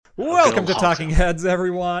Welcome to Talking Heads,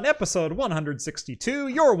 everyone. Episode 162,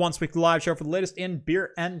 your once-weekly live show for the latest in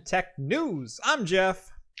beer and tech news. I'm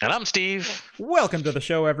Jeff. And I'm Steve. Welcome to the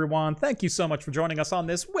show, everyone. Thank you so much for joining us on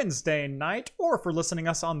this Wednesday night, or for listening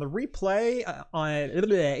us on the replay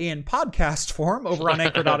in podcast form over on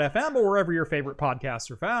Anchor.fm or wherever your favorite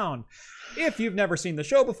podcasts are found. If you've never seen the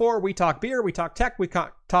show before, we talk beer, we talk tech, we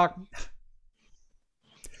talk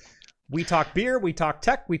beer, we talk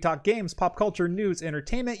tech, we talk games, pop culture, news,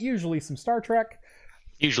 entertainment, usually some Star Trek.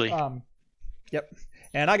 Usually. Yep.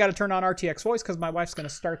 And I got to turn on RTX voice because my wife's going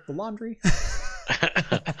to start the laundry.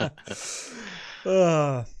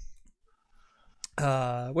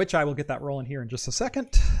 Which I will get that rolling here in just a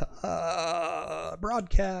second.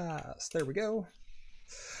 Broadcast. There we go.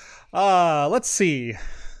 Let's see.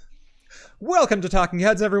 Welcome to Talking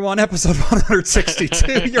Heads, everyone. Episode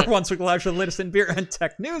 162. Your once-weekly live show, the latest in beer and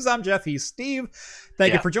tech news. I'm Jeff. He's Steve.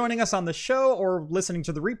 Thank you for joining us on the show or listening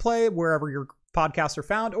to the replay wherever your podcasts are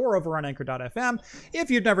found or over on Anchor.fm. If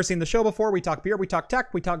you've never seen the show before, we talk beer, we talk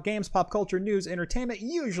tech, we talk games, pop culture, news, entertainment,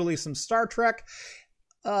 usually some Star Trek.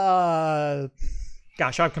 Gosh,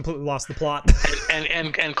 I've completely lost the plot.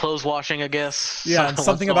 and clothes washing, I guess. Yeah, and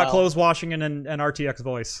something about clothes washing and RTX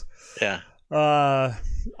voice. Yeah.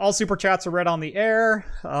 All super chats are read on the air.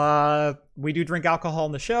 We do drink alcohol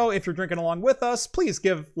in the show. If you're drinking along with us, please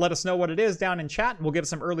let us know what it is down in chat, and we'll give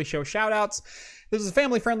some early show shout outs. This is a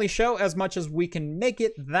family-friendly show as much as we can make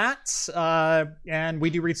it that. And we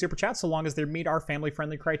do read super chats so long as they meet our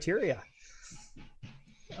family-friendly criteria.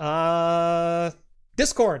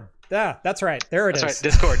 Discord. Yeah, that's right. There it is. That's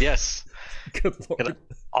right. Discord, yes. Good Lord.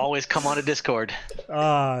 Always come on to Discord.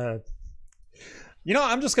 I'm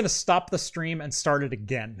just gonna stop the stream and start it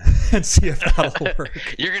again and see if that'll work.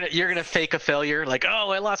 You're gonna fake a failure, like,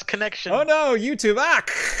 oh, I lost connection. Oh no, YouTube!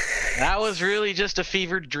 That was really just a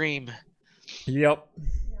fevered dream. Yep.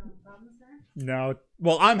 No.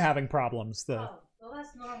 Well, I'm having problems. Well,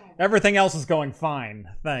 that's normal. Everything else is going fine.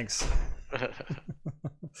 Thanks.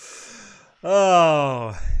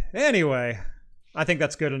 Oh. Anyway. I think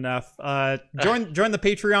that's good enough. Join the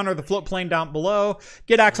Patreon or the float plane down below.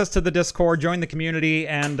 Get access to the Discord. Join the community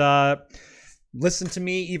and listen to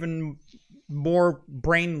me even more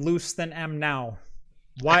brain loose than am now.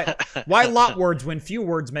 Why lot words when few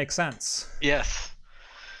words make sense? Yes.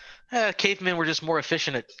 Cavemen were just more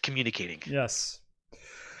efficient at communicating. Yes.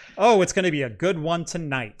 Oh, it's going to be a good one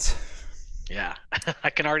tonight. Yeah, I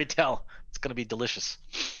can already tell. It's going to be delicious.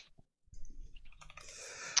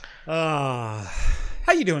 How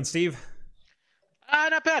you doing, Steve?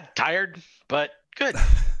 Not bad. Tired, but good.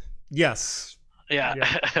 Yes. Yeah.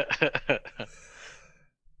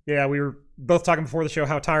 Yeah, we were both talking before the show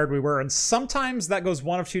how tired we were, and sometimes that goes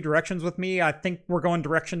one of two directions with me. I think we're going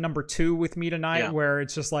direction number 2 with me tonight, where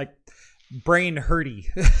it's just like brain hurty.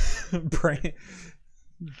 Brain.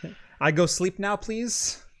 I go sleep now,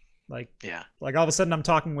 please. Like all of a sudden I'm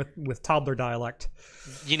talking with toddler dialect.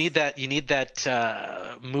 You need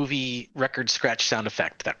that movie record scratch sound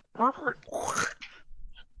effect. That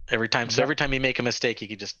every time. So every time you make a mistake, you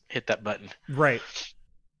can just hit that button. Right.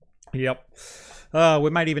 Yep. We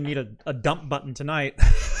might even need a dump button tonight.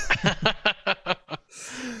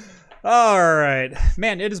 All right,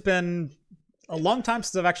 man. It has been a long time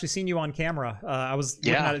since I've actually seen you on camera. I was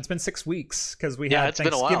looking at it. It's been 6 weeks because we had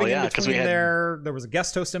Thanksgiving in between there. There was a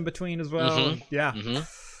guest host in between as well. Mm-hmm. Yeah.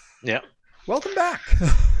 Mm-hmm. Yeah. Welcome back.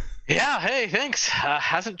 Yeah. Hey, thanks.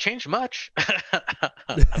 Hasn't changed much.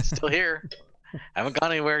 I'm still here. Haven't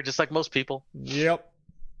gone anywhere, just like most people. Yep.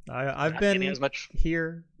 I've been as much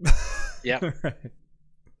here. Yeah. Right.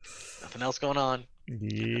 Nothing else going on.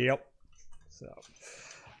 Yep. So.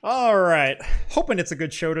 All right. Hoping it's a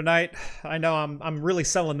good show tonight. I know I'm really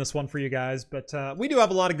selling this one for you guys, but we do have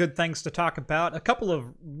a lot of good things to talk about. A couple of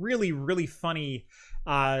really, really funny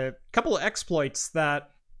couple of exploits that,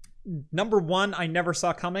 number one, I never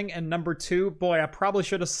saw coming, and number two, boy, I probably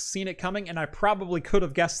should have seen it coming, and I probably could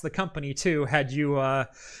have guessed the company too had you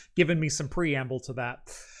given me some preamble to that.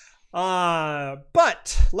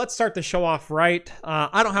 But let's start the show off right.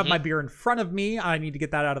 I don't have my beer in front of me. I need to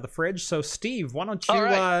get that out of the fridge. So Steve, why don't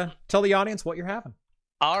you tell the audience what you're having?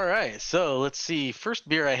 All right. So let's see. First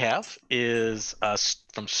beer I have is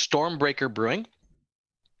from Stormbreaker Brewing.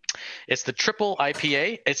 It's the triple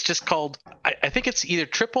IPA. It's just called, I think it's either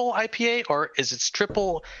triple IPA or is it's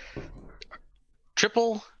triple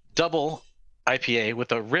double IPA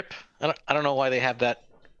with a rip. I don't know why they have that.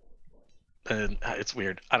 It's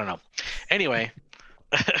weird. I don't know. Anyway,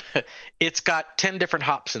 it's got 10 different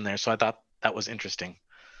hops in there, so I thought that was interesting.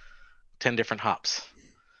 10 different hops.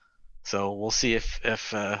 So we'll see if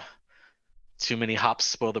too many hops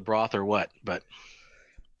spoil the broth or what. But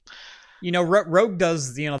Rogue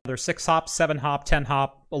does, their 6 hop, 7 hop, 10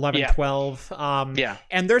 hop, 11, Yeah. 12. Yeah.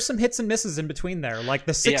 And there's some hits and misses in between there. Like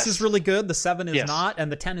the 6 Yes. is really good, the 7 is Yes. not,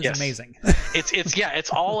 and the 10 is Yes. amazing. It's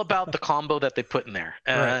all about the combo that they put in there,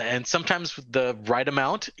 Right. and sometimes the right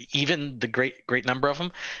amount, even the great number of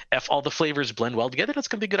them, if all the flavors blend well together, that's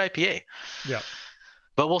gonna be a good IPA. Yeah.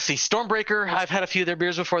 But we'll see. Stormbreaker, I've had a few of their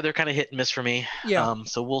beers before. They're kind of hit and miss for me. Yeah.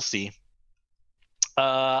 So we'll see.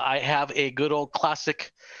 I have a good old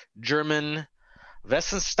classic German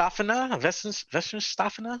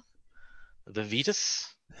Wessenstaffener, the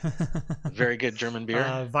Vitus. Very good German beer.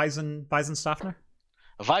 Weizenstaffner,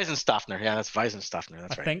 Weizenstaffner. Yeah, that's Weizenstaffner.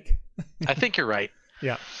 That's I right. think. I think you're right.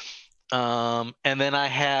 Yeah. And then I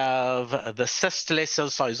have the Cest les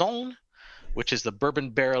Saison, which is the bourbon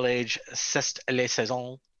barrel aged Cest les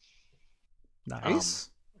Saison. Nice.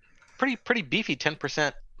 Pretty beefy,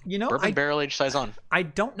 10% bourbon I barrel aged Saison. I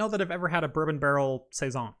don't know that I've ever had a bourbon barrel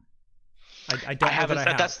saison. I don't I know haven't. that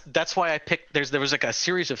I have. That's why I picked. There was like a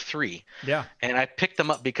series of 3, Yeah. and I picked them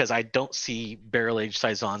up because I don't see barrel aged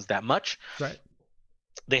Saisons that much. Right.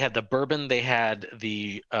 They had the bourbon, they had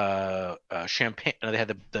the champagne, they had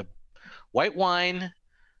the white wine,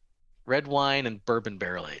 red wine, and bourbon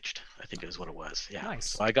barrel aged. I think is what it was. Yeah. Nice.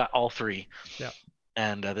 So I got all 3. Yeah.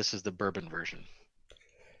 And this is the bourbon version.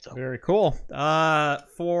 So Very cool.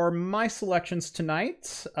 For my selections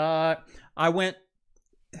tonight, I went.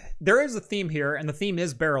 There is a theme here, and the theme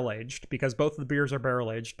is barrel aged because both of the beers are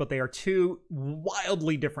barrel aged, but they are 2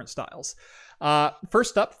 wildly different styles.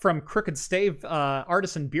 First up from Crooked Stave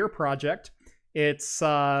Artisan Beer Project, it's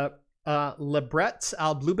Lebret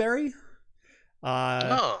al Blueberry.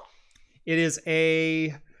 It is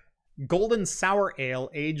a golden sour ale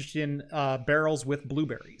aged in barrels with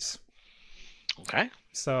blueberries. Okay.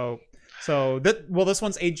 This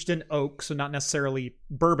one's aged in oak, so not necessarily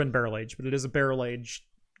bourbon barrel aged, but it is a barrel aged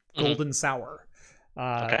golden sour.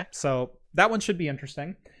 Okay. So that one should be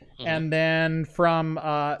interesting. And then from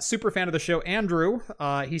super fan of the show, Andrew,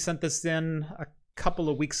 he sent this in a couple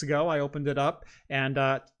of weeks ago. I opened it up, and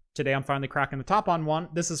today I'm finally cracking the top on one.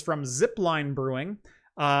 This is from Zipline Brewing,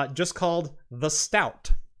 just called The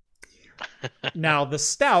Stout. Now, the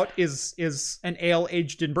Stout is an ale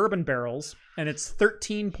aged in bourbon barrels, and it's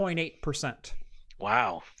 13.8%.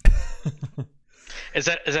 Wow. Is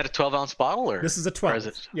that a 12-ounce bottle or This is a 12. or is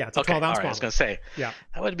it? Yeah, it's a Okay, 12-ounce all right, bottle. I was gonna say Yeah.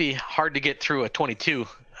 that would be hard to get through a 22.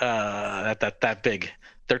 That big.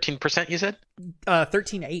 13%, you said?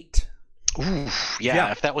 13.8. Ooh,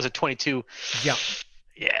 yeah. If that was a 22, Yeah.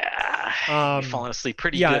 yeah, you'd be falling asleep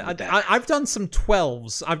pretty good Yeah, with that. I've done some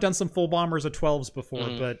 12s. I've done some full bombers of 12s before,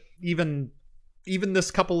 Mhm. but even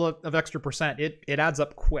this couple of extra percent, it adds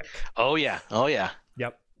up quick. Oh yeah.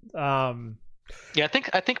 Yep. Yeah,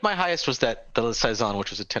 I think my highest was the Saison, which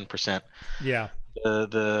was a 10%. Yeah.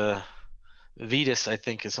 The Vitus, I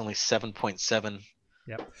think, is only 7.7.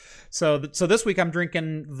 Yep. So this week I'm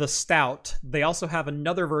drinking the Stout. They also have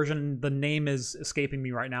another version. The name is escaping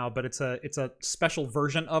me right now, but it's a special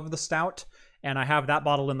version of the Stout, and I have that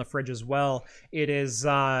bottle in the fridge as well. It is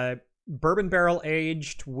bourbon barrel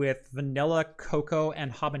aged with vanilla, cocoa,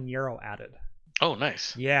 and habanero added. Oh,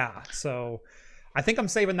 nice. Yeah. So I think I'm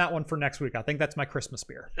saving that one for next week. I think that's my Christmas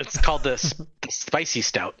beer. It's called the Spicy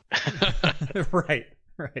Stout. Right.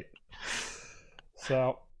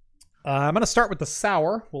 So I'm going to start with the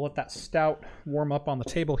sour. We'll let that stout warm up on the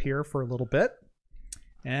table here for a little bit.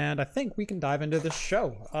 And I think we can dive into this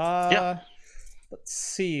show. Yeah. Let's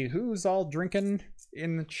see. Who's all drinking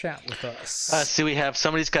in the chat with us? So we have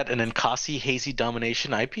somebody's got an Nkasi Hazy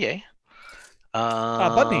Domination IPA.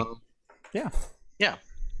 Budney. Yeah. Yeah.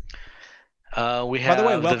 We have. By the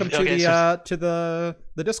way, welcome to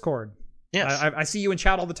the Discord. Yes. I see you in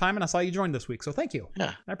chat all the time, and I saw you join this week, so thank you.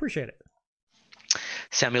 Yeah. I appreciate it.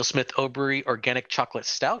 Samuel Smith Obery Organic Chocolate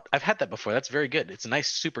Stout. I've had that before. That's very good. It's a nice,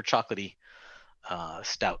 super chocolatey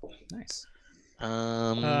stout. Nice.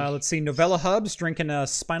 Um, Let's see. Novella Hubs drinking a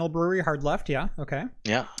Spinal Brewery Hard Left. Yeah. Okay.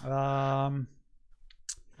 yeah. Um,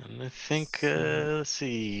 And I think, let's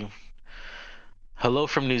see. Hello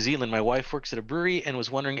from New Zealand. My wife works at a brewery and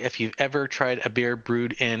was wondering if you've ever tried a beer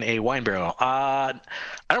brewed in a wine barrel. I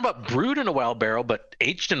don't know about brewed in a wine barrel, but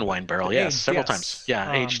aged in a wine barrel. Yes, Aged, several yes. times.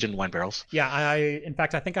 Yeah, aged in wine barrels. Yeah, in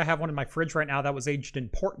fact, I think I have one in my fridge right now that was aged in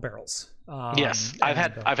port barrels. Yes, I've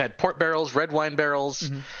had port barrels, red wine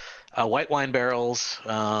barrels, white wine barrels,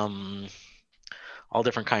 all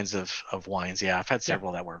different kinds of wines. Yeah, I've had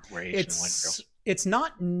several that were aged in wine barrels. It's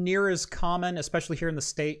not near as common, especially here in the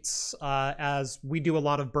States, as we do a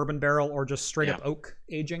lot of bourbon barrel or just straight up oak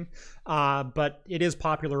aging. But it is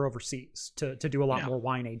popular overseas to do a lot more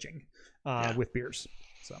wine aging with beers.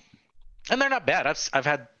 So, and they're not bad. I've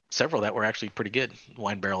had several that were actually pretty good,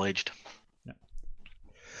 wine barrel aged.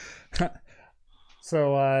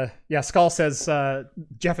 So yeah, Skull says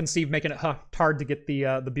Jeff and Steve making it hard to get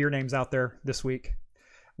the beer names out there this week.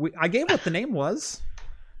 I gave what the name was.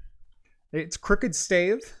 It's Crooked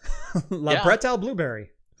Stave, La Bretel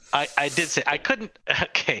Blueberry. I did say I couldn't.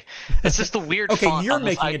 Okay, this is the weird. Okay, font you're on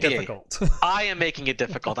this making IPA. it difficult. I am making it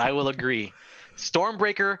difficult. I will agree.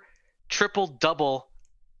 Stormbreaker Triple Double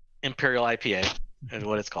Imperial IPA is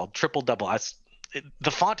what it's called. Triple Double.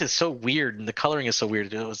 The font is so weird and the coloring is so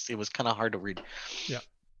weird. It was kind of hard to read. Yeah.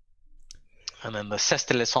 And then the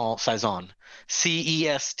Cestla Saison,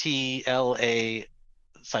 Cestla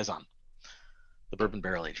Saison, the bourbon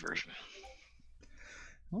barrel aged version.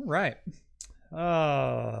 All right.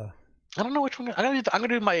 I don't know which one. I'm gonna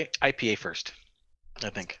do my IPA first, I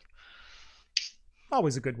think.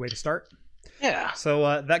 Always a good way to start. Yeah.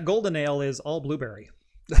 So that golden ale is all blueberry.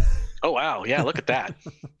 Oh wow! Yeah, look at that.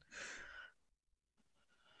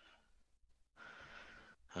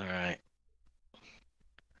 All right.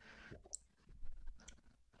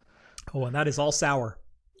 Oh, and that is all sour.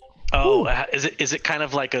 Oh, is it kind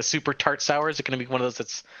of like a super tart sour? Is it going to be one of those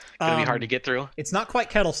that's going to be hard to get through? It's not quite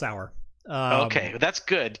kettle sour. Okay, that's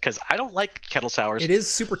good because I don't like kettle sours. It is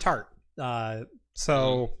super tart.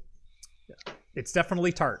 So it's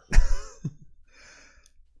definitely tart.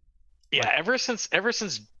 Yeah, ever since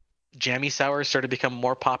jammy sours started to become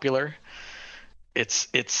more popular, it's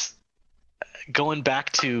going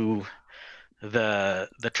back to the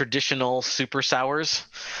traditional super sours.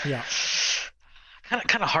 Yeah.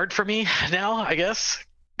 Kind of hard for me now, I guess,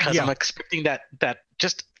 because I'm expecting that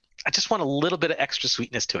I just want a little bit of extra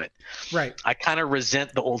sweetness to it. Right. I kind of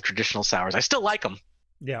resent the old traditional sours. I still like them.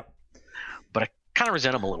 Yeah. But I kind of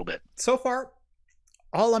resent them a little bit. So far,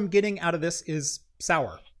 all I'm getting out of this is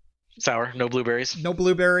sour. Sour, no blueberries. No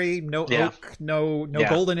blueberry, no oak, no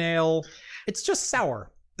golden ale. It's just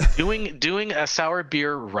sour. doing a sour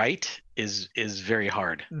beer right is very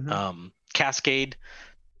hard. Mm-hmm. Cascade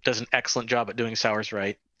does an excellent job at doing sours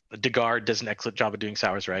right. DeGard does an excellent job at doing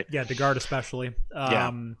sours right. Yeah, DeGard especially.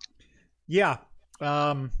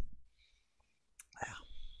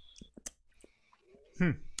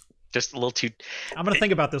 Just a little too. I'm gonna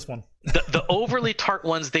think about this one. The overly tart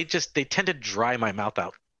ones, they tend to dry my mouth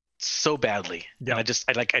out so badly. Yeah.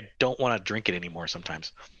 And I don't want to drink it anymore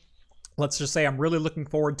sometimes. Let's just say I'm really looking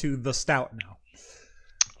forward to the stout now.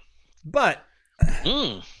 But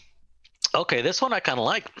okay, this one I kind of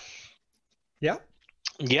like. Yeah.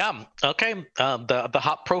 Yeah. Okay. The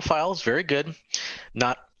hop profile is very good,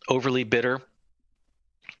 not overly bitter.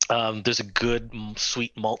 There's a good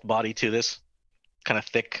sweet malt body to this, kind of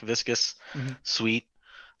thick, viscous, sweet.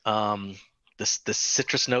 The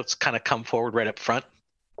citrus notes kind of come forward right up front,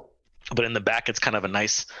 but in the back it's kind of a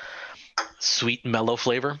nice, sweet, mellow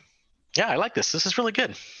flavor. Yeah, I like this. This is really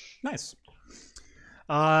good. Nice.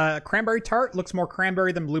 Cranberry tart looks more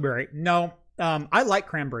cranberry than blueberry. No. I like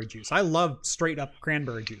cranberry juice. I love straight up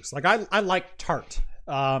cranberry juice. Like I like tart.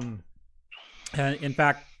 And in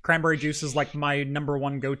fact, cranberry juice is like my number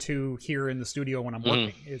one go-to here in the studio when I'm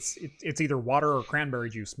working. It's either water or cranberry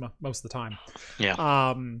juice most of the time.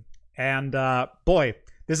 Yeah. And boy,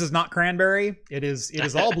 this is not cranberry. It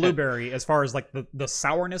is all blueberry as far as like the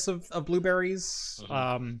sourness of blueberries.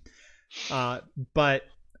 But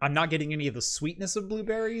I'm not getting any of the sweetness of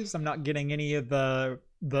blueberries. I'm not getting any of the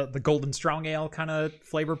golden strong ale kind of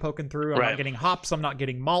flavor poking through. I'm not getting hops. I'm not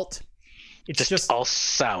getting malt. It's just all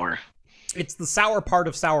sour. It's the sour part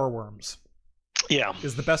of sour worms. Yeah,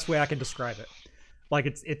 is the best way I can describe it. Like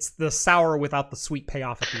it's the sour without the sweet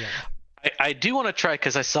payoff at the end. I do want to try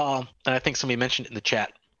because I saw, and I think somebody mentioned it in the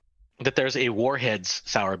chat, that there's a Warheads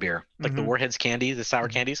sour beer, like the Warheads candy, the sour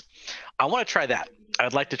candies. I want to try that.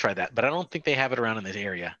 I'd like to try that, but I don't think they have it around in this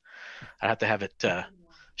area. I'd have to have it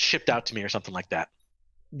shipped out to me or something like that.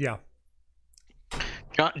 Yeah.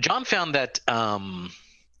 John found that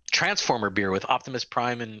Transformer beer with Optimus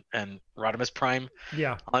Prime and Rodimus Prime.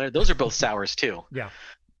 Yeah. On it. Those are both sours too. Yeah.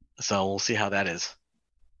 So we'll see how that is.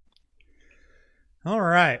 All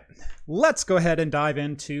right. Let's go ahead and dive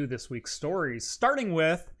into this week's stories, starting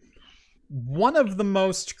with one of the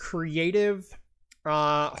most creative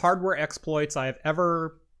hardware exploits I have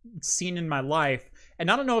ever seen in my life. And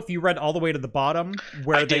I don't know if you read all the way to the bottom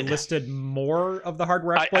where they listed more of the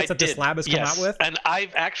hardware exploits that this lab has come out with. And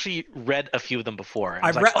I've actually read a few of them before.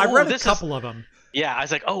 I've read a couple of them. Yeah, I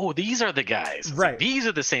was like, oh, these are the guys. Right. Like, these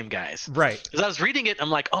are the same guys. Right. Because I was reading it, I'm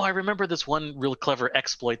like, oh, I remember this one real clever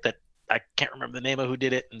exploit that I can't remember the name of who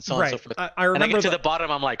did it, and so on and so forth. I remember and I get to the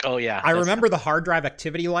bottom, I'm like, oh yeah. I remember the hard drive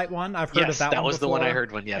activity light one. I've heard of that one. That was before. The one I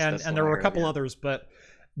heard. Yes, and there were a couple others, but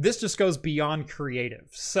this just goes beyond creative.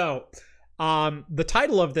 So the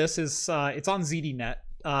title of this is it's on ZDNet.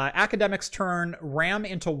 Academics turn RAM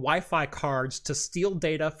into Wi-Fi cards to steal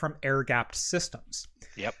data from air-gapped systems.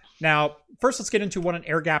 Yep. Now, first let's get into what an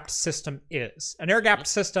air-gapped system is. An air-gapped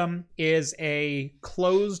system is a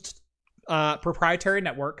closed proprietary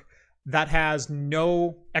network that has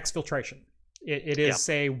no exfiltration. It is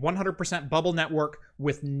a 100% bubble network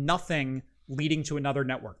with nothing leading to another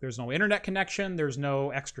network. There's no internet connection. There's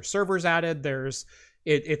no extra servers added.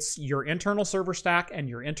 It's your internal server stack and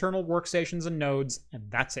your internal workstations and nodes, and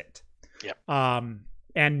that's it. Yep.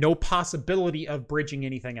 And no possibility of bridging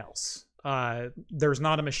anything else. There's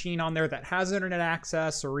not a machine on there that has internet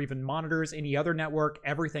access or even monitors any other network.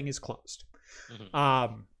 Everything is closed.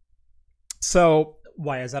 So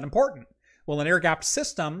why is that important? Well, an air-gapped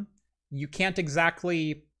system, you can't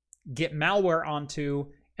exactly get malware onto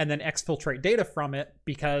and then exfiltrate data from it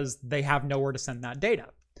because they have nowhere to send that data.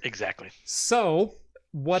 Exactly. So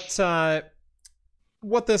what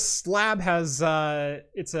this lab has,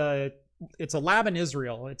 it's a lab in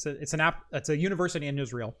Israel. It's a university in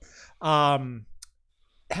Israel,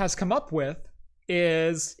 has come up with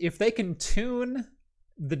is if they can tune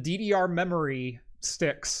the DDR memory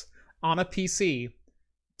sticks on a PC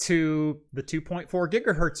to the 2.4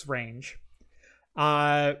 gigahertz range,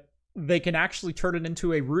 they can actually turn it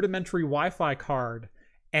into a rudimentary Wi-Fi card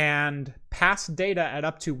and pass data at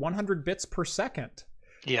up to 100 bits per second.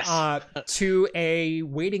 Yes. To a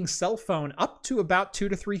waiting cell phone up to about 2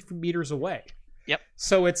 to 3 meters away. Yep.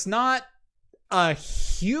 So it's not a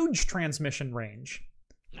huge transmission range.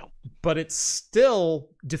 No. But it's still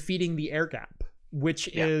defeating the air gap, which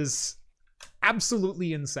is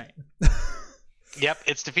absolutely insane. Yep,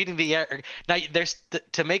 it's defeating the air. Now, there's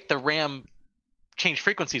to make the RAM change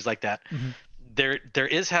frequencies like that. Mm-hmm. There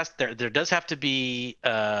does have to be.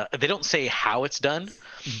 They don't say how it's done,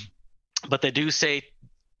 but they do say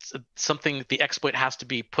something. The exploit has to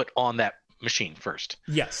be put on that machine first.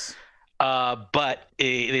 Yes. But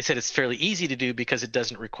they said it's fairly easy to do because it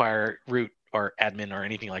doesn't require root or admin or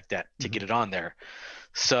anything like that to get it on there.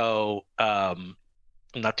 So I'm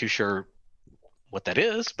not too sure what that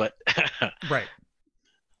is, but right.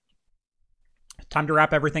 Time to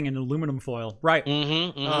wrap everything in aluminum foil. Right.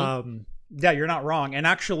 Yeah, you're not wrong. And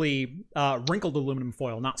actually, wrinkled aluminum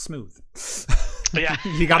foil, not smooth. Yeah.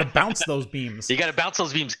 You got to bounce those beams. You got to bounce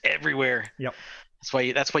those beams everywhere. Yep.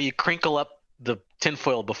 That's why you crinkle up the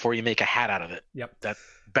tinfoil before you make a hat out of it. Yep. That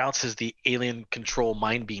bounces the alien control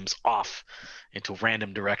mind beams off into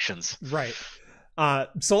random directions. Right.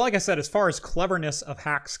 So like I said, as far as cleverness of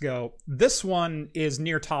hacks go, this one is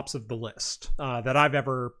near tops of the list that I've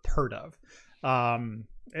ever heard of.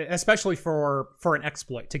 Especially for an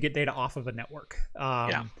exploit to get data off of a network.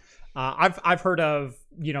 I've heard of,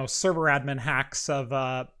 server admin hacks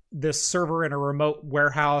of this server in a remote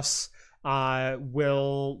warehouse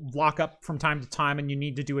will lock up from time to time and you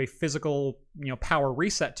need to do a physical, power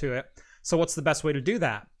reset to it. So what's the best way to do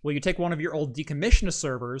that? Well, you take one of your old decommissioned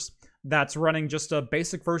servers that's running just a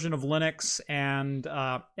basic version of Linux and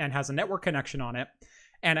has a network connection on it,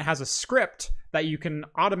 and it has a script that you can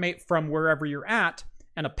automate from wherever you're at,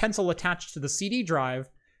 and a pencil attached to the CD drive.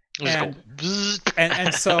 And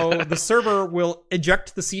so the server will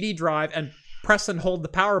eject the CD drive and press and hold the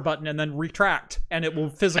power button and then retract, and it will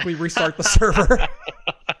physically restart the server.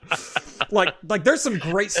 like there's some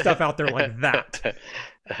great stuff out there like that.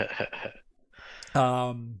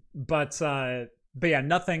 But yeah,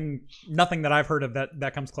 nothing that I've heard of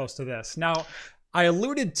that comes close to this. Now, I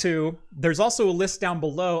alluded to, there's also a list down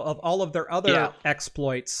below of all of their other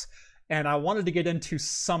exploits, and I wanted to get into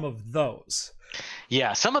some of those.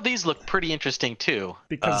 Yeah, some of these look pretty interesting too.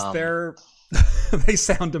 Because they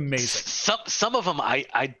sound amazing. Some of them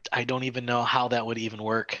I don't even know how that would even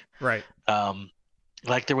work. Right.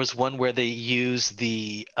 Like there was one where they use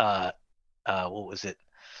the what was it?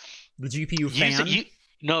 The GPU fan?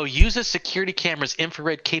 Uses security cameras'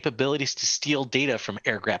 infrared capabilities to steal data from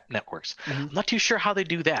air-gapped networks. I'm not too sure how they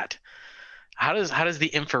do that. How does the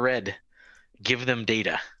infrared give them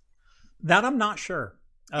data? That I'm not sure.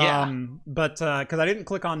 Yeah. But because I didn't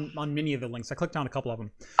click on many of the links, I clicked on a couple of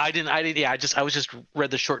them. I did. Yeah. I was just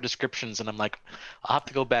read the short descriptions, and I'm like, I'll have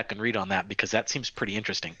to go back and read on that because that seems pretty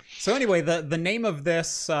interesting. So anyway, the name of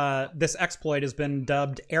this exploit has been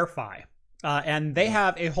dubbed AirFi. And they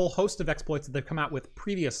have a whole host of exploits that they've come out with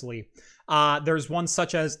previously. There's one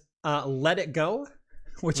such as Let It Go,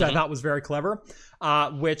 which I thought was very clever,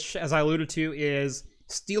 which, as I alluded to, is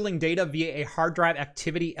stealing data via a hard drive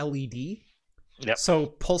activity LED. Yep. So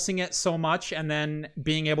pulsing it so much and then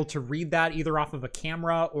being able to read that either off of a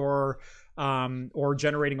camera or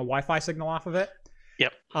generating a Wi-Fi signal off of it.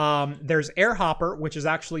 Yep. There's AirHopper, which is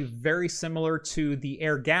actually very similar to the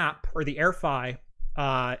AirGap or the AirFi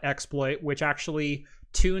exploit, which actually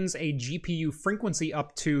tunes a GPU frequency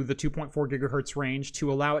up to the 2.4 gigahertz range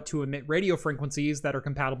to allow it to emit radio frequencies that are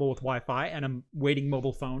compatible with Wi-Fi, and a waiting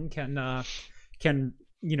mobile phone can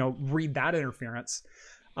read that interference.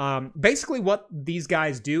 Basically, what these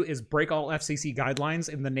guys do is break all FCC guidelines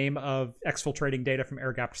in the name of exfiltrating data from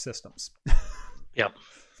air-gapped systems. Yep.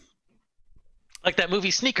 Like that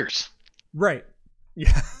movie Sneakers. Right.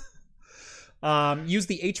 Yeah. Use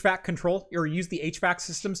the HVAC control, or use the HVAC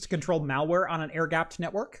systems to control malware on an air-gapped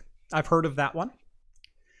network. I've heard of that one.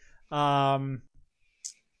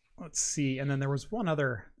 Let's see. And then there was one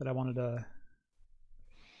other that I wanted to...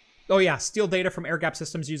 Oh, yeah. Steal data from air-gapped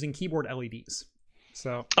systems using keyboard LEDs.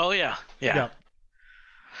 So. Oh, yeah. Well,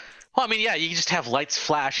 I mean, yeah, you just have lights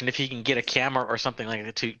flash, and if you can get a camera or something like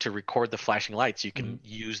that to record the flashing lights, you can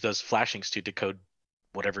use those flashings to decode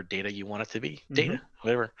whatever data you want it to be. Data,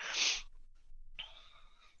 whatever.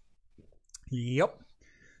 Yep.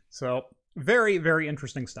 So very, very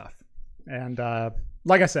interesting stuff. And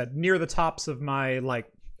like I said, near the tops of my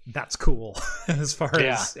that's cool as far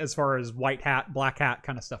as white hat, black hat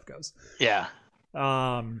kind of stuff goes. Yeah.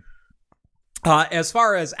 As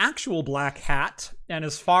far as actual black hat, and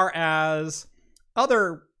as far as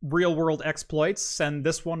other real world exploits, and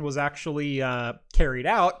this one was actually carried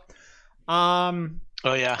out. Oh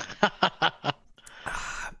yeah.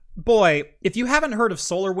 Boy, if you haven't heard of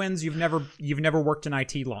SolarWinds, you've never worked in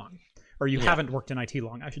IT long, or you haven't worked in IT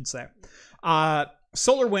long, I should say.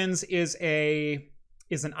 SolarWinds is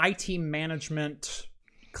an IT management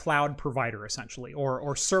cloud provider, essentially,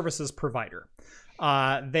 or services provider.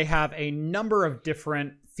 They have a number of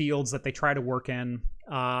different fields that they try to work in,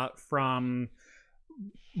 from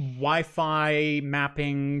Wi-Fi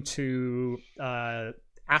mapping to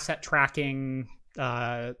asset tracking,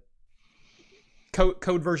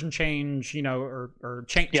 code version change, or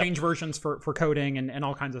change versions for coding and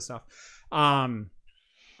all kinds of stuff.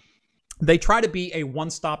 They try to be a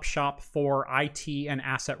one-stop shop for IT and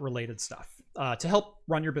asset-related stuff to help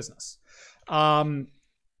run your business.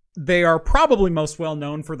 They are probably most well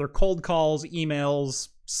known for their cold calls, emails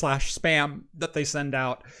 / spam that they send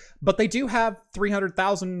out, but they do have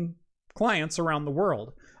 300,000 clients around the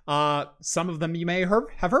world. Some of them you may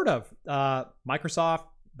have heard of. Microsoft,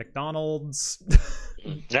 McDonald's.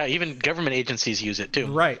 Yeah, even government agencies use it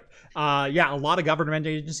too. Right. A lot of government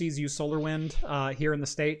agencies use SolarWind here in the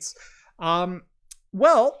States.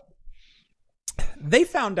 Well, they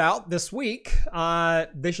found out this week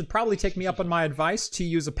they should probably take me up on my advice to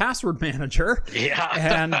use a password manager.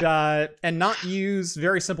 Yeah. and not use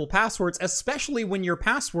very simple passwords, especially when your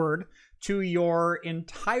password to your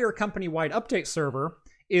entire company-wide update server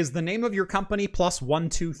is the name of your company plus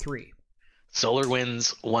 123.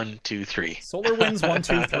 SolarWinds 123. SolarWinds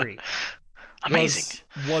 123. Amazing.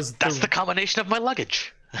 That's the combination of my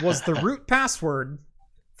luggage. Was the root password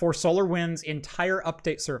for SolarWinds' entire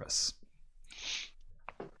update service.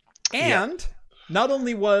 And not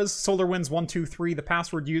only was SolarWinds 123 the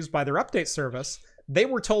password used by their update service, they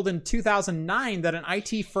were told in 2009 that an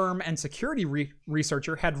IT firm and security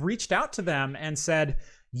researcher had reached out to them and said,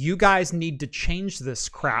 you guys need to change this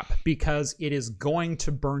crap because it is going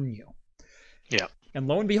to burn you. Yeah. And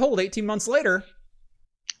lo and behold, 18 months later,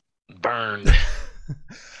 burned.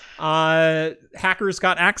 Hackers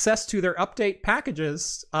got access to their update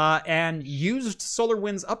packages and used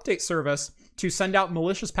SolarWinds update service to send out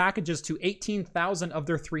malicious packages to 18,000 of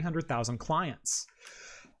their 300,000 clients.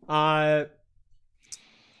 Yeah.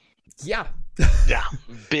 Yeah.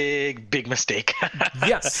 Big mistake.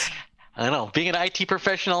 Yes. I know. Being an IT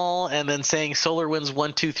professional and then saying SolarWinds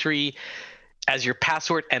 123 as your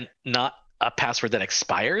password and not a password that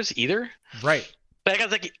expires either. Right. But I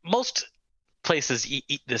guess like most places,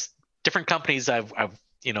 this different companies I've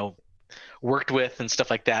worked with and stuff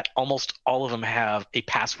like that, almost all of them have a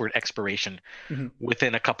password expiration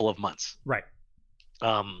within a couple of months. Right.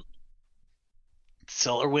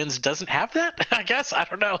 SolarWinds doesn't have that, I guess. I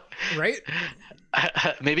don't know. Right.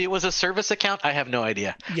 Maybe it was a service account. I have no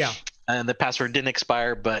idea. Yeah. And the password didn't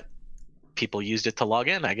expire, but people used it to log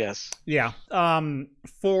in, I guess. Yeah. I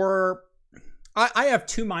have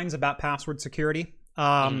two minds about password security.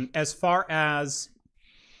 As far as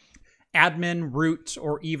admin, root,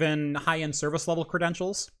 or even high-end service level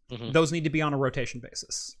credentials, those need to be on a rotation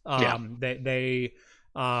basis.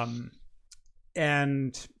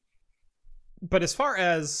 But as far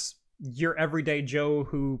as your everyday Joe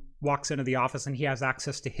who walks into the office and he has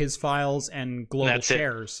access to his files and global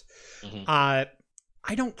shares, I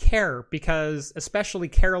don't care, because especially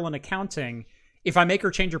Carol in accounting, if I make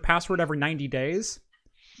her change her password every 90 days,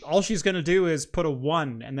 all she's going to do is put a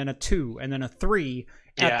 1 and then a 2 and then a 3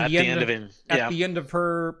 at the end of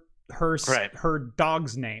her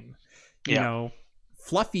dog's name. You know,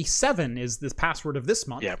 Fluffy7 is the password of this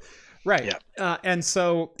month. Right. And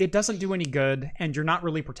so it doesn't do any good, and you're not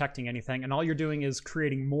really protecting anything, and all you're doing is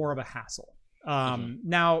creating more of a hassle.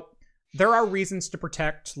 Now, there are reasons to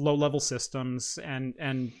protect low-level systems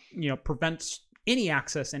and you know, prevent any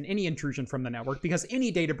access and any intrusion from the network, because any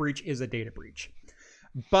data breach is a data breach.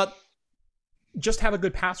 But just have a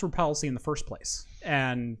good password policy in the first place,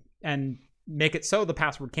 and make it so the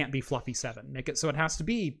password can't be Fluffy7. Make it so it has to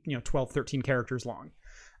be, you know, 12, 13 characters long.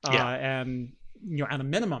 And, you know, at a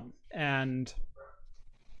minimum. And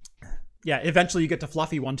yeah, eventually you get to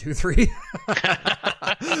Fluffy123.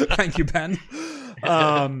 Thank you, Ben.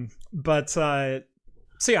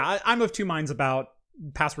 So yeah, I'm of two minds about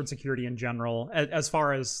password security in general, as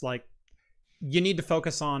far as like, you need to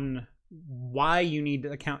focus on why you need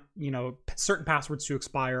to account, you know, certain passwords to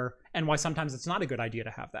expire, and why sometimes it's not a good idea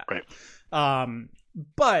to have that. Right.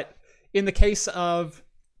 But in the case of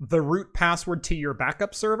the root password to your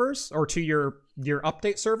backup servers or to your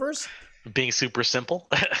update servers, being super simple.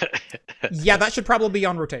 Yeah, that should probably be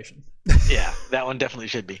on rotation. Yeah, that one definitely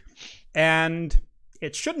should be. And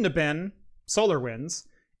it shouldn't have been SolarWinds.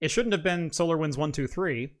 It shouldn't have been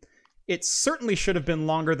SolarWinds123. It certainly should have been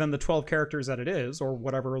longer than the 12 characters that it is, or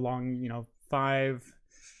whatever long, you know, 5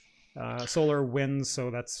 SolarWinds, so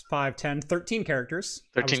that's 5, 10, 13 characters.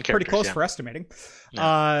 13 I was characters, pretty close yeah. for estimating.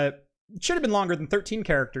 Yeah. It should have been longer than 13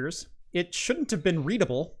 characters. It shouldn't have been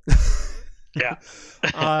readable. Yeah.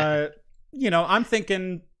 You know, I'm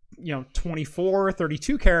thinking, you know, 24,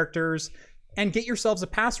 32 characters, and get yourselves a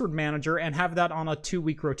password manager and have that on a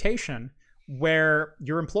 2-week rotation where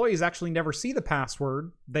your employees actually never see the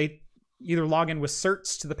password. They either log in with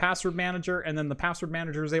certs to the password manager, and then the password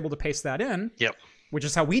manager is able to paste that in. Yep. Which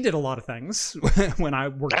is how we did a lot of things when I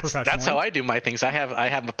worked professionally. That's how I do my things. I have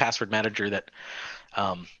a password manager that,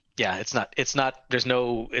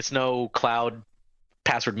 it's no cloud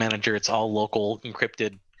password manager. It's all local,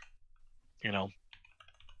 encrypted, you know,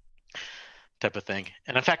 type of thing.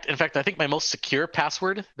 And in fact, I think my most secure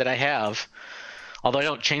password that I have, although I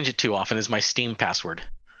don't change it too often, is my Steam password.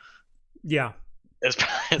 Yeah. It's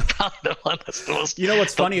probably the one that's the most. You know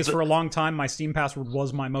what's funny is for a long time, my Steam password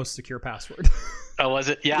was my most secure password. Oh, was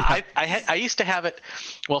it? Yeah. I used to have it.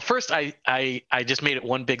 Well, first I just made it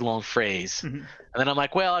one big long phrase, and then I'm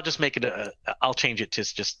like, well, I'll just make it I'll change it to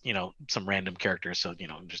just, you know, some random characters, so, you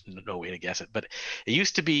know, just no way to guess it. But it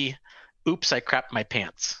used to be, "Oops, I crapped my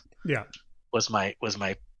pants." Yeah. Was my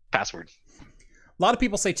password. A lot of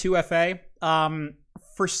people say 2FA.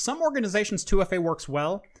 For some organizations, 2FA works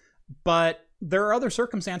well, but there are other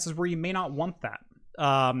circumstances where you may not want that.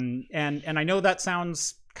 And I know that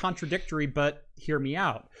sounds contradictory, but hear me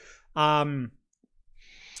out. 2FA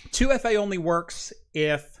only works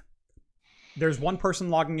if there's one person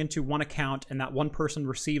logging into one account, and that one person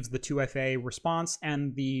receives the 2FA response,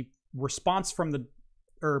 and the response from the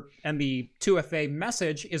 2FA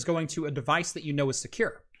message is going to a device that you know is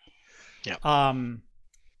secure. Yeah.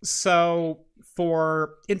 So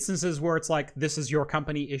for instances where it's like, this is your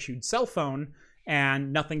company issued cell phone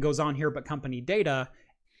and nothing goes on here but company data,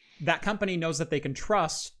 that company knows that they can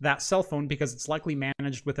trust that cell phone because it's likely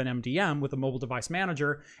managed with an MDM, with a mobile device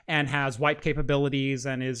manager, and has wipe capabilities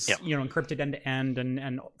and is, you know, encrypted end to end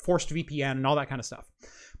and forced VPN and all that kind of stuff.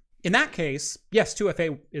 In that case, yes,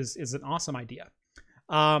 2FA is an awesome idea.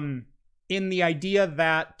 In the idea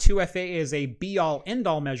that 2FA is a be-all,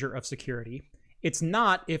 end-all measure of security, it's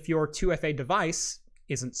not if your 2FA device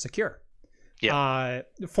isn't secure. Yeah.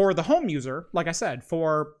 For the home user, like I said,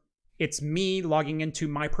 it's me logging into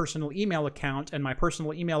my personal email account, and my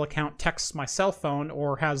personal email account texts my cell phone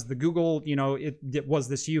or has the Google, you know, it was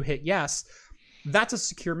this you, hit yes. That's a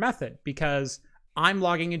secure method because I'm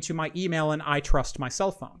logging into my email and I trust my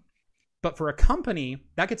cell phone. But for a company,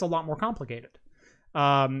 that gets a lot more complicated.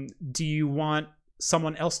 Do you want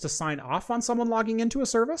someone else to sign off on someone logging into a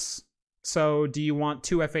service? So do you want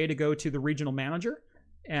 2FA to go to the regional manager?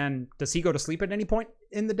 And does he go to sleep at any point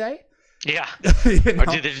in the day? Yeah. You know? Or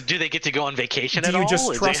do they get to go on vacation at all? Do you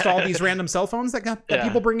just trust all these random cell phones that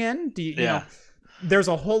people bring in? Do you, you know, there's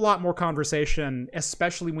a whole lot more conversation,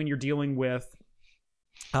 especially when you're dealing with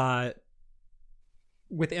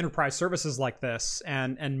enterprise services like this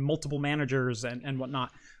and multiple managers and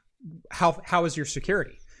whatnot. How is your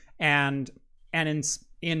security? And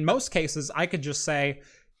in most cases, I could just say,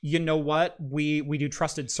 you know what, we do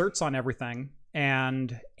trusted certs on everything,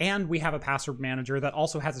 and we have a password manager that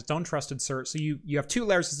also has its own trusted cert. So you have 2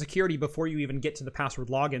 layers of security before you even get to the password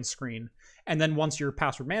login screen. And then once your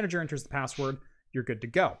password manager enters the password, you're good to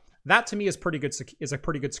go. That to me is pretty good. Is a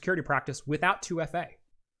pretty good security practice without 2FA.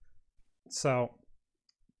 So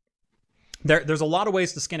there's a lot of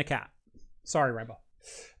ways to skin a cat. Sorry, Rainbow.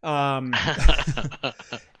 And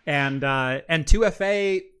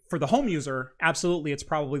 2FA for the home user, absolutely, it's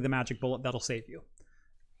probably the magic bullet that'll save you.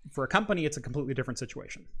 For a company, it's a completely different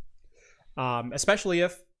situation. Especially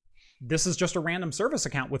if this is just a random service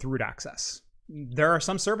account with root access. There are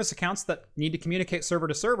some service accounts that need to communicate server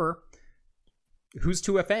to server. Who's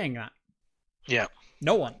 2FAing that? Yeah.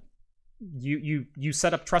 No one. You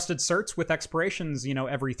set up trusted certs with expirations,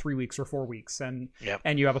 every 3 weeks or 4 weeks, and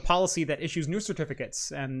you have a policy that issues new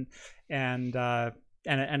certificates and a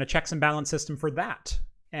checks and balance system for that.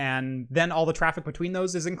 And then all the traffic between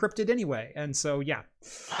those is encrypted anyway. And so, yeah.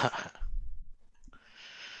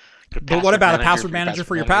 But what about a password manager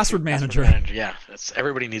for your password manager? Yeah,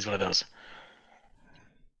 everybody needs one of those.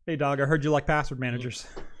 Hey, dog, I heard you like password managers.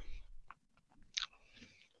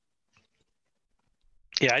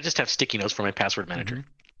 Yeah, I just have sticky notes for my password manager.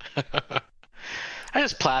 Mm-hmm. I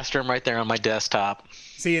just plaster them right there on my desktop.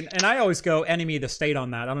 See, and I always go enemy the state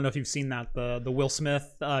on that. I don't know if you've seen that, the Will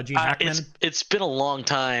Smith, Gene Hackman. It's been a long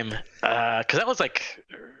time, because that was like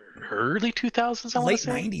early 2000s, I want to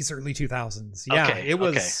say. Late 90s, early 2000s. Yeah, okay,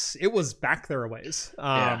 it was back there a ways.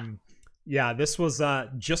 Yeah, this was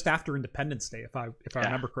just after Independence Day, if I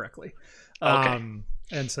remember correctly. And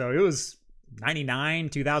so it was 99,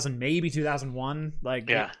 2000, maybe 2001.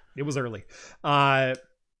 It was early.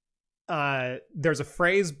 There's a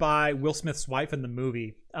phrase by Will Smith's wife in the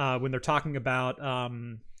movie when they're talking about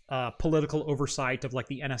political oversight of like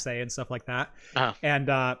the NSA and stuff like that.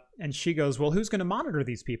 And she goes, well, who's going to monitor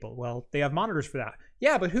these people? Well, they have monitors for that.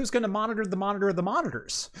 Yeah, but who's going to monitor the monitor of the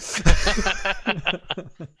monitors?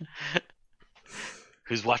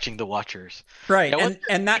 Who's watching the watchers? Right.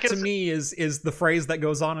 And that to me is the phrase that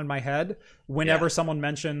goes on in my head whenever someone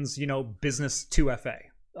mentions, business 2FA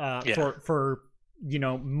for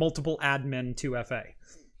multiple admin 2FA.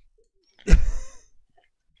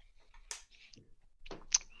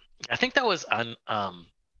 I think that was on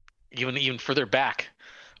even further back,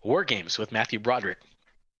 War Games with Matthew Broderick.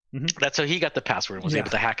 Mm-hmm. That's how he got the password and was able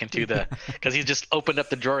to hack into because he just opened up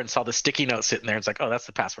the drawer and saw the sticky note sitting there. It's like, oh, that's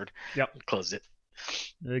the password. Yep. Closed it.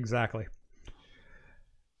 Exactly.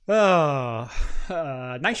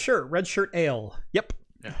 Nice shirt, red shirt ale. Yep.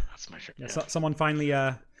 Yeah, that's my shirt. Yeah. So, someone finally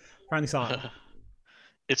saw it.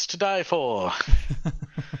 It's to die for.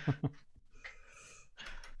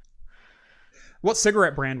 What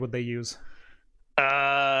cigarette brand would they use?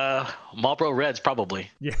 Marlboro Reds,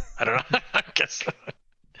 probably. Yeah. I don't know. I guess.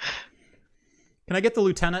 Can I get the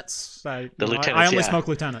lieutenants? I only smoke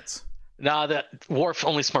lieutenants. No, that Worf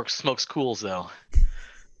only smokes cools though.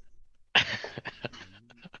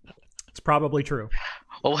 It's probably true.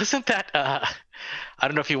 Well, wasn't that? I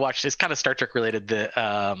don't know if you watched. It's kind of Star Trek related. The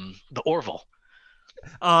Orville.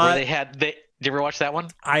 Where did you ever watch that one?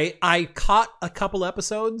 I caught a couple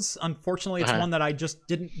episodes. Unfortunately, it's one that I just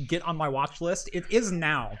didn't get on my watch list. It is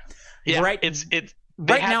now. Yeah, right.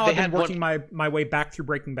 Now I've been working my way back through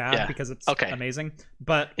Breaking Bad because it's amazing.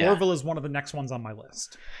 But Orville is one of the next ones on my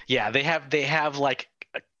list. Yeah, they have like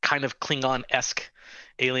a kind of Klingon-esque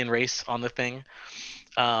alien race on the thing,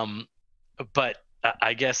 but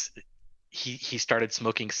I guess he started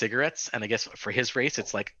smoking cigarettes, and I guess for his race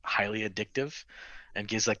it's like highly addictive and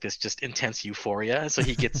gives like this just intense euphoria. So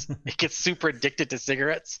he gets super addicted to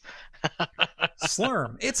cigarettes.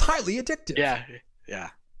 Slurm. It's highly addictive. Yeah.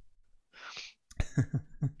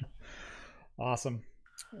 Awesome.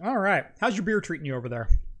 All right. How's your beer treating you over there?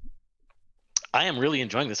 I am really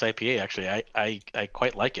enjoying this IPA, actually. I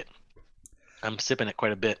quite like it. I'm sipping it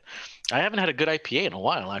quite a bit. I haven't had a good IPA in a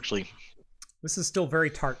while, actually. This is still very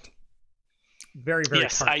tart. Very, very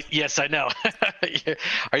tart. Yes, I know.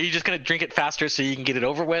 Are you just going to drink it faster so you can get it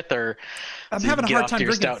over with? Or I'm having a hard time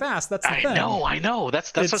drinking it fast. That's the thing. I know.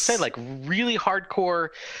 That's what I say. Like really hardcore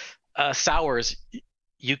sours,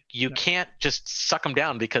 you can't just suck them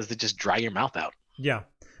down because they just dry your mouth out. Yeah.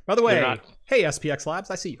 By the way, hey, SPX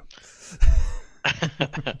Labs, I see you.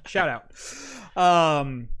 Shout out.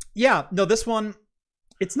 Yeah, no, this one,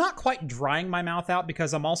 it's not quite drying my mouth out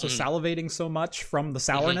because I'm also salivating so much from the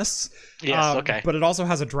sourness. Mm-hmm. Yes, okay. But it also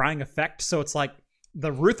has a drying effect, so it's like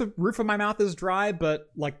the roof of my mouth is dry, but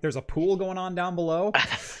like there's a pool going on down below.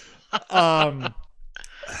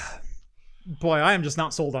 Boy, I am just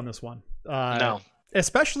not sold on this one. No.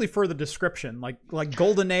 Especially for the description, like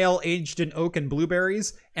golden ale aged in oak and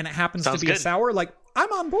blueberries, and it happens to be a sour. Like,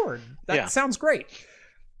 I'm on board. That sounds great.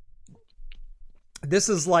 This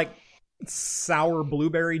is like sour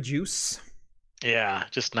blueberry juice. Yeah,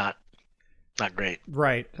 just not not great.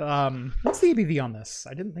 Right. What's the ABV on this?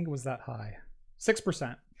 I didn't think it was that high.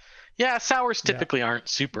 6%. Yeah, sours typically aren't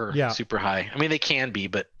super Yeah. super high. I mean, they can be,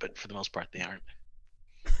 but for the most part, they aren't.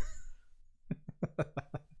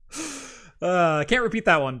 I can't repeat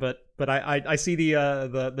that one, but I see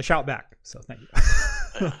the shout back. So thank you.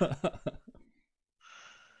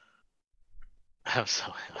 I'm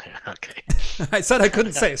so okay. I said I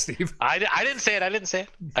couldn't say it, Steve. I didn't say it. I didn't say it.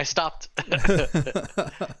 I stopped.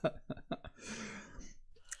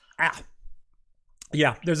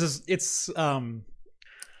 Yeah, there's this. It's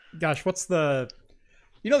gosh, what's the?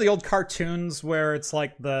 You know the old cartoons where it's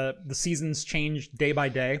like the seasons change day by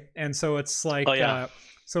day, and so it's like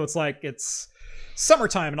it's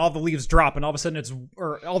summertime and all the leaves drop, and all of a sudden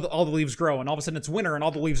all the leaves grow, and all of a sudden it's winter and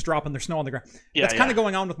all the leaves drop and there's snow on the ground. Yeah, That's kind of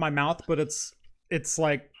going on with my mouth, but it's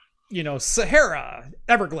like, you know, Sahara,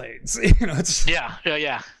 Everglades. You know, it's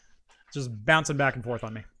yeah. just bouncing back and forth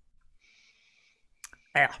on me.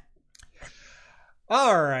 Yeah.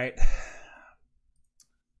 All right.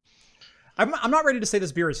 I'm not ready to say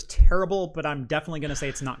this beer is terrible, but I'm definitely going to say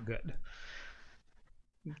it's not good.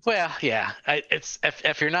 Well, yeah. It's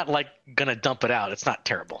if you're not like gonna dump it out, it's not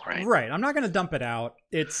terrible, right? Right. I'm not going to dump it out.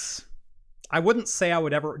 I wouldn't say I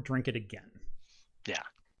would ever drink it again. Yeah.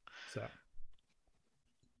 So.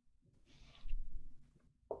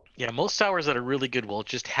 Yeah, most sours that are really good will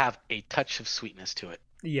just have a touch of sweetness to it.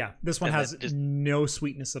 Yeah, this one has no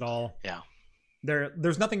sweetness at all. Yeah.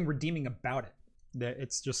 There's nothing redeeming about it.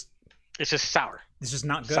 It's just sour. It's just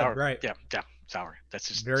not good, sour. right? Yeah, sour. That's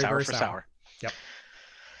just very, sour very for sour. Yep.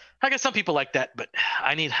 I guess some people like that, but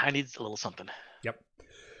I need a little something. Yep.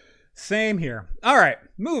 Same here. All right,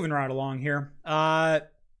 moving right along here.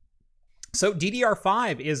 So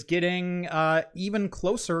DDR5 is getting even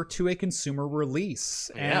closer to a consumer release.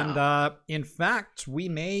 Yeah. And in fact, we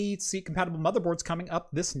may see compatible motherboards coming up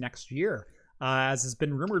this next year, as has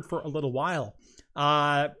been rumored for a little while.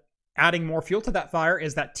 Adding more fuel to that fire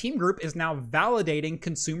is that Team Group is now validating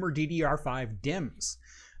consumer DDR5 DIMMs.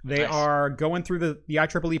 They are going through the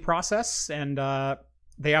IEEE process, and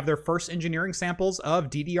they have their first engineering samples of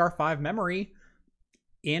DDR5 memory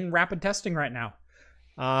in rapid testing right now.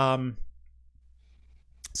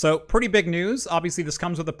 So pretty big news. Obviously, this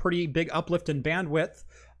comes with a pretty big uplift in bandwidth.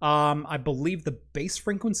 I believe the base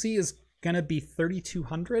frequency is going to be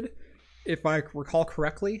 3200, if I recall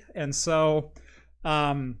correctly. And so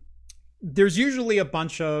there's usually a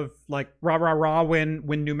bunch of like rah when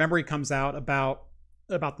new memory comes out about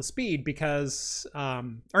the speed, because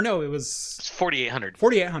or no, it was 4800.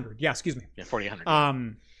 4800. Yeah, excuse me. Yeah,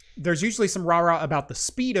 4800. There's usually some rah about the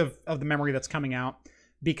speed of the memory that's coming out,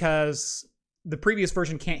 because the previous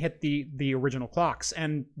version can't hit the original clocks.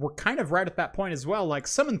 And we're kind of right at that point as well. Like,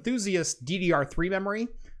 some enthusiast DDR3 memory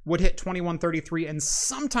would hit 2133, and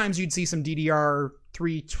sometimes you'd see some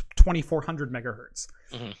DDR3 2400 megahertz.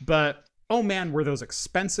 Mm-hmm. But oh man, were those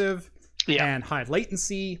expensive and high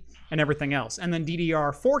latency and everything else. And then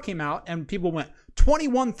DDR4 came out and people went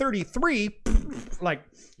 2133, like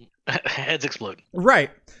heads explode.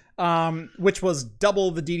 Right. Which was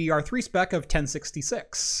double the DDR3 spec of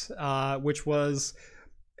 1066, which was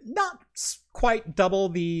not quite double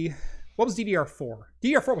the... What was DDR4?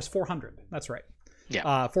 DDR4 was 400. That's right.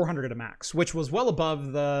 Yeah. 400 at a max, which was well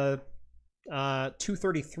above the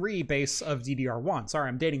 233 base of DDR1. Sorry,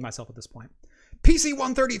 I'm dating myself at this point. PC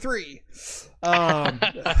 133.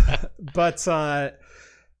 But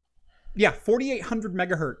yeah, 4800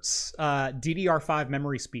 megahertz DDR5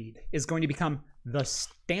 memory speed is going to become the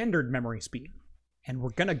standard memory speed, and we're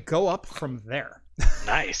gonna go up from there.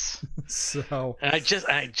 Nice. So and I just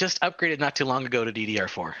upgraded not too long ago to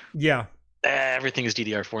DDR4. Yeah. Everything is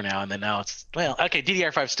DDR4 now, and then now it's, well, okay,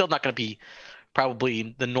 DDR5 is still not going to be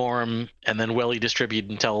probably the norm, and then well distributed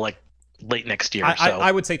until like late next year.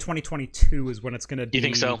 I would say 2022 is when it's going to be. You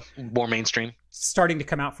think so? More mainstream? Starting to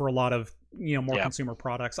come out for a lot of, more consumer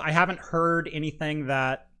products. I haven't heard anything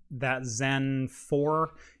that Zen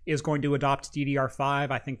 4 is going to adopt DDR5.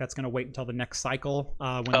 I think that's going to wait until the next cycle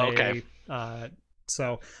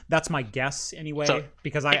so that's my guess anyway. So,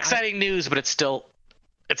 because exciting news, but it's still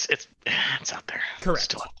it's out there. Correct. It's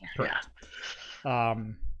still out there. Correct. Yeah.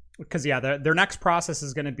 Because their next process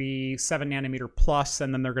is going to be 7 nanometer plus,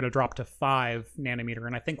 and then they're going to drop to 5 nanometer.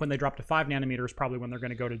 And I think when they drop to 5 nanometer is probably when they're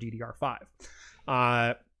going to go to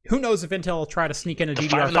DDR5. Who knows if Intel will try to sneak in a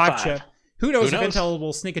DDR5 chip? Who knows if Intel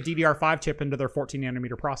will sneak a DDR5 chip into their 14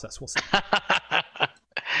 nanometer process? We'll see.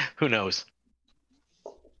 Who knows?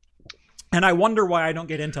 And I wonder why I don't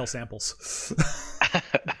get Intel samples.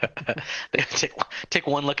 They take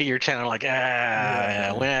one look at your channel like, well,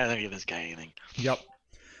 I don't give this guy anything. Yep.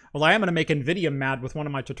 Well, I am going to make NVIDIA mad with one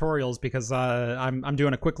of my tutorials because I'm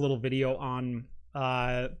doing a quick little video on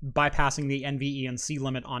bypassing the NVENC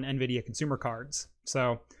limit on NVIDIA consumer cards.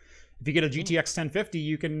 So if you get a GTX 1050,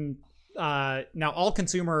 you can now all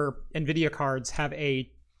consumer NVIDIA cards have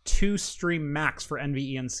a 2-stream max for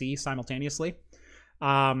NVENC simultaneously.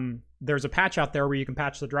 There's a patch out there where you can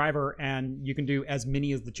patch the driver and you can do as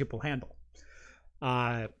many as the chip will handle.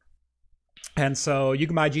 And so you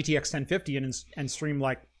can buy GTX 1050 and stream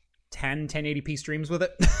like 1080p streams with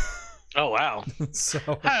it. Oh wow! So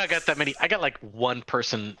I got that many. I got like one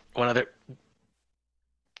other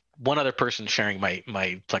person sharing my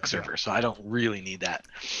Plex server, so I don't really need that.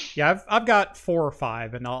 Yeah, I've got 4 or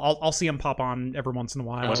 5, and I'll see them pop on every once in a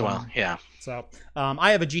while. Once in a while, yeah. So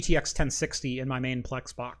I have a GTX 1060 in my main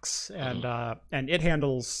Plex box, and it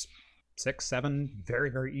handles 6, 7 very,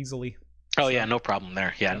 very easily. Oh yeah, no problem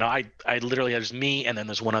there. Yeah, no, I literally there's me and then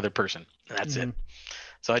there's one other person, and that's it.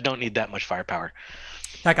 So I don't need that much firepower.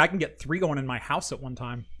 Heck, I can get 3 going in my house at one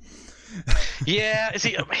time. Yeah,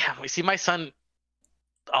 see, my son,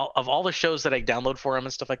 of all the shows that I download for him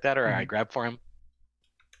and stuff like that, or I grab for him,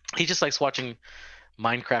 he just likes watching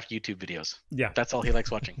Minecraft YouTube videos. Yeah, that's all he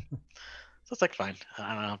likes watching. So it's like fine,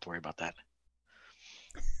 I don't have to worry about that.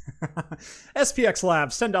 SPX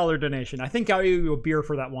Labs, $10 donation. I think I owe you a beer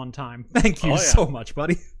for that one time. Thank you so much,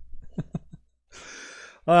 buddy.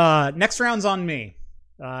 Next round's on me.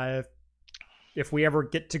 If we ever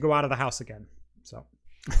get to go out of the house again. So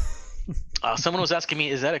someone was asking me,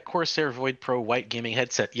 is that a Corsair Void Pro white gaming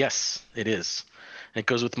headset? Yes, it is. And it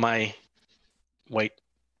goes with my white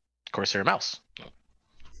Corsair mouse.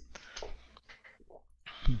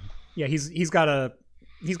 Yeah, he's got a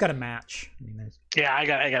match. I mean, yeah, I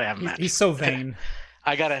gotta have a match. He's so vain.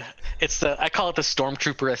 I call it the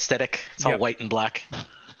Stormtrooper aesthetic. It's all white and black. Did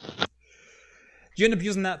you end up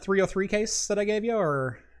using that 303 case that I gave you,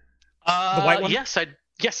 or the white one? Yes, I did.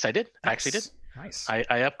 Nice. I actually did. Nice. I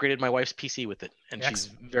upgraded my wife's PC with it, and she's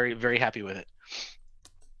very, very happy with it.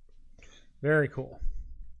 Very cool.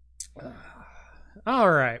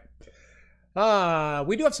 All right.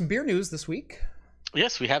 We do have some beer news this week.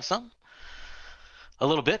 Yes, we have some. A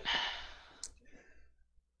little bit.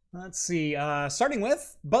 Let's see. Starting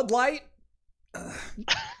with Bud Light.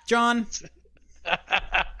 John.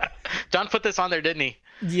 John put this on there, didn't he?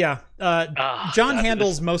 Yeah. John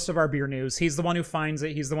handles most of our beer news. He's the one who finds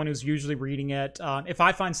it. He's the one who's usually reading it. If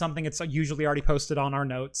I find something, it's usually already posted on our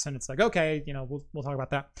notes, and it's like, okay, we'll talk about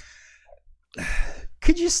that.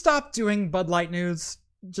 Could you stop doing Bud Light news?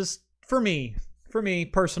 Just for me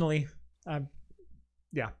personally.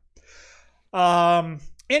 Yeah.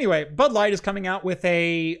 Anyway, Bud Light is coming out with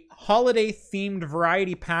a holiday-themed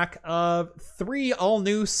variety pack of 3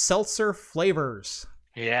 all-new seltzer flavors.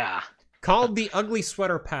 Yeah. Called the Ugly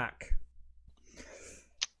Sweater Pack.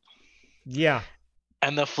 Yeah.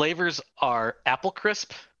 And the flavors are apple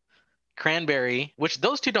crisp, cranberry, which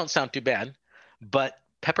those two don't sound too bad, but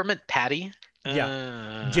peppermint patty.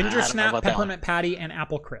 Yeah. Ginger snap, peppermint patty, and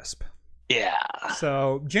apple crisp. Yeah.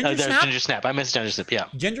 So Ginger Snap. I missed Ginger Snap. Yeah.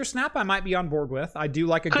 Ginger Snap, I might be on board with. I do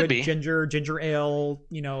like a good ginger ale,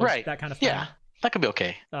 that kind of thing. Yeah, that could be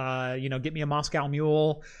okay. Get me a Moscow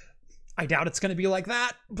Mule. I doubt it's going to be like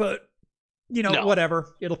that, but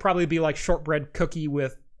whatever. It'll probably be like shortbread cookie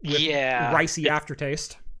with ricey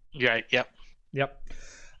aftertaste. Right. Yep.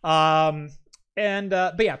 But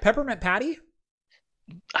yeah, peppermint patty.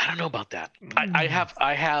 I don't know about that. I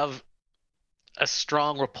have a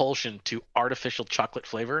strong repulsion to artificial chocolate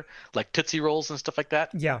flavor, like Tootsie Rolls and stuff like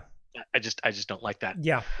that. Yeah. I just don't like that.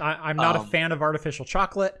 Yeah, I'm not a fan of artificial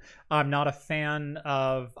chocolate. I'm not a fan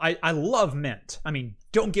of... I love mint. I mean,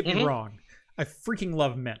 don't get me wrong. I freaking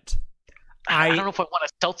love mint. I don't know if I want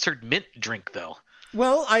a seltzered mint drink, though.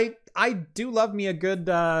 Well, I do love me a good...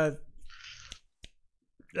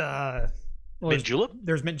 mint julep?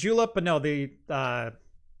 There's mint julep, but no, the...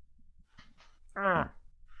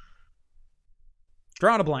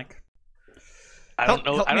 Drawing a blank. I don't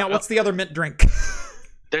know. Help me out. What's the other mint drink?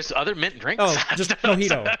 There's other mint drinks. Oh, just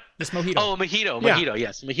mojito. Just mojito. Oh, mojito. Mojito.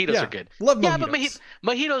 Yes, mojitos are good. Love mojitos. Yeah, but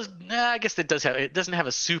mojitos. I guess it doesn't have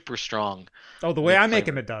a super strong. Oh, the way I make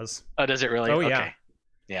them, it does. Oh, does it really? Oh, yeah. Okay.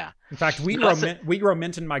 Yeah. In fact, we grow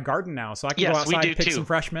mint in my garden now, so I can go outside and pick some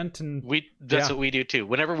fresh mint. And that's what we do too.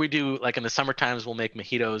 Whenever we do, like in the summer times, we'll make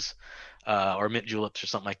mojitos or mint juleps or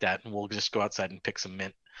something like that, and we'll just go outside and pick some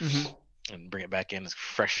mint and bring it back in as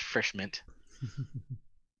fresh mint.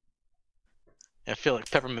 I feel like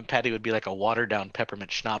peppermint patty would be like a watered down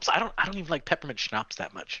peppermint schnapps. I don't even like peppermint schnapps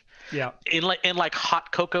that much. Yeah. In like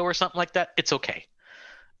hot cocoa or something like that, it's okay.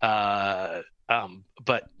 But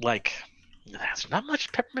like there's not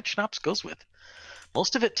much peppermint schnapps goes with.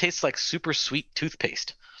 Most of it tastes like super sweet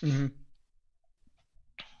toothpaste. Mm-hmm.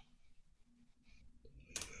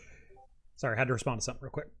 Sorry, I had to respond to something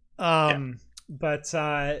real quick. But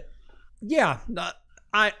yeah,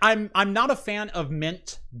 I'm not a fan of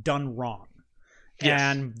mint done wrong. Yes.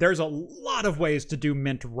 And there's a lot of ways to do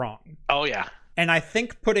mint wrong. Oh yeah. And I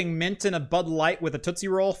think putting mint in a Bud Light with a Tootsie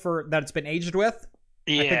Roll for that it's been aged with,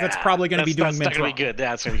 Yeah, I think that's probably going to be doing mint That's wrong. gonna be good.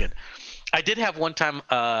 That's gonna be good. I did have one time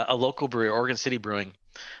a local brewery, Oregon City Brewing.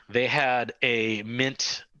 They had a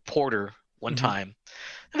mint porter one time,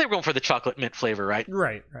 and they were going for the chocolate mint flavor, right?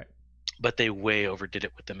 Right. But they way overdid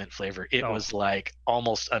it with the mint flavor. It was like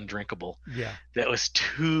almost undrinkable. Yeah. That was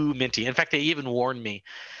too minty. In fact, they even warned me.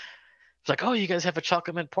 It's like, oh, you guys have a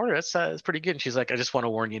chocolate mint porter. That's pretty good. And she's like, I just want to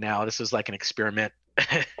warn you now. This is like an experiment,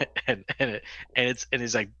 and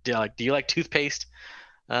it's like, do you like toothpaste?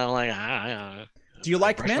 I'm like, do you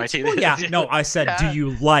like mint? Well, yeah. No, I said, do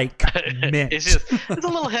you like mint? It's a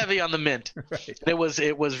little heavy on the mint. Right. It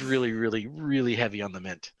was really, really, really heavy on the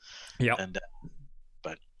mint. Yeah. And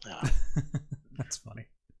that's funny.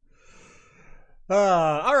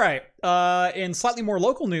 All right. In slightly more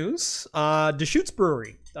local news, Deschutes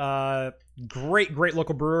Brewery, great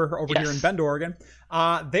local brewer over here in Bend, Oregon.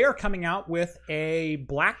 They are coming out with a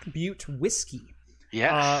Black Butte whiskey.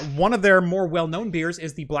 Yeah. One of their more well-known beers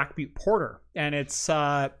is the Black Butte Porter, and it's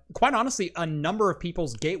quite honestly a number of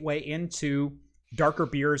people's gateway into darker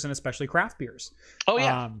beers and especially craft beers. Oh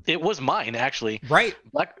yeah, it was mine actually. Right.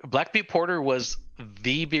 Black Butte Porter was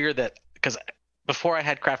the beer that, because before I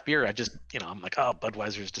had craft beer, I just, I'm like, oh,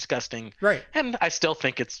 Budweiser is disgusting. Right. And I still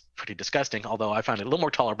think it's pretty disgusting, although I find it a little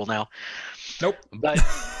more tolerable now. Nope. But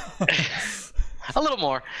a little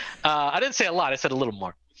more. I didn't say a lot. I said a little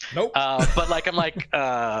more. Nope. But like, I'm like,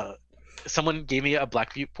 someone gave me a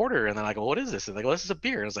Black Butte Porter, and then I go, what is this? And they go, this is a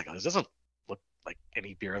beer. And I was like, oh, this doesn't look like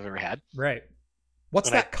any beer I've ever had. Right. What's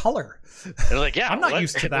that color? They're like, yeah, I'm not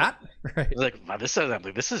used to that. Right. Like, wow, this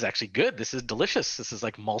is actually good. This is delicious. This is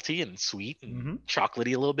like malty and sweet and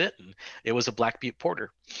chocolatey a little bit. And it was a Black Butte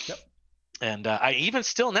Porter. Yep. And I even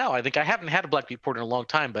still now, I think I haven't had a Black Butte Porter in a long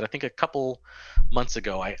time, but I think a couple months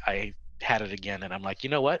ago I had it again, and I'm like, you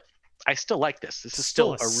know what? I still like this. This is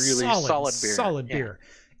still a really solid beer. Solid beer.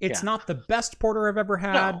 It's not the best porter I've ever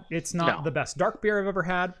had. No. It's not the best dark beer I've ever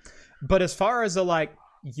had. But as far as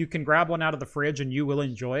you can grab one out of the fridge and you will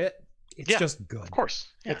enjoy it, it's just good. Of course.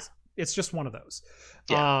 Yeah. It's just one of those.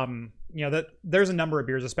 Yeah. That there's a number of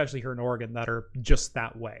beers, especially here in Oregon, that are just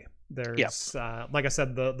that way. There's like I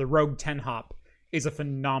said, the Rogue 10 hop is a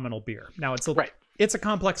phenomenal beer. Now it's a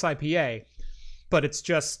complex IPA, but it's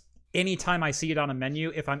just anytime I see it on a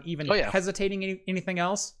menu, if I'm even hesitating anything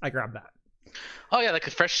else, I grab that. Oh yeah, like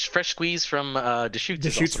a fresh squeeze from Deschutes.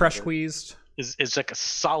 Deschutes fresh squeezed is like a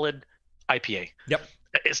solid IPA. Yep.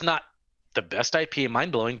 It's not the best IPA,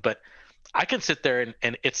 mind blowing, but I can sit there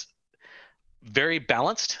and it's very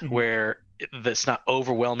balanced, where it's not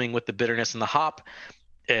overwhelming with the bitterness and the hop.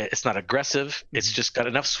 It's not aggressive. It's just got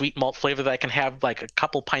enough sweet malt flavor that I can have like a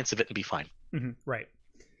couple pints of it and be fine. Right.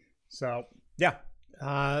 So yeah.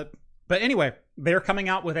 But anyway, they're coming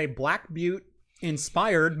out with a Black Butte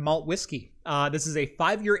inspired malt whiskey. This is a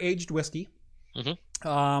 5-year aged whiskey.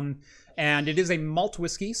 And it is a malt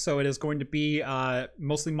whiskey, so it is going to be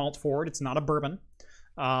mostly malt forward. It's not a bourbon.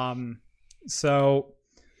 So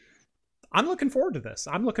I'm looking forward to this.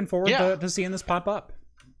 I'm looking forward to seeing this pop up.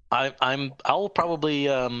 I'll probably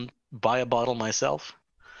buy a bottle myself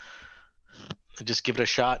and just give it a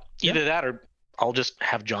shot. Either that, or I'll just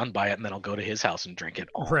have John buy it and then I'll go to his house and drink it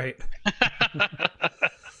all. Right.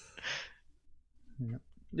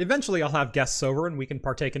 Eventually, I'll have guests over and we can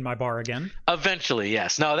partake in my bar again. Eventually,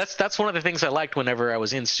 yes. No, that's one of the things I liked whenever I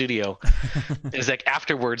was in studio. Is like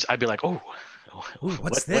afterwards, I'd be like, "Oh,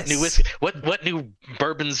 what's this? What new whiskey? What new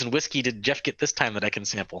bourbons and whiskey did Jeff get this time that I can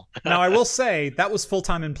sample?" Now, I will say that was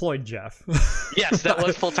full-time employed Jeff. Yes, that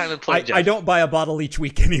was full-time employed Jeff. I don't buy a bottle each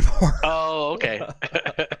week anymore. Oh, okay.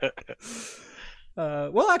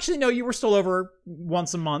 Well, actually, no, you were still over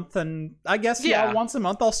once a month, and I guess once a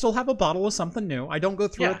month I'll still have a bottle of something new. I don't go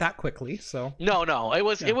through it that quickly, so no, it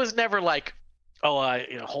was never like,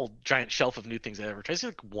 a whole giant shelf of new things I ever tried. It's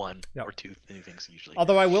like one or two new things usually.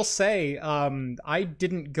 Although I will say, I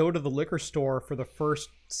didn't go to the liquor store for the first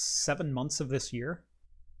 7 months of this year.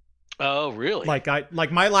 Oh, really?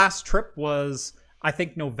 Like my last trip was, I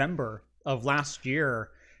think, November of last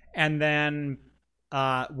year, and then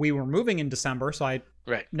we were moving in December, so I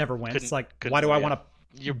never went. It's like, why do I want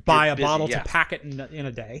to buy a bottle to pack it in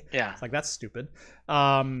a day? Yeah. It's like, that's stupid.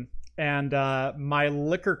 And my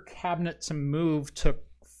liquor cabinet to move took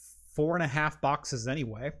 4.5 boxes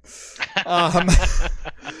anyway.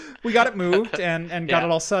 we got it moved and got Yeah.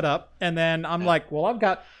 it all set up, and then I'm Yeah. like, well, I've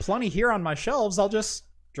got plenty here on my shelves. I'll just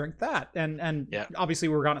drink that. And Yeah. obviously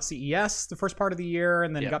we were gone at CES the first part of the year,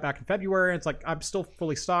 and then Yeah. got back in February. It's like I'm still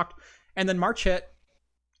fully stocked, and then March hit,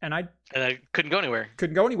 and I And I couldn't go anywhere.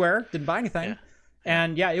 couldn't go anywhere, didn't buy anything. Yeah.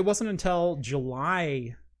 And yeah, it wasn't until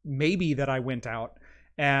July maybe that I went out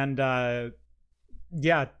and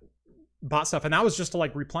yeah, bought stuff. And that was just to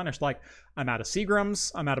like replenish. Like, I'm out of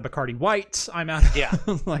Seagrams, I'm out of Bacardi White, I'm out of Yeah.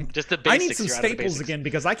 like Just the I basics. need some you're out of the staples basics. again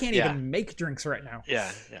because I can't Yeah. even make drinks right now. Yeah.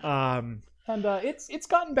 Yeah. And it's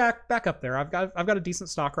gotten back up there. I've got a decent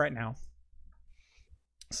stock right now.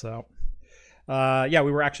 So yeah,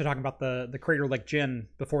 we were actually talking about the Crater Lake gin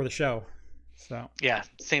before the show. So Yeah.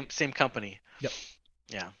 Same company. Yep.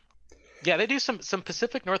 Yeah. Yeah. They do some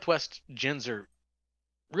Pacific Northwest gins are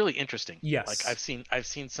really interesting. Yes. Like I've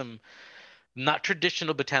seen some not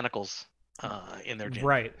traditional botanicals in their gin.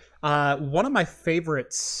 right. One of my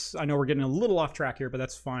favorites. I know we're getting a little off track here, but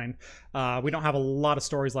that's fine. We don't have a lot of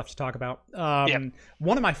stories left to talk about. Yep.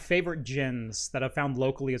 One of my favorite gins that I've found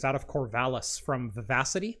locally is out of Corvallis from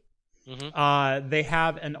Vivacity. Mm-hmm. They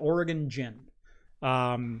have an Oregon gin.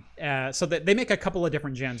 So they make a couple of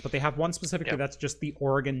different gins, but they have one specifically Yep. that's just the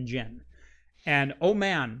Oregon gin. And oh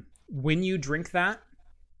man, when you drink that,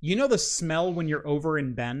 you know the smell when you're over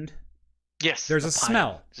in Bend? Yes. There's the a pine.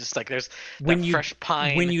 smell. Just like there's When that you fresh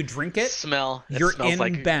pine. when you drink it, smell. It you're smells in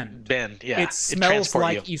like Bend. Bend. Yeah. It smells transport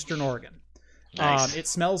like you. Eastern Oregon. Nice. It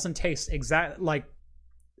smells and tastes exact like,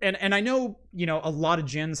 and I know, you know, a lot of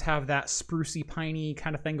gins have that sprucey, piney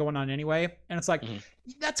kind of thing going on anyway, and it's like Mhm.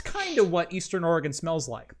 that's kind of what Eastern Oregon smells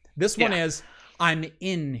like. This one Yeah. is I'm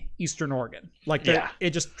in Eastern Oregon, like Yeah. it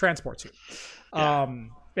just transports you. Yeah.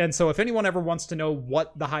 And so if anyone ever wants to know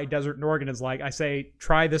what the high desert in Oregon is like, I say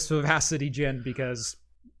try this Vivacity gin because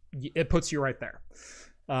it puts you right there.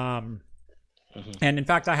 Mhm. And in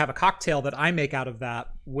fact, I have a cocktail that I make out of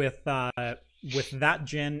that with that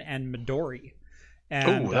gin and Midori.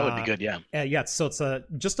 And, Oh, that would be good. Yeah. yeah, so it's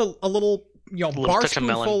just a little, you know, little bar touch of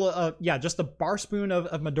melon. spoonful of just a bar spoon of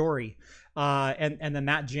Midori, and then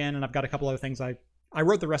that gin, and I've got a couple other things. I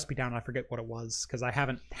wrote the recipe down. And I forget what it was because I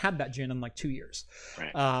haven't had that gin in like 2 years.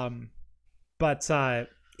 Right. But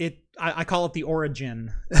I call it the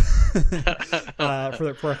Origin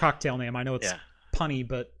for a cocktail name. I know it's Yeah. punny,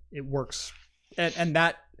 but it works. And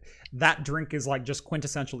that drink is like just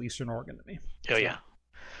quintessential Eastern Oregon to me. Oh yeah.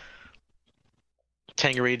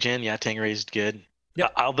 Tanqueray gin, yeah, Tanqueray is good.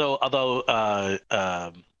 Yep. Although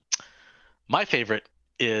my favorite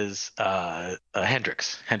is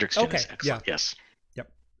Hendrix. Hendrix gin is Okay, excellent. yeah. Yes.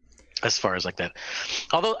 Yep. As far as like that.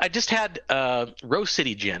 Although I just had Rose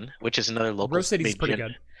City gin, which is another local Rose City's made pretty gin.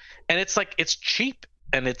 good. And it's cheap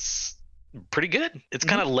and it's pretty good. It's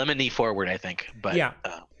kind of lemony forward, I think. But Yeah.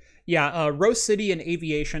 Yeah, Rose City and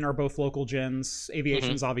Aviation are both local gins.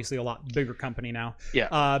 Aviation's obviously a lot bigger company now. Yeah.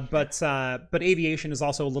 But Aviation is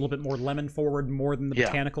also a little bit more lemon forward, more than the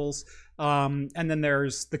Yeah. botanicals. And then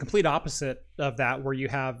there's the complete opposite of that, where you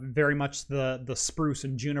have very much the spruce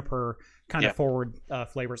and juniper kind Yeah. of forward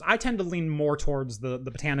flavors. I tend to lean more towards the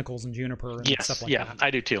botanicals and juniper and Yes, stuff like yeah, that.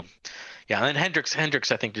 I do too. Yeah, and then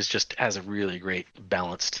Hendrix I think just has a really great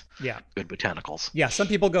balanced, Yeah. good botanicals. Yeah, some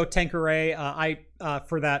people go Tanqueray.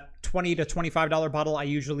 For that $20 to $25 bottle, I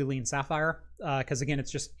usually lean Sapphire because again,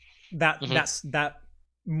 it's just that that's that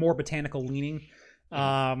more botanical leaning.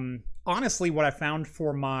 Honestly, what I found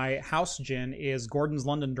for my house gin is Gordon's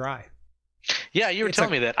London Dry. Yeah, you were It's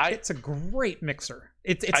telling me that. It's a great mixer.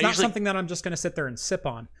 It's I not usually- something that I'm just going to sit there and sip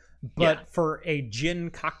on, but Yeah. for a gin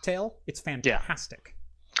cocktail, it's fantastic.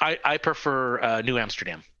 I prefer New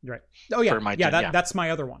Amsterdam. Right. Oh yeah, For my yeah. gin, yeah. That's my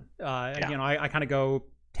other one. You know, I kind of go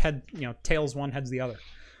head, you know, tails one, heads the other.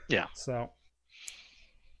 Yeah. So,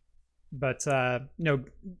 but no,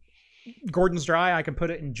 Gordon's Dry, I can put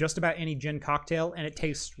it in just about any gin cocktail, and it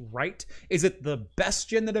tastes right. Is it the best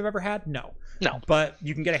gin that I've ever had? No. No. But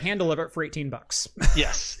you can get a handle of it for $18.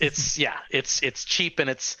 Yes, it's cheap and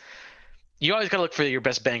it's. You always gotta look for your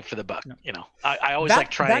best bang for the buck. No. You know, I always that, like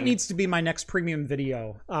trying. That needs to be my next premium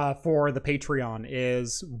video for the Patreon.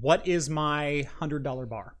 Is what is my $100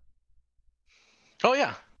 bar? Oh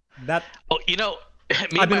yeah. That Oh, you know, I've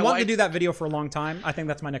been wanting wife, to do that video for a long time. I think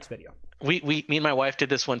that's my next video. me and my wife did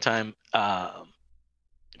this one time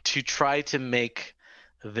to try to make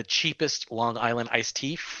the cheapest Long Island iced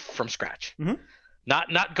tea from scratch. Mhm.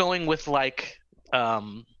 Not going with like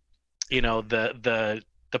you know, the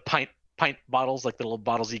pint bottles, like the little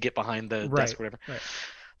bottles you get behind the desk or whatever. Right.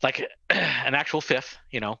 Like an actual fifth,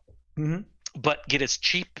 you know. Mhm. But get as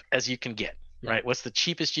cheap as you can get. Yeah. Right? What's the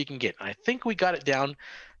cheapest you can get? And I think we got it down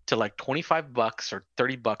to like $25 or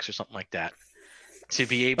 $30 or something like that. to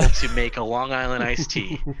be able to make a Long Island iced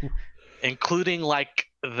tea, including like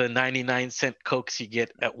the 99-cent Cokes you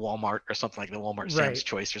get at Walmart or something like the Walmart Sam's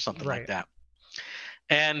Choice or something like that.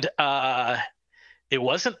 And it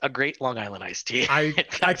wasn't a great Long Island iced tea. I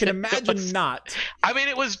can imagine not. I mean,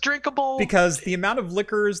 it was drinkable because the amount of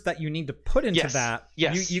liquors that you need to put into that.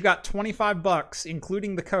 Yes. You got $25,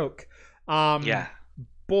 including the Coke. Yeah.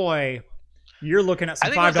 Boy, you're looking at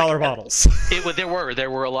some $5 bottles. There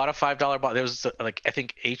were a lot of $5 bottles. There was like, I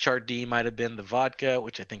think HRD might have been the vodka,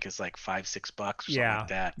 which I think is like $5-6 or something like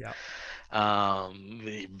that. Yeah.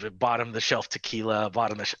 The bottom of the shelf tequila,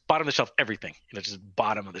 bottom of the shelf everything. Just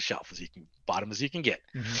bottom of the shelf as you can get.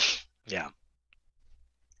 Yeah.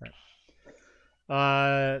 Right.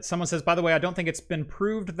 Someone says, by the way, I don't think it's been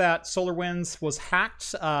proved that SolarWinds was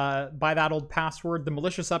hacked by that old password. The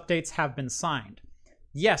malicious updates have been signed.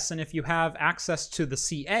 Yes, and if you have access to the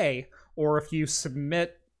CA, or if you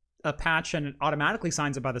submit a patch and it automatically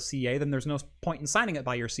signs it by the CA, then there's no point in signing it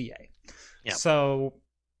by your CA. Yeah. So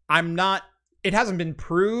it hasn't been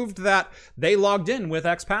proved that they logged in with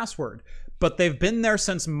X password, but they've been there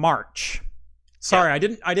since March. Sorry, yeah.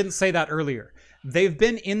 I didn't say that earlier. They've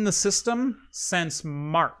been in the system since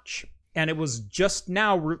March, and it was just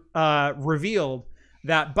now revealed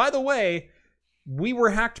that, by the way, we were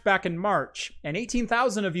hacked back in March, and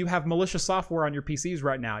 18,000 of you have malicious software on your PCs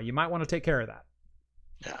right now. You might want to take care of that.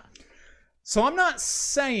 Yeah. So I'm not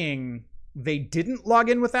saying they didn't log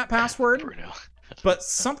in with that password, Bruno. But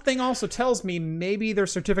something also tells me maybe their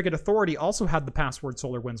certificate authority also had the password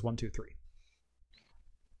SolarWinds123.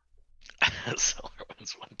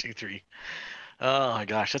 SolarWinds123. Oh my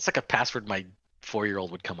gosh, that's like a password my 4-year-old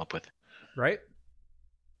would come up with. Right?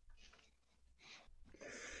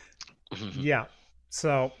 Yeah.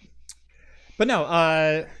 So, but no,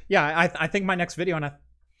 I think my next video, and I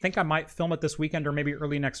think I might film it this weekend or maybe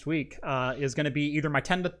early next week, is going to be either my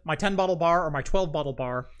 10 bottle bar or my 12 bottle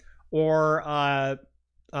bar, or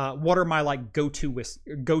what are my like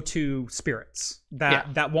go-to spirits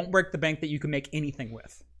that won't break the bank, that you can make anything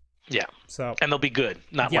with. Yeah. So, and they'll be good,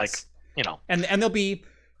 not like, and they'll be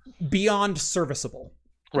beyond serviceable.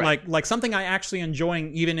 Right. Like something I actually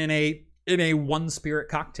enjoying even in a one spirit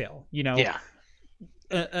cocktail,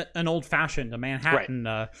 an old fashioned, a Manhattan,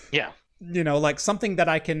 like something that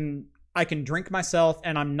I can drink myself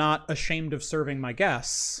and I'm not ashamed of serving my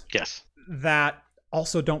guests. Yes. That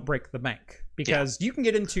also don't break the bank, because you can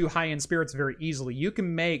get into high end spirits very easily. You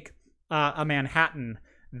can make a Manhattan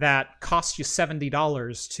that costs you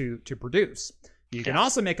 $70 to produce. You can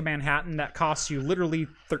also make a Manhattan that costs you literally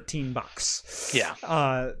 $13.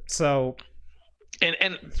 Yeah. So.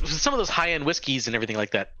 And some of those high-end whiskeys and everything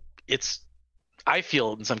like that, I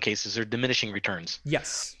feel in some cases they're diminishing returns.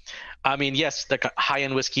 Yes. I mean, yes, the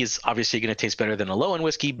high-end whiskey is obviously going to taste better than a low-end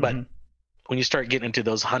whiskey, but when you start getting into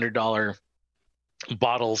those $100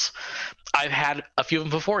 bottles, I've had a few of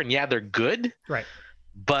them before, and they're good. Right.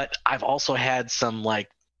 But I've also had some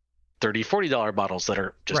like $30, $40 bottles that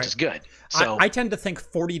are just as good. So I tend to think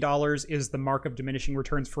 $40 is the mark of diminishing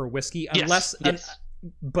returns for a whiskey, unless. Yes.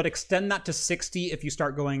 But extend that to 60 if you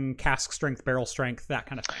start going cask strength, barrel strength, that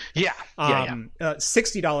kind of thing. Yeah.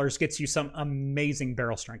 $60 gets you some amazing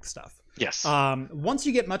barrel strength stuff. Yes. Once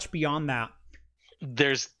you get much beyond that,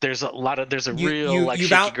 there's a real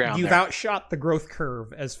shaky ground. You've outshot the growth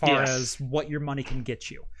curve as far as what your money can get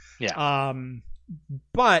you. Yeah.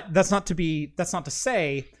 But that's not to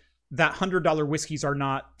say that $100 whiskeys are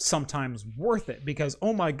not sometimes worth it, because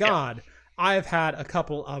oh my God, I've had a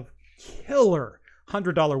couple of killer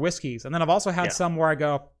 $100 whiskeys, and then I've also had some where I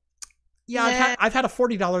go, I've had a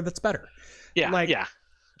 $40 that's better.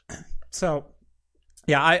 So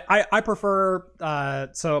I prefer.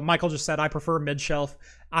 So Michael just said I prefer mid shelf.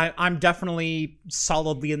 I'm definitely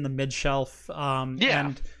solidly in the mid shelf.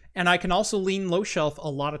 And I can also lean low shelf a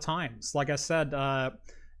lot of times. Like I said,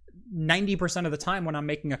 90% of the time when I'm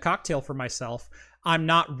making a cocktail for myself, I'm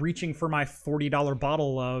not reaching for my $40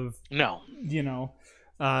 bottle of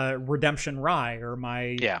Redemption Rye or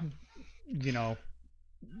my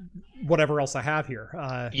whatever else I have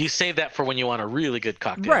here. You save that for when you want a really good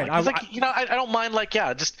cocktail, right? I don't mind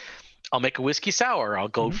I'll make a whiskey sour. I'll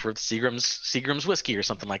go for Seagram's whiskey or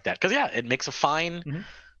something like that, because it makes a fine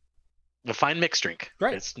mixed drink.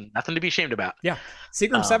 Right, it's nothing to be ashamed about. Yeah,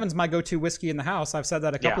 Seagram 7's my go-to whiskey in the house. I've said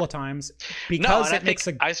that a couple of times, because it makes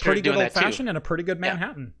a pretty good old fashioned and a pretty good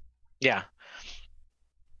Manhattan. Yeah,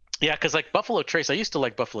 because like Buffalo Trace, I used to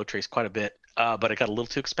like Buffalo Trace quite a bit, but it got a little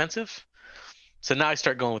too expensive. So now I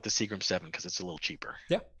start going with the Seagram 7 because it's a little cheaper.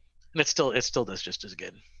 Yeah, and it still does just as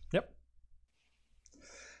good. Yep.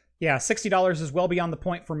 Yeah, $60 is well beyond the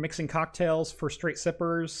point for mixing cocktails for straight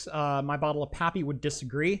sippers. My bottle of Pappy would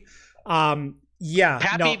disagree. Yeah,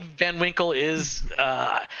 Pappy no. Van Winkle is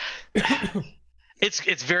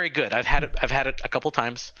it's very good. I've had it a couple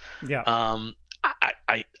times. Yeah.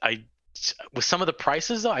 I with some of the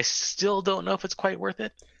prices though, I still don't know if it's quite worth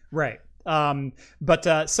it. Right.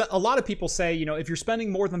 But so a lot of people say, if you're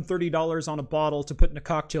spending more than $30 on a bottle to put in a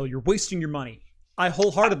cocktail, you're wasting your money. I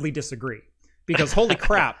wholeheartedly disagree, because holy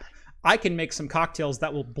crap, I can make some cocktails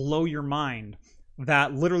that will blow your mind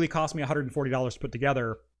that literally cost me $140 to put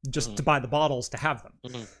together just to buy the bottles to have them.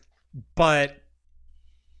 But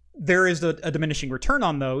there is a diminishing return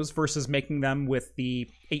on those versus making them with the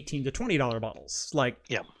 $18 to $20 bottles.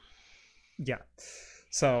 Yeah.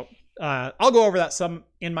 So I'll go over that some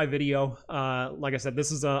in my video. Like I said,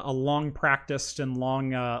 this is a long practiced and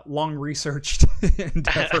long researched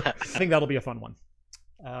endeavor. I think that'll be a fun one.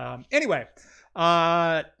 Anyway,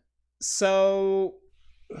 so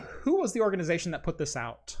who was the organization that put this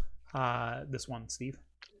out? This one, Steve?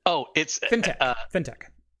 Oh, it's FinTech. FinTech.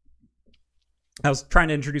 I was trying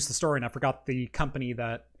to introduce the story and I forgot the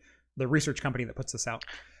research company that puts this out.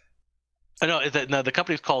 No, the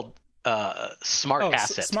company's called Smart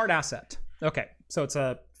Asset. Smart Asset. Okay, so it's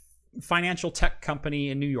a financial tech company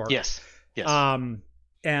in New York. Yes.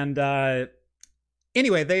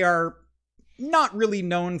 Anyway, they are not really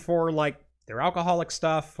known for like their alcoholic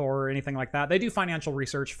stuff or anything like that. They do financial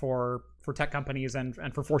research for tech companies and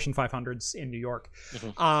for Fortune 500s in New York.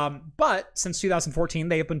 But since 2014,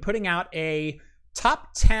 they have been putting out a top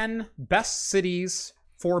 10 best cities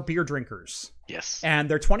for beer drinkers. Yes. And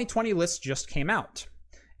their 2020 list just came out.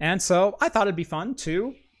 And so I thought it'd be fun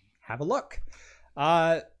to have a look.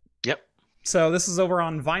 Yep. So this is over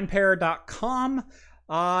on vinepair.com.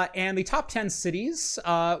 And the top 10 cities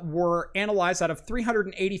were analyzed out of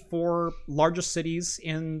 384 largest cities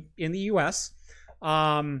in the U.S.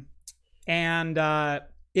 And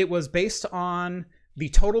it was based on the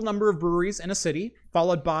total number of breweries in a city,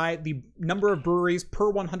 followed by the number of breweries per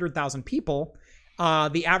 100,000 people,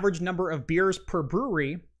 the average number of beers per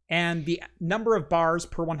brewery, and the number of bars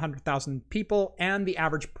per 100,000 people, and the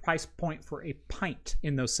average price point for a pint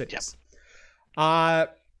in those cities.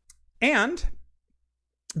 Yep. And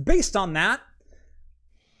based on that,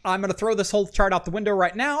 I'm going to throw this whole chart out the window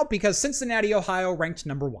right now because Cincinnati, Ohio ranked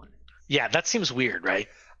number 1. Yeah, that seems weird, right?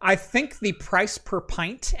 I think the price per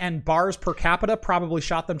pint and bars per capita probably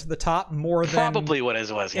shot them to the top more than probably what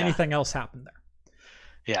it was. Yeah. Anything else happened there.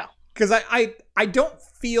 Yeah. Because I don't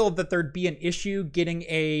feel that there'd be an issue getting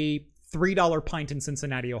a $3 pint in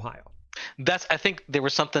Cincinnati, Ohio. I think there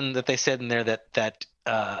was something that they said in there that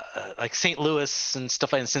like St. Louis and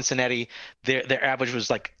stuff like in Cincinnati, their average was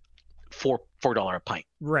like $4 a pint.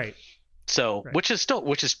 Right. So right. which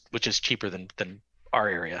is cheaper than our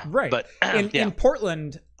area. Right. But in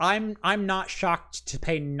Portland, I'm not shocked to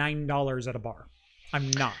pay $9 at a bar.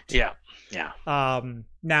 I'm not. Yeah. Yeah.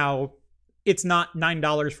 Now it's not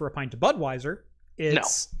 $9 for a pint of Budweiser.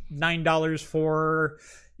 It's $9 for,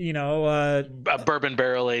 a bourbon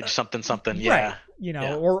barrel aged something. Yeah.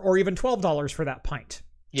 Right. Or even $12 for that pint.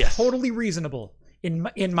 Yes. Totally reasonable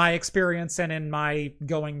in my experience and in my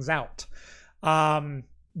goings out.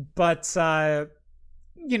 But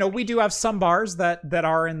we do have some bars that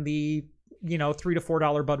are in the, $3 to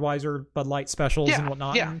 $4 Budweiser, Bud Light specials and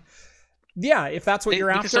whatnot. Yeah. And if that's what you're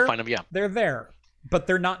after, can still find them, they're there. But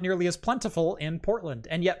they're not nearly as plentiful in Portland.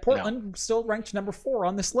 And yet Portland still ranked number 4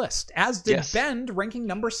 on this list, as did Bend, ranking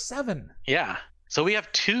number 7. Yeah. So we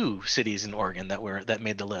have 2 cities in Oregon that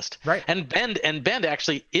made the list. Right. And Bend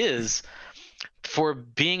actually is, for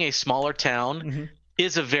being a smaller town,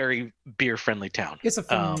 is a very beer-friendly town. It's a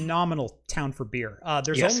phenomenal town for beer.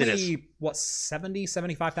 There's only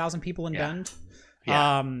 75,000 people in Bend.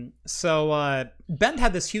 Yeah. So Bend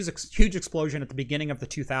had this huge explosion at the beginning of the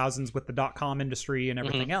 2000s with the .com industry and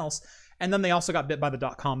everything else. And then they also got bit by the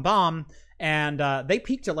 .com bomb, and they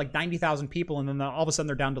peaked at like 90,000 people, and then all of a sudden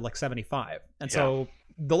they're down to like 75. And so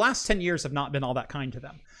the last 10 years have not been all that kind to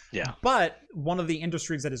them. Yeah. But one of the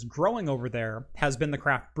industries that is growing over there has been the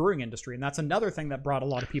craft brewing industry, and that's another thing that brought a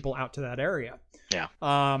lot of people out to that area. Yeah.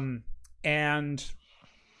 And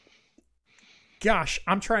gosh,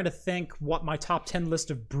 I'm trying to think what my top 10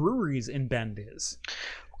 list of breweries in Bend is.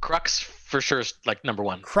 Crux for sure is like number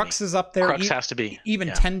 1. Crux is up there. Crux has to be.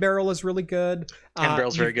 Even 10 Barrel is really good. 10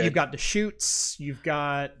 Barrel's very good. You've got Deschutes. You've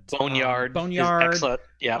got Boneyard. Boneyard. Excellent.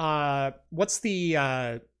 Yeah. What's the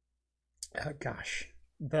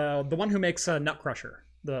the one who makes Nut Crusher,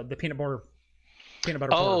 the peanut butter.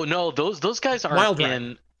 Oh no, those guys are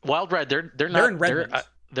in Wild Ride. They're not.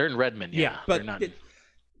 They're in Redmond. Yeah, but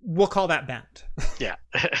we'll call that Bend. Yeah.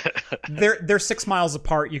 They're 6 miles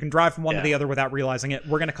apart. You can drive from one to Yeah. the other without realizing it.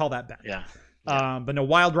 We're gonna call that Bend. Yeah. But no,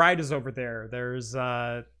 Wild Ride is over there. There's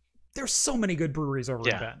so many good breweries over in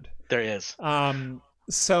Yeah. Bend. There is.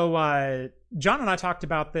 So John and I talked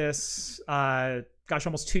about this,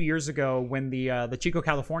 almost 2 years ago when the Chico,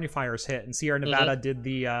 California fires hit, and Sierra Nevada did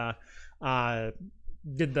the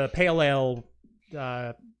pale ale,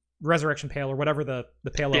 Resurrection Pale, or whatever the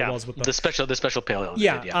pale ale was with the special pale ale.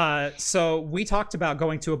 Yeah. So we talked about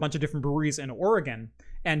going to a bunch of different breweries in Oregon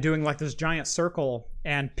and doing like this giant circle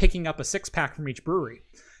and picking up a 6-pack from each brewery,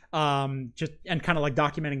 just and kind of like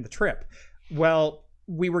documenting the trip. Well,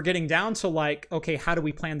 we were getting down to like, okay, how do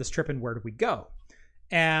we plan this trip and where do we go?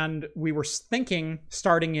 And we were thinking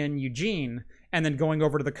starting in Eugene and then going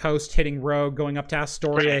over to the coast, hitting Rogue, going up to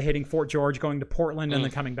Astoria, hitting Fort George, going to Portland, and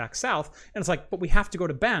then coming back south. And it's like, but we have to go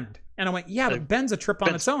to Bend. And I went, yeah, but Bend's a trip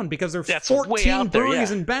on its own because there's 14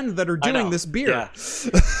 breweries in Bend that are doing this beer.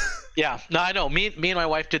 Yeah, no, I know. Me and my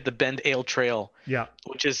wife did the Bend Ale Trail. Yeah,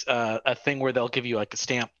 which is a thing where they'll give you like a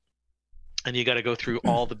stamp, and you got to go through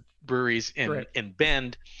all the breweries in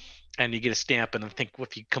Bend, and you get a stamp. And I think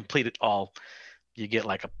if you complete it all, you get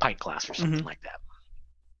like a pint glass or something like that.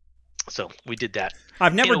 So we did that.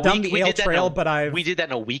 I've never done the Ale Trail, but we did that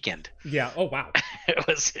in a weekend. Yeah. Oh wow. it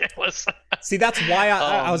was. See, that's why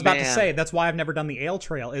I was about to say that's why I've never done the Ale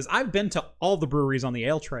Trail. Is I've been to all the breweries on the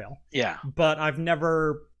Ale Trail. Yeah. But I've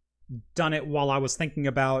never done it while I was thinking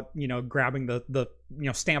about grabbing the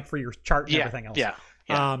stamp for your chart and everything else. Yeah.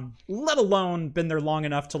 Let alone been there long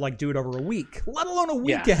enough to like do it over a week, let alone a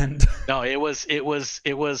weekend. No, it was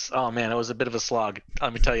oh man, it was a bit of a slog,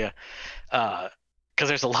 let me tell you, because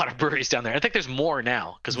there's a lot of breweries down there. I think there's more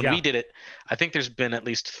now, because when we did it, I think there's been at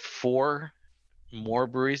least 4 more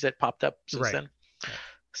breweries that popped up since then.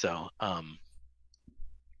 So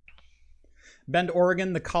Bend,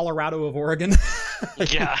 Oregon, the Colorado of Oregon.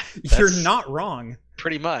 Yeah, you're not wrong.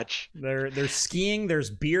 Pretty much. There's skiing, there's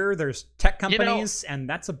beer, there's tech companies, and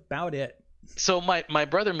that's about it. So my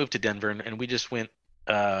brother moved to Denver, and we just went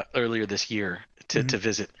earlier this year to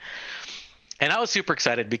visit, and I was super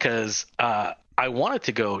excited because I wanted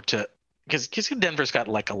to go to because Denver's got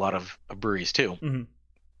like a lot of breweries too, and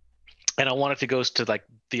I wanted to go to like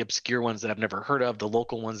the obscure ones that I've never heard of, the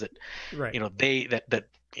local ones that that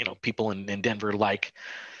people in Denver like.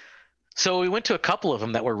 So we went to a couple of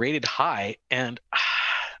them that were rated high, and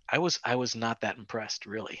I was not that impressed,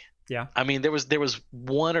 really. Yeah. I mean, there was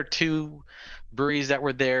 1 or 2 breweries that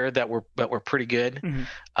were there that were pretty good.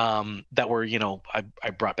 That were, I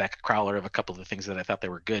brought back a crowler of a couple of the things that I thought they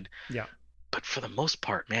were good. Yeah. But for the most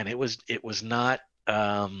part, man, it was not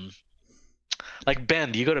like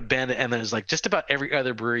Bend. You go to Bend, and there's like just about every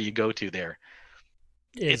other brewery you go to there.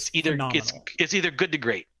 It's either good to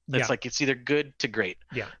great. It's like it's either good to great.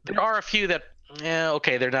 Yeah. There are a few that,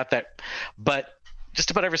 okay, they're not that, but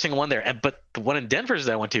just about every single one there. But the one in Denver's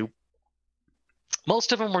that I went to,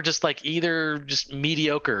 most of them were just like either just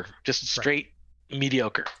mediocre, just straight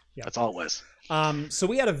mediocre. Yeah. That's all it was. So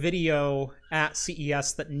we had a video at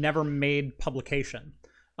CES that never made publication.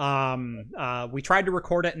 We tried to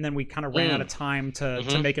record it, and then we kind of ran out of time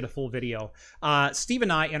to make it a full video. Steve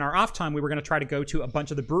and I, in our off time, we were going to try to go to a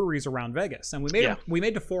bunch of the breweries around Vegas, and we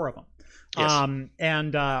made to 4 of them. Yes.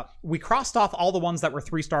 And we crossed off all the ones that were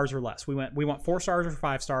 3 stars or less. We went 4 stars or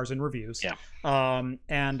 5 stars in reviews. Yeah.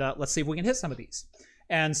 And let's see if we can hit some of these.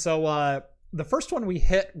 And so the first one we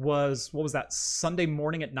hit was, what was that, Sunday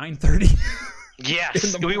morning at 9:30?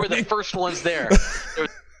 Yes, we were the first ones there. There was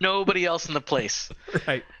nobody else in the place.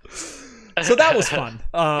 Right. So that was fun.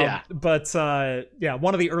 Yeah. But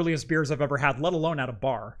one of the earliest beers I've ever had, let alone at a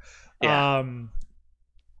bar. Yeah.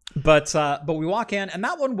 But we walk in, and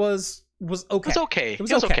that one was okay. It was okay. It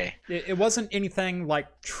was okay. It wasn't anything like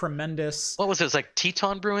tremendous. What was it? It was like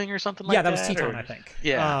Teton Brewing or something like that? Yeah, that was Teton, I think.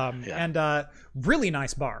 Yeah. And really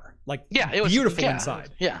nice bar. Like, it was beautiful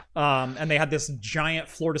inside. Yeah. And they had this giant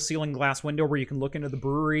floor-to-ceiling glass window where you can look into the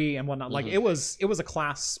brewery and whatnot. Like, it was a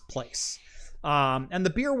class place. And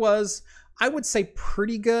the beer was, I would say,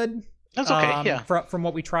 pretty good. That's okay. From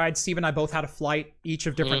what we tried, Steve and I both had a flight, each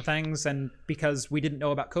of different things, and because we didn't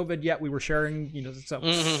know about COVID yet, we were sharing.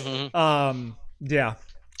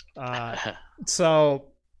 So,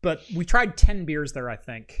 but we tried 10 beers there, I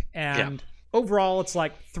think, and overall, it's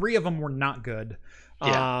like 3 of them were not good.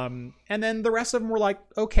 And then the rest of them were like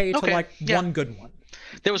okay to one good one.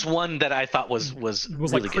 There was one that I thought was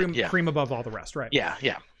really like cream, good. cream above all the rest, right? Yeah.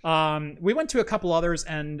 We went to a couple others,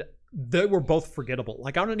 and they were both forgettable.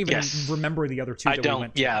 Like, I don't even remember the other 2 that we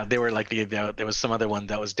went to. Yeah, they were like there was some other one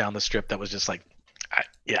that was down the strip that was just like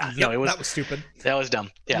No, it was that was stupid. That was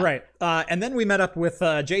dumb. Yeah. Right. And then we met up with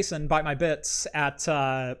Jason, Bite My Bits, at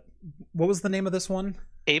what was the name of this one?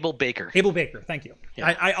 Abel Baker. Abel Baker. Thank you.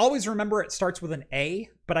 Yeah. I always remember it starts with an A,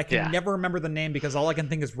 but I can never remember the name because all I can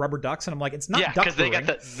think is Rubber Ducks, and I'm like, it's not. Yeah, because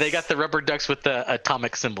they got the rubber ducks with the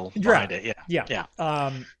atomic symbol behind it. Yeah.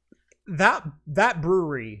 That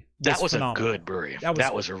brewery. That was phenomenal. a good brewery.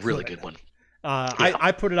 That was a really good one.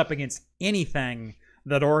 I put it up against anything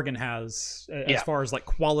that Oregon has as far as like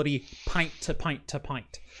quality pint to pint to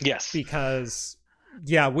pint. Yes. Because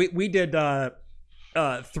we did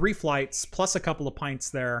 3 flights plus a couple of pints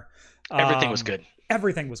there. Everything was good.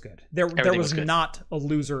 Everything was good. There was not a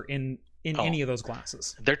loser in any of those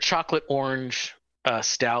glasses. Their chocolate orange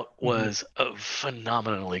stout was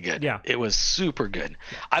phenomenally good. Yeah. It was super good.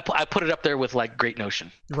 Yeah. I put it up there with like Great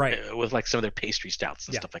Notion. Right. With like some of their pastry stouts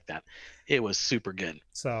and stuff like that. It was super good.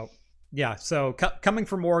 So coming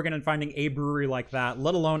from Oregon and finding a brewery like that,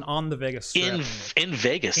 let alone on the Vegas Strip. In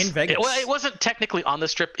Vegas. It wasn't technically on the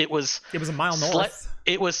Strip. It was a mile north.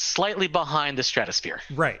 It was slightly behind the Stratosphere.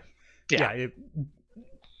 Right. Yeah.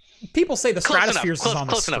 People say the Stratosphere is on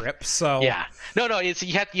the Strip, enough. So yeah. No, it's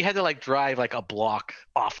you had to like drive like a block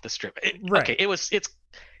off the Strip. Right. Okay, it's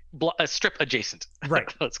a Strip adjacent. Right.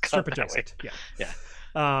 Strip adjacent. Yeah.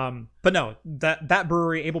 But no, that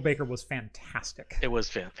brewery, Abel Baker, was fantastic. It was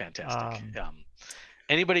fantastic.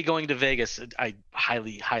 Anybody going to Vegas, I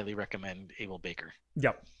highly recommend Abel Baker.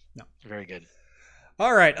 Yep. No. Very good.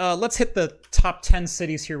 All right, let's hit the top 10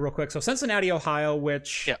 cities here real quick. So Cincinnati, Ohio,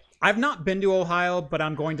 which I've not been to Ohio, but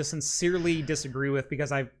I'm going to sincerely disagree with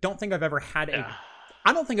because I don't think I've ever had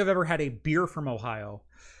a beer from Ohio.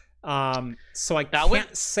 So I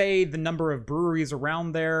can't say the number of breweries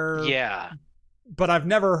around there. Yeah. But I've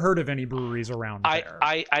never heard of any breweries around there.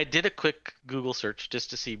 I did a quick Google search just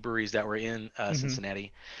to see breweries that were in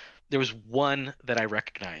Cincinnati. There was one that I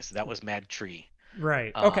recognized. That was Mad Tree.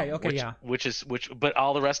 Right. Okay. But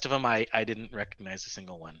all the rest of them, I didn't recognize a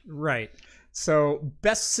single one. Right. So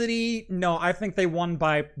best city, no, I think they won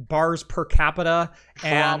by bars per capita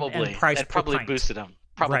and price per probably pint. Boosted them.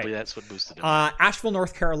 Probably that's what boosted them. Asheville,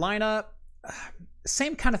 North Carolina.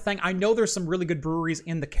 Same kind of thing. I know there's some really good breweries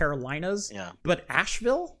in the Carolinas. Yeah. But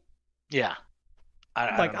Asheville? Yeah.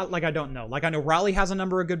 I don't know. Like I know Raleigh has a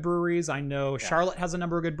number of good breweries. I know Charlotte has a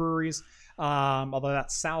number of good breweries. Although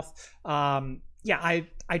that's south. I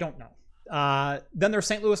don't know. Then there's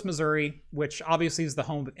St. Louis, Missouri, which obviously is the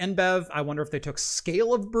home of InBev. I wonder if they took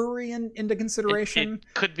scale of brewery into consideration.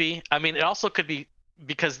 It could be. I mean, it also could be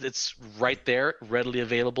because it's right there, readily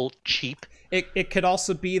available, cheap. It could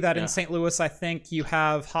also be that in St. Louis, I think you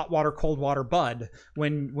have hot water, cold water Bud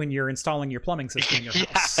when you're installing your plumbing system in your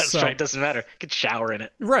house. That's right. It doesn't matter. You could shower in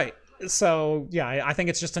it. Right. So I think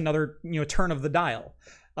it's just another turn of the dial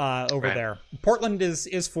over there. Portland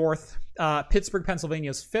is fourth. Pittsburgh, Pennsylvania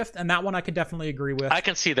is fifth, and that one I could definitely agree with. I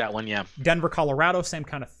can see that one, yeah. Denver, Colorado, same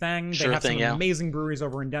kind of thing. They have some amazing breweries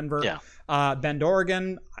over in Denver. Yeah. Bend,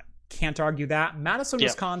 Oregon, can't argue that. Madison,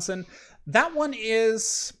 Wisconsin, that one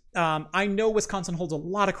is. I know Wisconsin holds a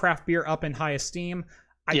lot of craft beer up in high esteem.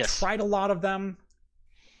 I tried a lot of them.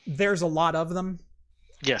 There's a lot of them.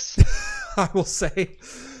 Yes. I will say.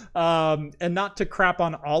 And not to crap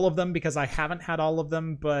on all of them because I haven't had all of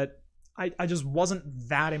them, but I just wasn't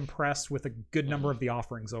that impressed with a good number of the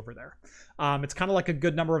offerings over there. It's kind of like a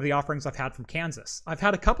good number of the offerings I've had from Kansas. I've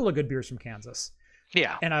had a couple of good beers from Kansas.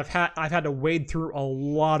 Yeah. And I've had to wade through a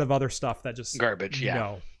lot of other stuff that just garbage. Yeah.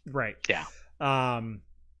 No. Right. Yeah.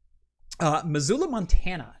 Missoula,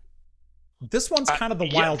 Montana. This one's kind of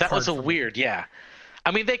the wild that card. Was a weird. Yeah.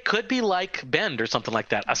 I mean, they could be like Bend or something like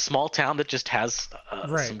that, a small town that just has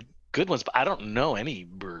some good ones. But I don't know any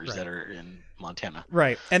breweries that are in Montana.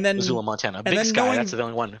 Right, and then Missoula, Montana, Big Sky. That's the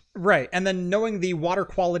only one. Right, and then knowing the water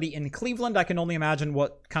quality in Cleveland, I can only imagine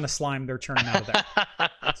what kind of slime they're churning out of there.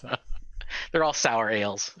 So. They're all sour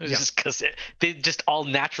ales, just because they just all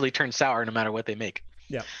naturally turn sour no matter what they make.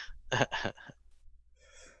 Yeah.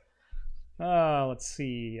 Let's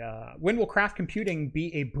see. When will craft computing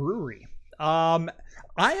be a brewery? I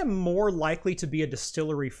am more likely to be a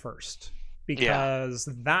distillery first because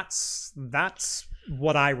that's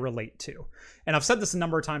what I relate to. And I've said this a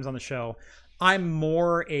number of times on the show. I'm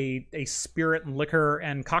more a spirit and liquor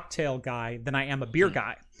and cocktail guy than I am a beer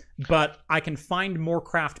guy. But I can find more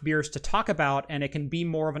craft beers to talk about, and it can be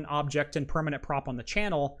more of an object and permanent prop on the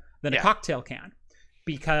channel than a cocktail can.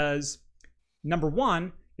 Because, number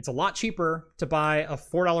one, it's a lot cheaper to buy a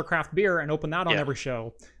 $4 craft beer and open that on every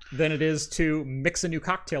show than it is to mix a new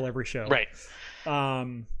cocktail every show. Right.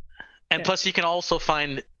 And plus, you can also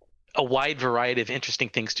find a wide variety of interesting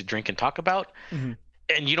things to drink and talk about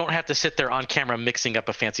And you don't have to sit there on camera mixing up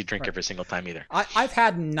a fancy drink Right. every single time either. I've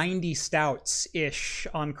had 90 stouts ish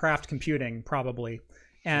on craft computing probably,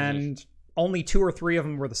 and only 2 or 3 of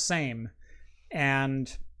them were the same,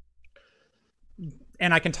 and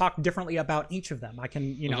I can talk differently about each of them. I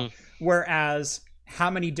can, you know, whereas how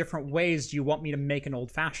many different ways do you want me to make an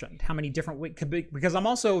old fashioned? How many different ways could be, because I'm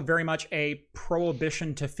also very much a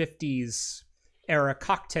prohibition to 50s era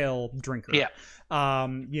cocktail drinker. Yeah.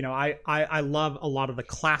 You know, I love a lot of the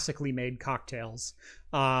classically made cocktails.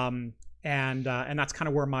 And that's kind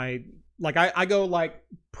of where my, like, I go like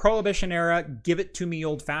prohibition era, give it to me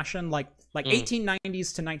old fashioned, like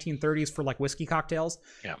 1890s to 1930s for like whiskey cocktails.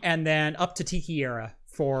 Yeah. And then up to tiki era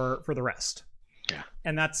for the rest. Yeah.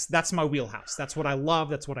 And that's my wheelhouse. That's what I love.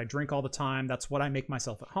 That's what I drink all the time. That's what I make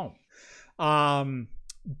myself at home.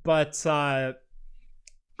 But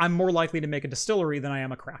I'm more likely to make a distillery than I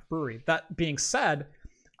am a craft brewery. That being said,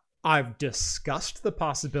 I've discussed the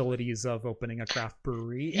possibilities of opening a craft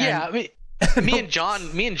brewery. Yeah, I mean, me and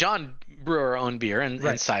John brew our own beer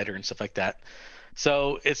and cider and stuff like that.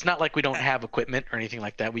 So it's not like we don't have equipment or anything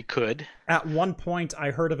like that. We could. At one point, I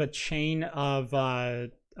heard of a chain of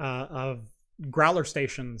growler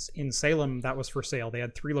stations in Salem that was for sale. They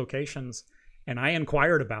had 3 locations, and I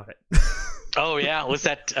inquired about it. Oh yeah, was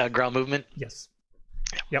that Growl Movement? Yes.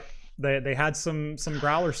 Yep. They had some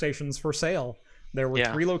growler stations for sale. There were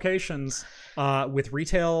 3 locations with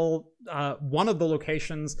retail. One of the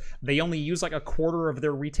locations, they only use like a quarter of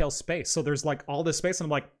their retail space. So there's like all this space, and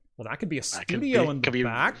I'm like, well, that could be a studio in the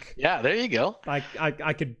back. Yeah, there you go.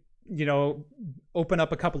 I could, you know, open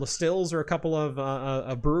up a couple of stills or a couple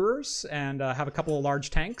of brewers and have a couple of large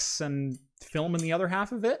tanks and film in the other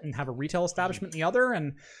half of it and have a retail establishment in the other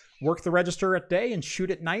and work the register at day and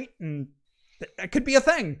shoot at night, and it could be a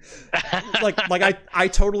thing. I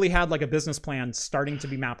totally had like a business plan starting to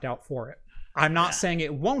be mapped out for it. I'm not saying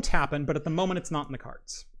it won't happen, but at the moment it's not in the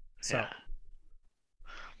cards. So. Yeah.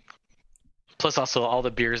 Plus, also all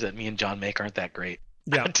the beers that me and John make aren't that great.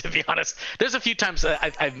 Yeah. To be honest, there's a few times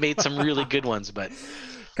I've made some really good ones, but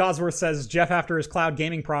Cosworth says Jeff, after his cloud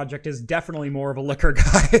gaming project, is definitely more of a liquor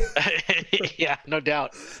guy. Yeah, no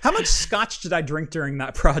doubt. How much scotch did I drink during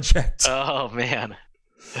that project? Oh man.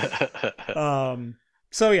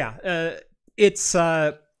 So yeah, it's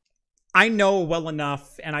I know well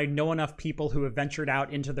enough, and I know enough people who have ventured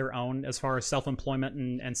out into their own as far as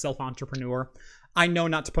self-employment and self-entrepreneur. I know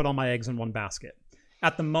not to put all my eggs in one basket.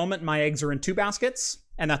 At the moment, my eggs are in 2 baskets,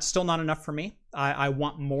 and that's still not enough for me. I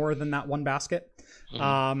want more than that one basket.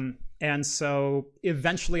 And so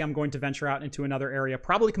eventually I'm going to venture out into another area,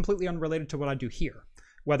 probably completely unrelated to what I do here,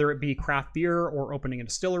 whether it be craft beer or opening a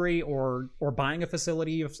distillery or buying a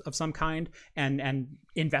facility of some kind and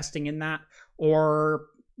investing in that, or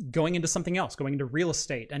going into something else, going into real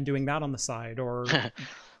estate and doing that on the side, or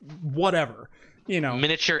whatever, you know.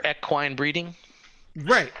 Miniature equine breeding.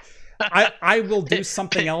 Right. I will do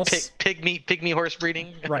something else. Pygmy horse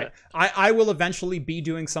breeding. Right. I will eventually be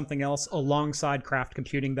doing something else alongside craft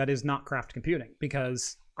computing that is not craft computing,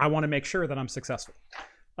 because I want to make sure that I'm successful.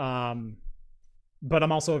 But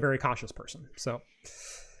I'm also a very cautious person. So.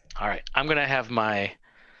 All right. I'm going to have my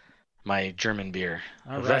German beer.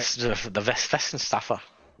 All right. The Wessenstaffer.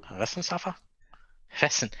 Wessenstaffer.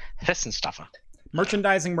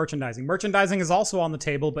 Merchandising. Merchandising is also on the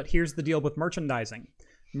table, but here's the deal with merchandising.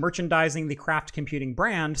 Merchandising the craft computing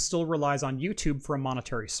brand still relies on YouTube for a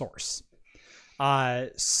monetary source.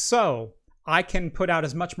 So I can put out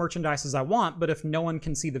as much merchandise as I want, but if no one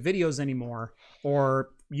can see the videos anymore, or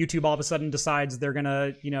YouTube all of a sudden decides they're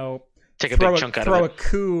gonna, you know, take a big chunk out of it, throw a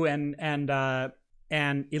coup and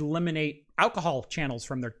eliminate alcohol channels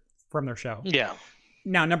from their show. Yeah.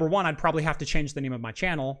 Now, number 1, I'd probably have to change the name of my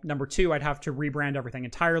channel. Number 2, I'd have to rebrand everything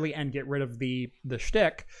entirely and get rid of the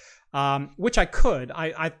shtick, which I could.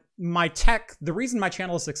 My tech, the reason my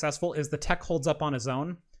channel is successful is the tech holds up on its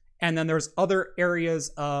own, and then there's other areas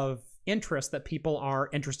of interest that people are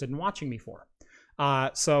interested in watching me for.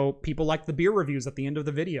 So people like the beer reviews at the end of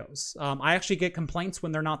the videos. I actually get complaints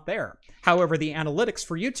when they're not there. However, the analytics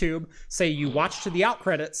for YouTube say you watch to the out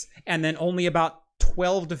credits, and then only about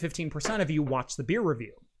 12 to 15% of you watch the beer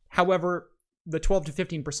review. However, the 12 to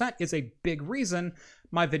 15% is a big reason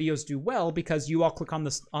my videos do well, because you all click on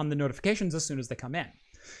the notifications as soon as they come in.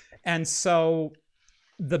 And so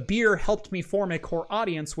the beer helped me form a core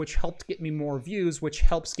audience, which helped get me more views, which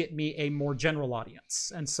helps get me a more general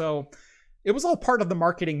audience. And so it was all part of the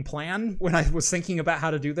marketing plan when I was thinking about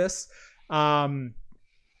how to do this. But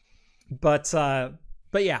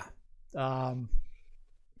yeah.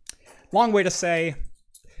 Long way to say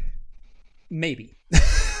maybe.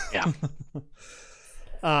 Yeah.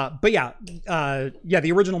 But yeah,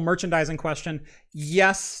 the original merchandising question.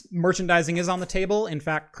 Yes, merchandising is on the table. In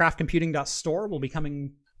fact, craftcomputing.store will be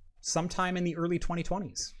coming sometime in the early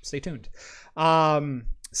 2020s. Stay tuned.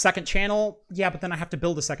 Second channel, yeah, but then I have to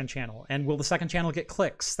build a second channel. And will the second channel get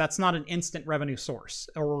clicks? That's not an instant revenue source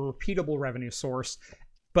or a repeatable revenue source,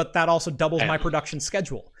 but that also doubles my production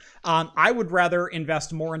schedule. I would rather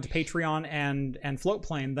invest more into Patreon and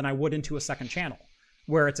Floatplane than I would into a second channel,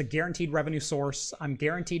 where it's a guaranteed revenue source. I'm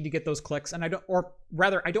guaranteed to get those clicks, and I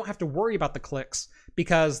don't have to worry about the clicks,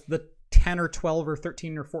 because the 10 or 12 or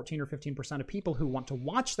 13 or 14 or 15% of people who want to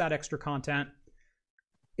watch that extra content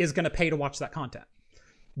is going to pay to watch that content.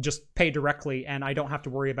 Just pay directly, and I don't have to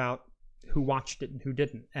worry about who watched it and who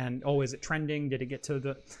didn't. And, oh, is it trending? Did it get to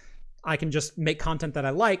the... I can just make content that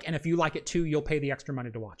I like, and if you like it too, you'll pay the extra money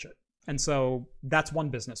to watch it. And so that's one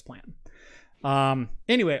business plan.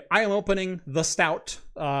 Anyway, I am opening the Stout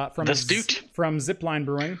from Zipline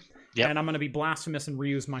Brewing, and I'm going to be blasphemous and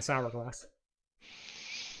reuse my sour glass.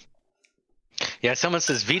 Yeah, someone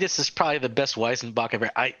says Vitus is probably the best Weizenbach ever.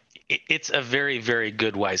 It's a very, very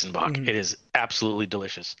good Weizenbach. Mm-hmm. It is absolutely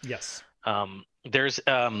delicious. Yes. There's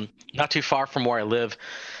not too far from where I live,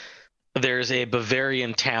 there's a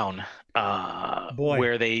Bavarian town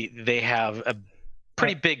where they have a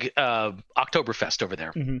pretty big Oktoberfest over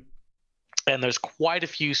there. Mm-hmm. And there's quite a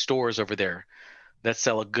few stores over there that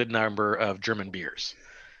sell a good number of German beers.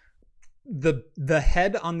 The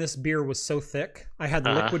head on this beer was so thick, I had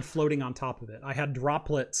liquid floating on top of it. I had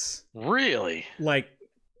droplets. Really? Like,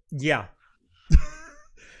 yeah.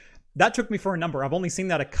 That took me for a number. I've only seen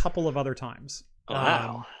that a couple of other times.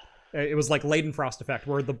 Wow. It was like Leidenfrost effect,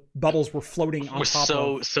 where the bubbles were floating on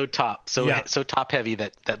top. So top heavy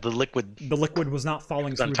that the liquid was not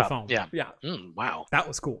falling through the foam. Yeah. Wow. That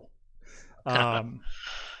was cool. Because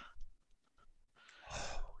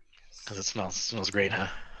it smells great, huh?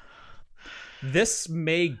 This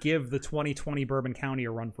may give the 2020 Bourbon County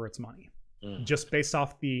a run for its money, just based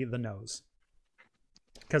off the nose.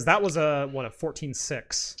 Because that was a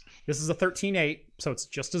 14.6. This is a 13.8, so it's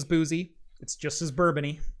just as boozy. It's just as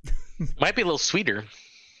bourbony. Might be a little sweeter.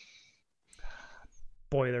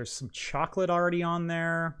 Boy, there's some chocolate already on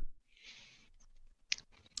there.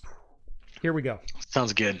 Here we go.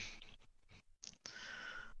 Sounds good.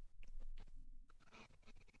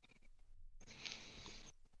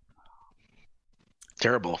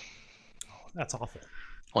 Terrible. Oh, that's awful.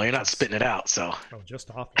 Well, you're not spitting it out, so. Oh, just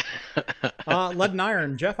awful. Lead and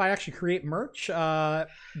Iron. Jeff, I actually create merch.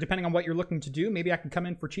 Depending on what you're looking to do, maybe I can come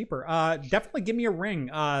in for cheaper. Definitely give me a ring.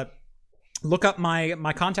 Look up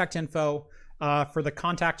my contact info for the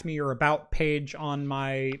contact me or about page on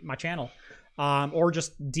my channel. Or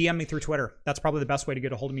just DM me through Twitter. That's probably the best way to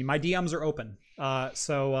get a hold of me. My DMs are open.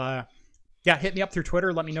 So hit me up through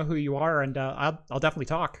Twitter. Let me know who you are, and I'll definitely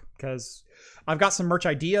talk, because I've got some merch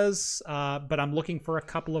ideas, but I'm looking for a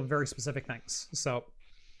couple of very specific things. So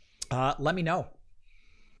let me know.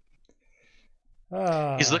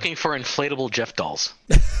 He's looking for inflatable Jeff dolls.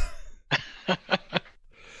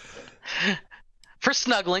 For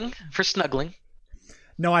snuggling.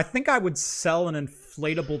 No, I think I would sell an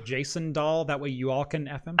inflatable Jason doll. That way you all can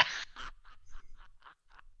F him.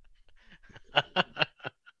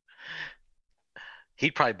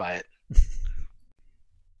 He'd probably buy it.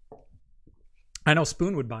 I know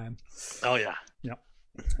Spoon would buy him. Oh, yeah. Yep.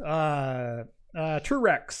 True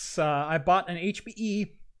Rex. I bought an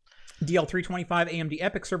HPE DL325 AMD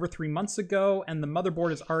EPYC server 3 months ago, and the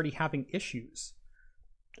motherboard is already having issues.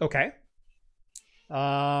 Okay.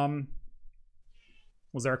 Was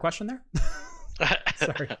there a question there?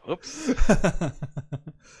 Sorry. Oops.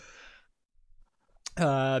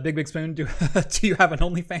 Big Spoon, do you have an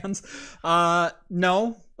OnlyFans?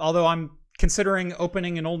 No, although I'm considering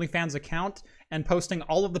opening an OnlyFans account and posting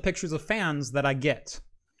all of the pictures of fans that I get.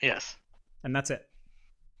 Yes. And that's it.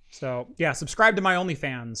 So, yeah, subscribe to my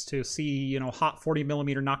OnlyFans to see, hot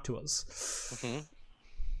 40mm Noctuas. Mm-hmm.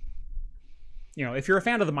 If you're a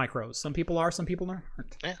fan of the micros, some people are, some people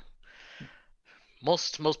aren't. Yeah.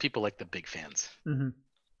 Most people like the big fans. Mm-hmm.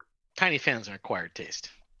 Tiny fans are acquired taste.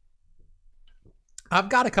 I've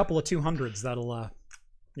got a couple of 200s that'll,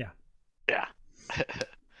 yeah. Yeah.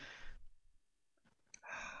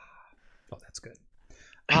 Oh, that's good.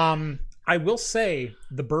 I will say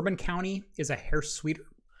the Bourbon County is a hair sweeter.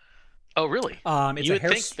 Oh, really? It's you would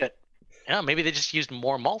think that. Yeah, maybe they just used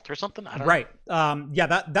more malt or something. I don't know. Right.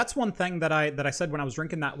 Yeah, that's one thing that I said when I was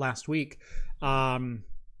drinking that last week.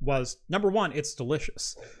 Was number one, it's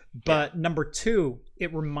delicious, but number two,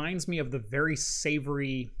 it reminds me of the very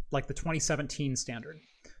savory, like the 2017 standard.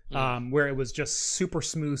 where it was just super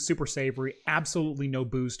smooth, super savory, absolutely no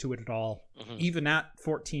booze to it at all. Even at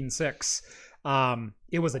 14.6,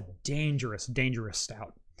 it was a dangerous, dangerous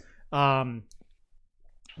stout.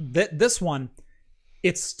 This one,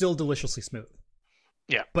 it's still deliciously smooth.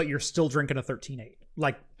 Yeah, but you're still drinking a 13.8.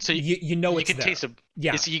 Like, so you know it's you can there. taste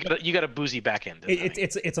you got a boozy back end.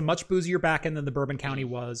 It's a much boozier back end than the Bourbon County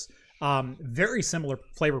was. Very similar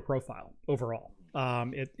flavor profile overall.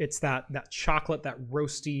 It's that chocolate, that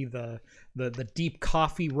roasty, the deep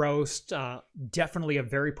coffee roast. Definitely a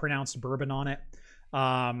very pronounced bourbon on it.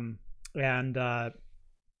 But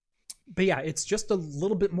yeah, it's just a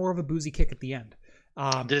little bit more of a boozy kick at the end.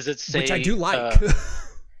 Does it say, which I do like.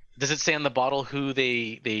 Does it say on the bottle who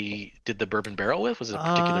they did the bourbon barrel with? Was it a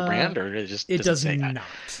particular brand, or it just it does say? not?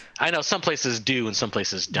 I know some places do and some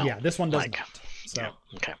places don't. Yeah, this one does not. So yeah,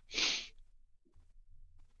 okay.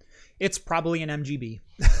 It's probably an MGB.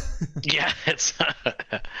 Yeah, it's.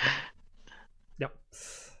 Yep.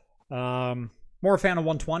 More a fan of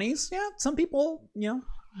 120s. Yeah, some people, Yeah.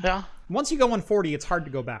 Once you go 140, it's hard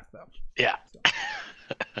to go back, though. Yeah.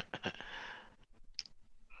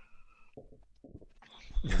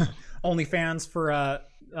 Only fans for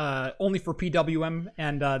only for PWM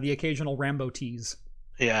and the occasional Rambo tease.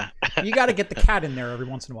 Yeah. You got to get the cat in there every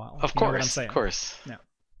once in a while. Of course. What I'm saying. Of course. Yeah.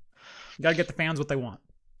 You got to get the fans what they want.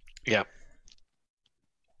 Yep.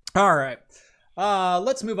 All right.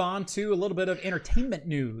 Let's move on to a little bit of entertainment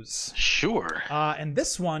news. Sure. And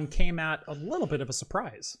this one came at a little bit of a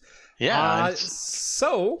surprise. Yeah.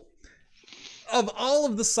 So, of all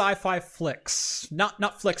of the sci-fi flicks,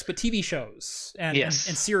 not flicks, but TV shows and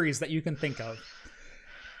series that you can think of,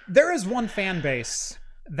 there is one fan base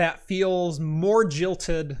that feels more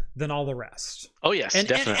jilted than all the rest. Oh, yes,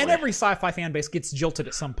 definitely. And every sci-fi fan base gets jilted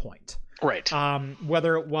at some point. Right.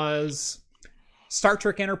 Whether it was Star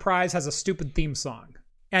Trek Enterprise has a stupid theme song,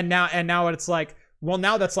 and now it's like, well,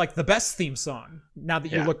 now that's like the best theme song. Now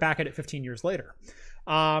that you look back at it 15 years later,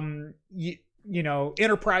 you know,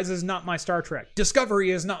 Enterprise is not my Star Trek.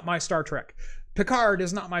 Discovery is not my Star Trek. Picard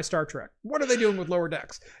is not my Star Trek. What are they doing with Lower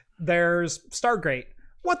Decks? There's Stargate.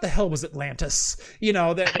 What the hell was Atlantis? You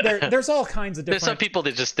know, there's all kinds of different. There's some people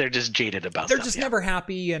that they're just jaded about. They're just never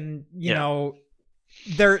happy, and you know,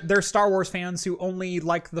 they're Star Wars fans who only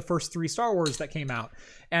like the first 3 Star Wars that came out,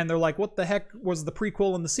 and they're like, what the heck was the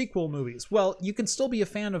prequel and the sequel movies? Well, you can still be a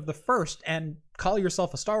fan of the first and call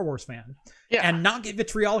yourself a Star Wars fan, and not get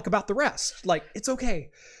vitriolic about the rest. Like, it's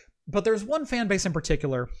okay. But there's one fan base in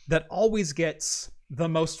particular that always gets the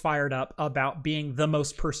most fired up about being the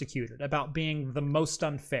most persecuted, about being the most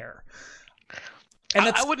unfair. And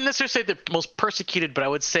I wouldn't necessarily say the most persecuted, but I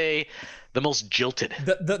would say the most jilted.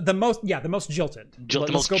 The most jilted.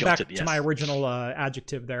 Let's go back to my original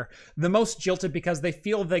adjective there. The most jilted because they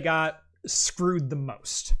feel they got screwed the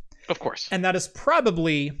most. Of course. And that is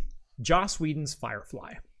probably Joss Whedon's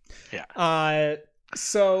Firefly. Yeah.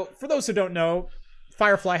 So for those who don't know,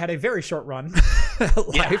 Firefly had a very short run.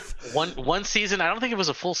 Life. Yeah. One season. I don't think it was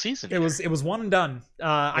a full season. It was one and done.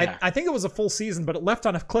 I think it was a full season, but it left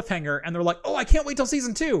on a cliffhanger, and they're like, "Oh, I can't wait till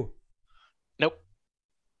season 2." Nope.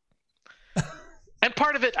 And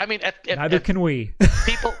part of it, I mean, neither can we.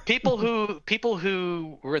 people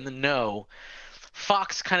who were in the know,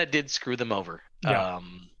 Fox kind of did screw them over. Yeah.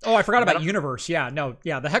 Oh, I forgot about Universe. Yeah, no,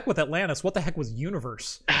 yeah. The heck with Atlantis. What the heck was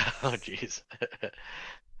Universe? Oh, jeez.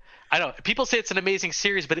 I know people say it's an amazing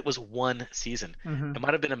series, but it was one season. Mm-hmm. It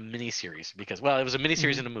might have been a mini series because, well, it was a mini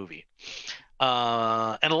series in a movie.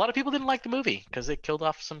 And a lot of people didn't like the movie because they killed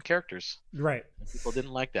off some characters. Right. People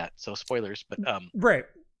didn't like that. So spoilers, but right.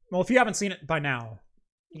 Well, if you haven't seen it by now,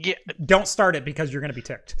 don't start it because you're going to be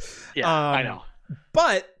ticked. Yeah, I know.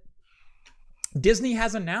 But Disney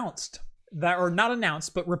has announced that, or not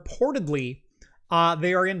announced, but reportedly,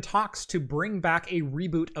 they are in talks to bring back a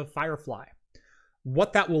reboot of Firefly.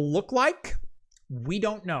 What that will look like, we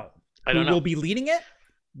don't know. Who will be leading it?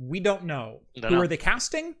 We don't know. Who are they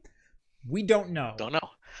casting? We don't know. Don't know.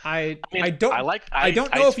 I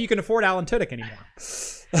don't know if you can afford Alan Tudyk anymore.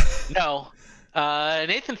 No.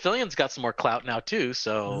 Nathan Fillion's got some more clout now too,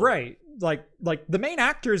 so right. Like the main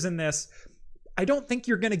actors in this, I don't think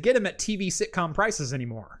you're gonna get them at TV sitcom prices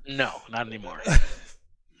anymore. No, not anymore.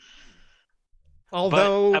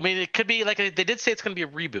 Although, but, I mean, it could be like they did say it's going to be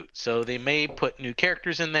a reboot, so they may put new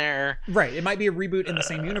characters in there. Right, it might be a reboot in the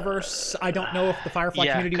same universe. I don't know if the Firefly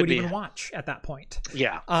community would even watch at that point.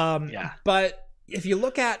 Yeah. But if you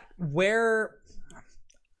look at where,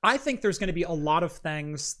 I think there's going to be a lot of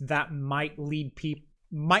things that might lead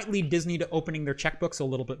Disney to opening their checkbooks a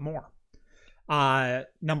little bit more.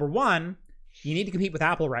 Number one, you need to compete with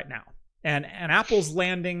Apple right now. and Apple's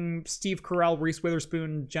landing Steve Carell, Reese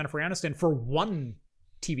Witherspoon, Jennifer Aniston for one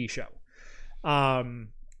TV show,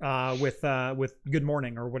 with Good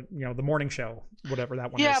Morning, or what, the morning show, whatever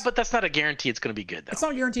that one is. Yeah, but that's not a guarantee it's going to be good, though. It's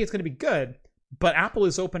not a guarantee it's going to be good, but Apple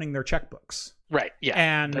is opening their checkbooks. Right. Yeah.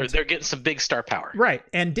 And they're getting some big star power. Right.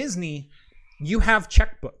 And Disney, you have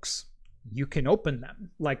checkbooks. You can open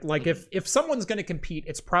them. Like if someone's going to compete,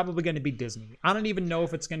 it's probably going to be Disney. I don't even know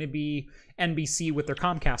if it's going to be NBC with their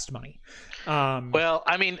Comcast money. Well,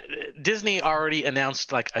 I mean, Disney already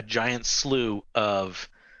announced like a giant slew of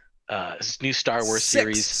new Star Wars 6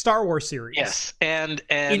 series. Star Wars series. Yes, and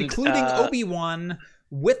including Obi-Wan,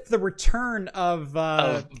 with the return of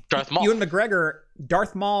Darth Maul. Ewan McGregor,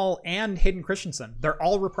 Darth Maul, and Hayden Christensen. They're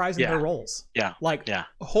all reprising their roles. Yeah. Like,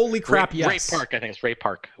 holy crap, yes. Ray Park, I think it's Ray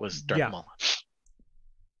Park was Darth Maul.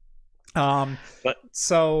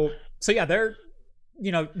 So yeah, they're,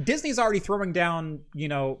 Disney's already throwing down,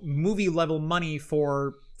 movie level money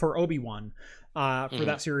for Obi-Wan, for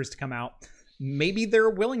that series to come out. Maybe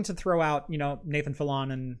they're willing to throw out, Nathan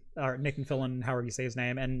Fillion, however you say his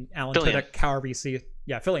name, and Alan Tudyk, however you see it.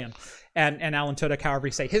 Yeah, Fillion. And Alan Tudyk, however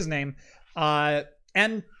you say his name.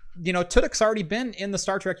 And, Tudyk's already been in the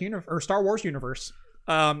Star Trek or Star Wars universe.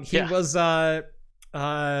 He was the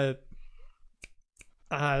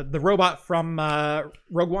robot from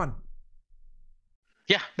Rogue One.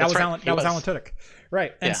 Yeah, that was Alan Tudyk.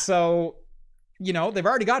 Right. And so, they've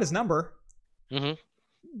already got his number. Mm-hmm.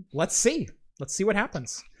 Let's see what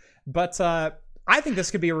happens. But I think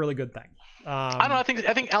this could be a really good thing. I don't know.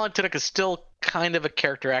 I think Alan Tudyk is still kind of a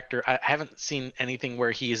character actor. I haven't seen anything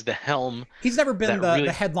where he is the helm. He's never been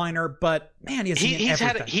the headliner, but man, he's in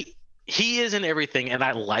everything. He is in everything, and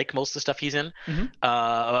I like most of the stuff he's in.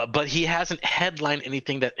 Mm-hmm. But he hasn't headlined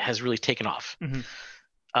anything that has really taken off.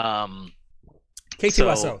 Mm-hmm.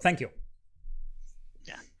 K2SO, thank you.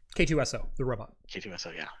 Yeah. K2SO, the robot.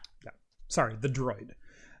 K2SO, yeah. Sorry, the droid.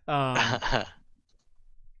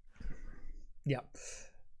 Yeah.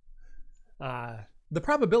 The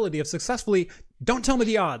probability of successfully, don't tell me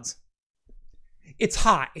the odds. It's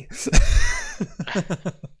high.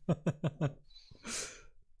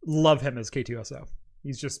 Love him as K2SO.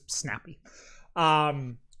 He's just snappy.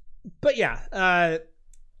 But yeah,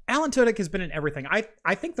 Alan Tudyk has been in everything.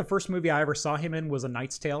 I think the first movie I ever saw him in was A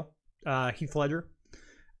Knight's Tale. Heath Ledger.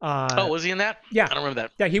 Was he in that? Yeah. I don't remember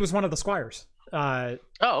that. Yeah, he was one of the squires.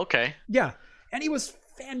 Okay. Yeah, and he was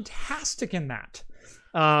fantastic in that.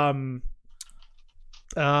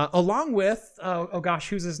 Along with oh gosh,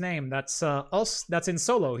 who's his name? That's in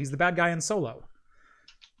Solo. He's the bad guy in Solo.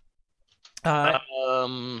 The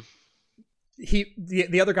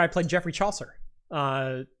other guy played Geoffrey Chaucer.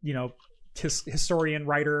 Historian,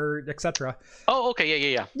 writer, etc. Oh,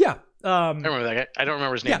 okay, yeah. Yeah. I remember that guy. I don't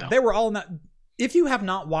remember his name. Yeah, they were all in that. If you have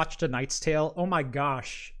not watched A Knight's Tale, oh my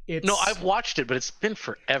gosh. No, I've watched it, but it's been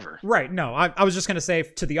forever. Right. No, I was just going to say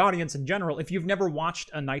to the audience in general, if you've never watched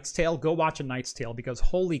A Knight's Tale, go watch A Knight's Tale, because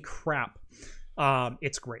holy crap,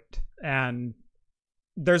 it's great. And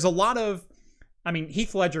there's a lot of,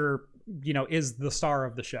 Heath Ledger, is the star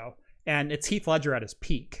of the show, and it's Heath Ledger at his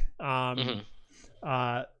peak.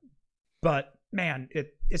 But man,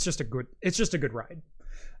 it's just a good ride.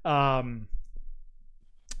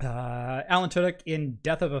 Alan Tudyk in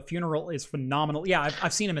Death of a Funeral is phenomenal. Yeah,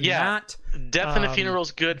 I've seen him in that. Death in a Funeral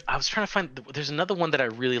is good. I was trying to find. There's another one that I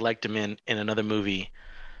really liked him in another movie.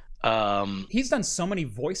 He's done so many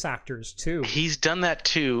voice actors too. He's done that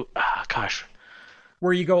too. Gosh,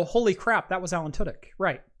 where you go, holy crap, that was Alan Tudyk,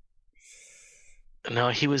 right? No,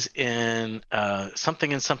 he was in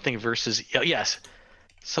something versus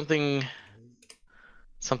something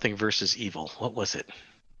versus evil. What was it?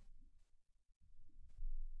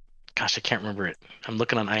 Gosh, I can't remember it. I'm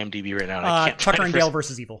looking on IMDb right now. And I can't Tucker and Dale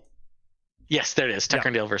versus Evil. Yes, there it is. Tucker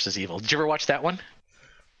and Dale versus Evil. Did you ever watch that one?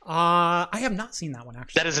 I have not seen that one,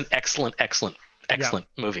 actually. That is an excellent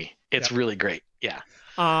movie. It's really great. Yeah.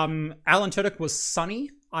 Alan Tudyk was Sonny,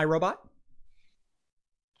 iRobot.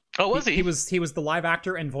 Oh, was he? He was the live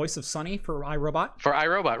actor and voice of Sonny for iRobot. For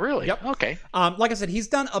iRobot, really? Yep. Okay. Like I said, he's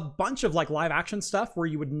done a bunch of live action stuff where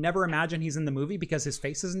you would never imagine he's in the movie because his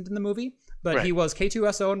face isn't in the movie. But right. He was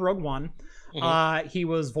K2SO in Rogue One. Mm-hmm. He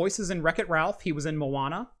was voices in Wreck-It Ralph. He was in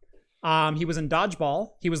Moana. He was in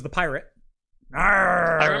Dodgeball. He was the pirate.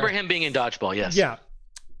 Arrgh. I remember him being in Dodgeball. Yes. Yeah.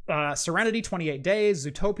 Serenity, 28 Days,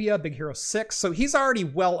 Zootopia, Big Hero 6. So he's already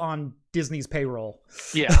well on Disney's payroll.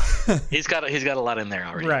 Yeah, he's got a lot in there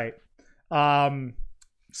already. Right.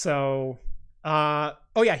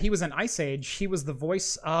 Oh yeah, he was in Ice Age. He was the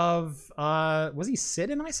voice of was he Sid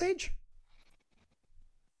in Ice Age?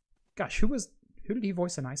 Gosh, who did he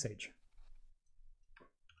voice in Ice Age?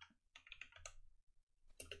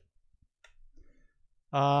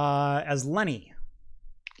 As Lenny.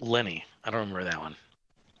 Lenny. I don't remember that one.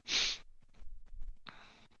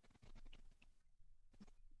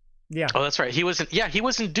 Yeah. Oh, that's right. He was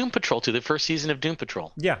in Doom Patrol too, the first season of Doom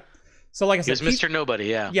Patrol. Yeah. So like I said, he was Mr. Nobody,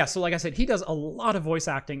 yeah. Yeah, so like I said, he does a lot of voice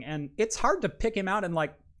acting, and it's hard to pick him out and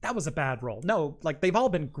like, that was a bad role. No, like they've all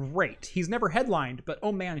been great. He's never headlined, but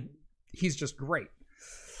oh man, he's just great.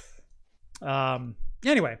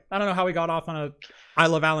 Anyway, I don't know how we got off on a I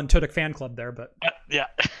Love Alan Tudyk fan club there, but yeah.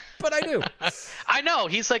 But I do. I know.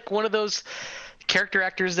 He's like one of those character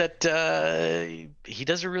actors that he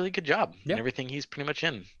does a really good job in everything he's pretty much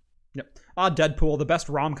in. Yep. Deadpool, the best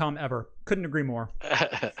rom-com ever. Couldn't agree more.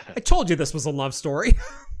 I told you this was a love story.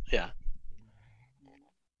 Yeah.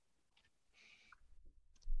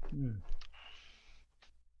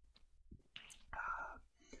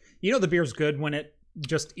 You know the beer's good when it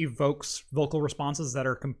just evokes vocal responses that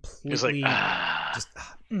are completely like, just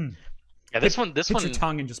Yeah, this one hits your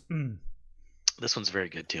tongue and just This one's very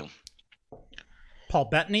good too. Paul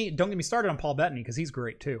Bettany, don't get me started on Paul Bettany because he's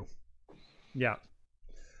great too. Yeah.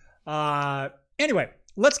 Anyway,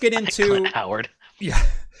 let's get into Clint Howard. Yeah.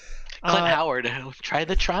 Clint Howard, try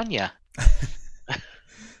the Tranya.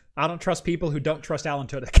 I don't trust people who don't trust Alan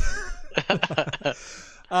Tudyk.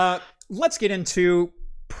 Let's get into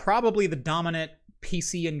probably the dominant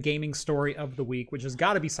PC and gaming story of the week, which has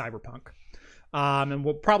got to be Cyberpunk. And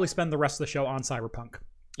we'll probably spend the rest of the show on Cyberpunk.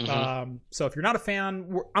 Mm-hmm. So if you're not a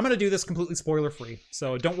fan, I'm going to do this completely spoiler-free.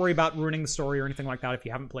 So don't worry about ruining the story or anything like that if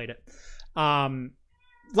you haven't played it.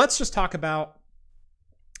 Let's just talk about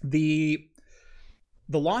the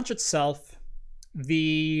launch itself,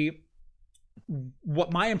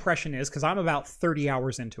 what my impression is, because I'm about 30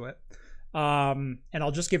 hours into it. And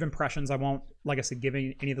I'll just give impressions. I won't, like I said, give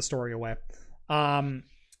any of the story away. And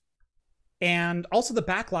also the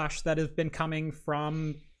backlash that has been coming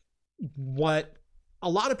from what a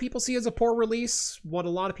lot of people see as a poor release, what a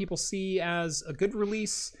lot of people see as a good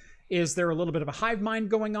release. Is there a little bit of a hive mind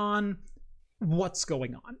going on? What's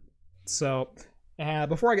going on? So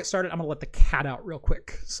before I get started, I'm going to let the cat out real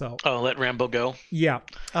quick. So let Rambo go? Yeah.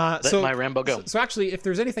 Let my Rambo go. So actually, if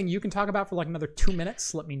there's anything you can talk about for like another 2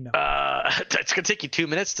 minutes, let me know. It's going to take you 2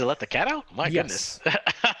 minutes to let the cat out? My goodness.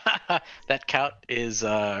 That cat is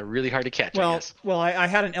really hard to catch, I guess. Well, I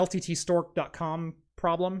had an LTTstork.com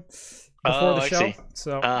problem before the show. I see.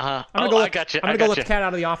 So I'm going to go I got you. I'm going to go let the cat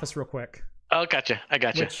out of the office real quick. Oh, gotcha. I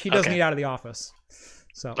got you. Which he does need out of the office.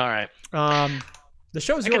 So all right. The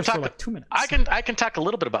show's yours for like 2 minutes. I can talk a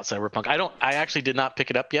little bit about Cyberpunk. I actually did not pick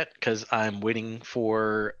it up yet because I'm waiting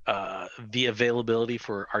for the availability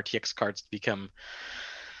for RTX cards to become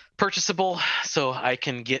purchasable, so I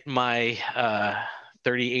can get my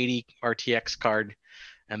 3080 RTX card,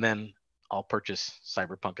 and then I'll purchase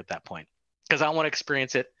Cyberpunk at that point because I want to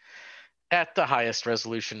experience it at the highest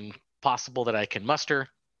resolution possible that I can muster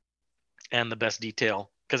and the best detail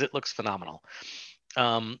because it looks phenomenal.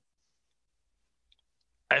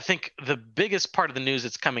 I think the biggest part of the news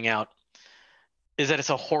that's coming out is that it's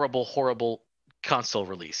a horrible, horrible console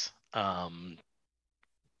release. I've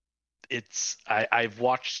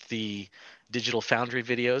watched the Digital Foundry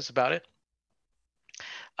videos about it.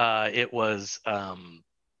 It was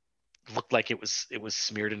looked like it was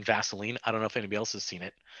smeared in Vaseline. I don't know if anybody else has seen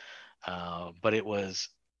it, but it was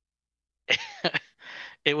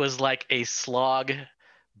it was like a slog,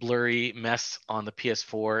 blurry mess on the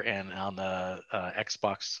PS4 and on the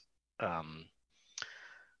Xbox.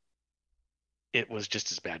 It was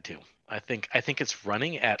just as bad too. I think it's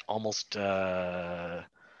running at almost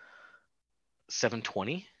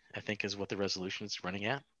 720. I think is what the resolution is running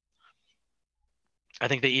at. I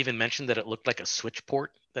think they even mentioned that it looked like a Switch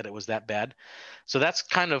port, that it was that bad. So that's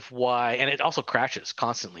kind of why, and it also crashes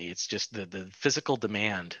constantly. It's just the physical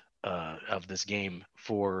demand of this game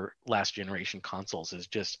for last generation consoles is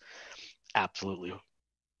just absolutely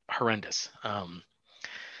horrendous.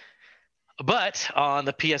 But on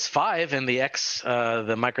the PS5 and the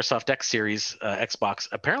Microsoft X Series Xbox,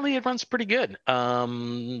 apparently it runs pretty good.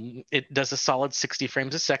 It does a solid 60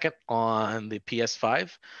 frames a second on the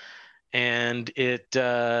PS5, and it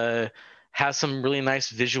has some really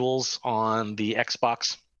nice visuals on the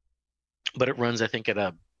Xbox, but it runs, I think, at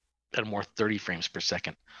a more 30 frames per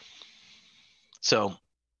second. So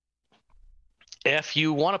if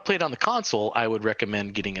you want to play it on the console, I would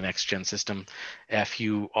recommend getting an next-gen system. If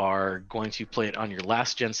you are going to play it on your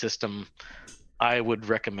last-gen system, I would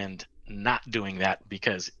recommend not doing that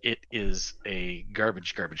because it is a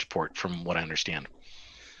garbage port from what I understand.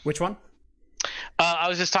 Which one? I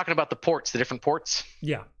was just talking about the ports, the different ports.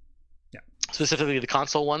 Yeah. Specifically the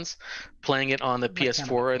console ones, playing it on the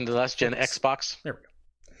PS4 and the last-gen Xbox. There we go.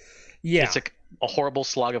 Yeah. It's a horrible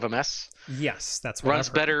slog of a mess. Yes, that's what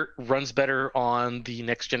Runs better on the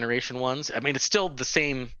next generation ones. I mean, it's still the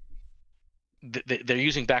same. They're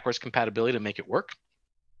using backwards compatibility to make it work,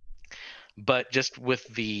 but just with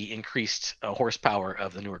the increased horsepower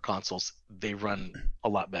of the newer consoles, they run a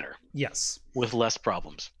lot better. Yes, with less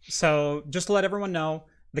problems. So just to let everyone know,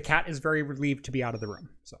 the cat is very relieved to be out of the room.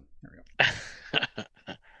 So there we go.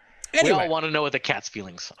 Anyway, we all want to know what the cat's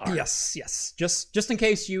feelings are. Yes. Just in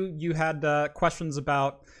case you had questions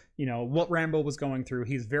about what Rambo was going through,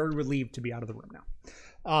 he's very relieved to be out of the room now.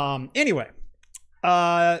 Anyway,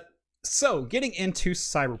 so getting into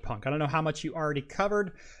Cyberpunk, I don't know how much you already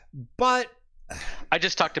covered, but I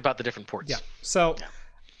just talked about the different ports. Yeah. So,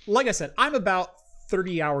 like I said, I'm about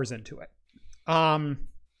 30 hours into it. I'm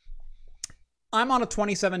on a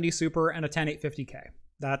 2070 Super and a 10850K.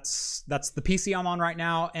 That's the PC I'm on right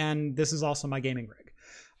now, and this is also my gaming rig.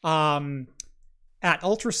 At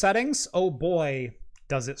ultra settings, oh boy,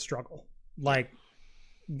 does it struggle. Like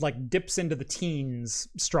dips into the teens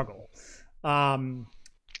struggle. And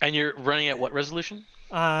you're running at what resolution?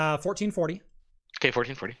 1440. Okay,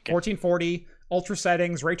 1440. Okay. 1440, ultra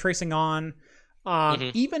settings, ray tracing on.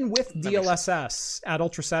 Even with DLSS at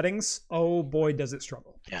ultra settings, oh boy, does it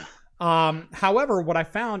struggle. Yeah. However, what I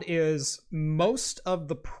found is most of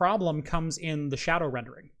the problem comes in the shadow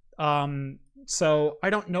rendering. So I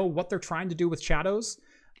don't know what they're trying to do with shadows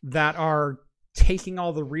that are taking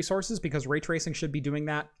all the resources, because ray tracing should be doing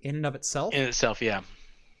that in and of itself. In itself, yeah.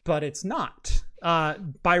 But it's not.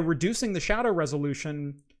 By reducing the shadow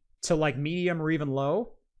resolution to like medium or even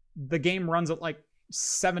low, the game runs at like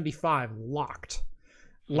 75 locked.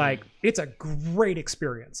 Like it's a great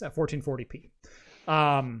experience at 1440p.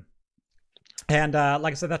 And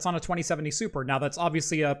like I said, that's on a 2070 Super. Now that's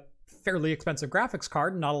obviously a fairly expensive graphics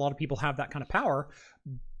card. Not a lot of people have that kind of power,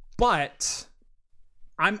 but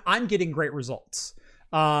I'm getting great results.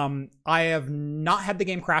 I have not had the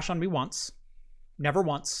game crash on me once. Never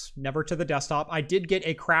once. Never to the desktop. I did get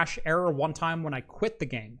a crash error one time when I quit the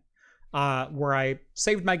game, where I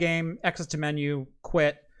saved my game, exit to menu,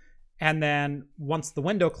 quit, and then once the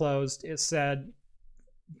window closed, it said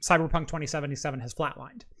Cyberpunk 2077 has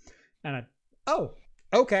flatlined. And oh,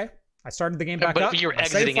 okay. I started the game back up. But you were my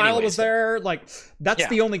exiting save file anyway, was there. Like that's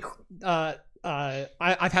the only.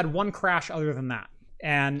 I've had one crash other than that,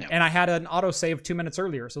 and I had an autosave 2 minutes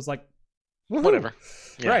earlier, so it's like, woohoo. Whatever.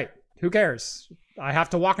 Yeah. Right? Who cares? I have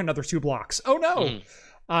to walk another 2 blocks. Oh no.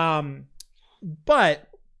 But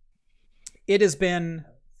it has been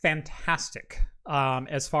fantastic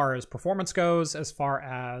as far as performance goes, as far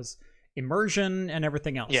as immersion and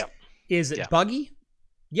everything else. Yeah. Is it buggy?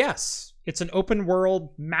 Yes. It's an open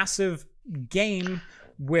world, massive game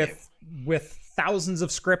with thousands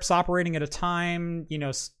of scripts operating at a time,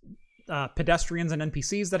 pedestrians and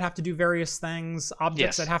NPCs that have to do various things,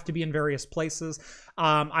 objects that have to be in various places.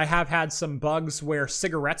 I have had some bugs where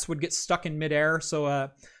cigarettes would get stuck in midair. So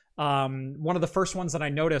one of the first ones that I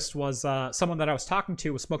noticed was someone that I was talking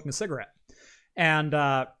to was smoking a cigarette. And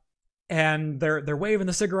they're waving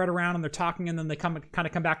the cigarette around and they're talking, and then they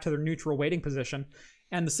come back to their neutral waiting position,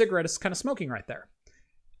 and the cigarette is kind of smoking right there.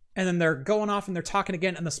 And then they're going off and they're talking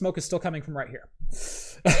again, and the smoke is still coming from right here.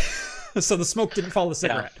 So the smoke didn't follow the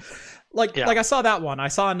cigarette. Yeah. Like I saw that one. I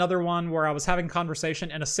saw another one where I was having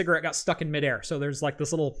conversation and a cigarette got stuck in midair. So there's like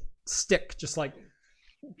this little stick just like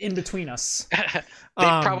in between us. They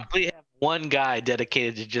probably have one guy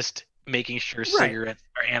dedicated to just making sure cigarettes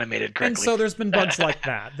are animated correctly. And so there's been bugs like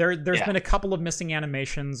that. There's been a couple of missing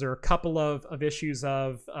animations, or a couple of issues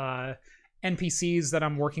of NPCs that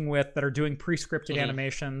I'm working with that are doing pre-scripted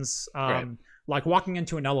animations. Like walking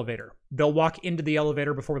into an elevator. They'll walk into the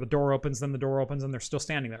elevator before the door opens, then the door opens and they're still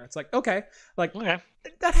standing there. It's like, okay.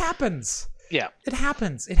 That happens. Yeah. It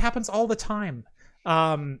happens. It happens all the time.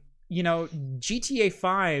 GTA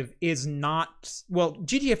 5 is not... Well,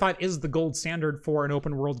 GTA 5 is the gold standard for an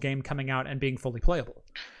open world game coming out and being fully playable.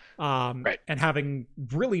 And having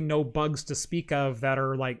really no bugs to speak of that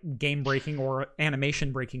are like game-breaking or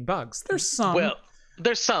animation-breaking bugs. There's some... Well,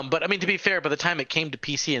 there's some, but I mean, to be fair, by the time it came to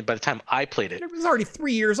PC and by the time I played it... It was already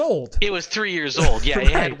 3 years old. It was 3 years old, yeah. It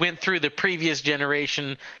had went through the previous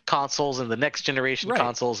generation consoles and the next generation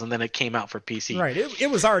consoles, and then it came out for PC. Right, it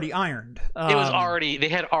was already ironed. They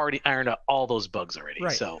had already ironed out all those bugs already.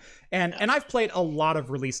 Right. So, and I've played a lot of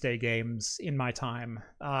release day games in my time,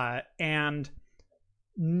 and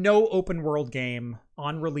no open world game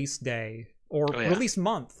on release day or release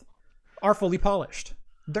month are fully polished.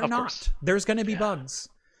 They're not. Course. There's going to be bugs.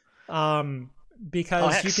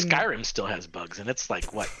 Because Skyrim still has bugs, and it's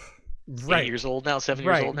like, what, 8 years old now, 7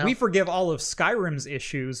 years old now? We forgive all of Skyrim's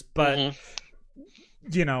issues, but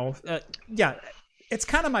yeah, it's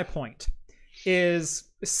kind of my point. Is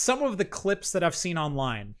some of the clips that I've seen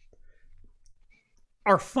online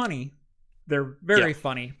are funny. They're very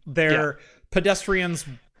funny. They're pedestrians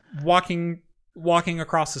walking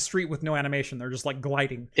across the street with no animation. They're just like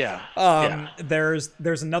gliding. There's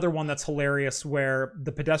another one that's hilarious where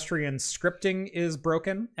the pedestrian scripting is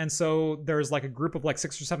broken, and so there's like a group of like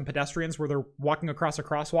 6 or 7 pedestrians where they're walking across a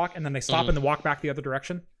crosswalk and then they stop and they walk back the other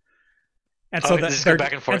direction. And so they're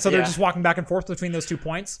back and forth. And so they're just walking back and forth between those 2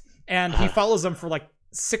 points. And he follows them for like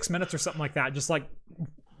 6 minutes or something like that, just like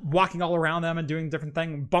walking all around them and doing different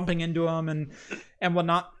things, bumping into them and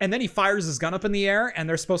whatnot. And then he fires his gun up in the air, and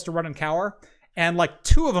they're supposed to run and cower. And like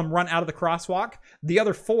 2 of them run out of the crosswalk. The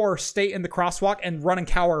other 4 stay in the crosswalk and run and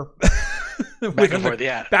cower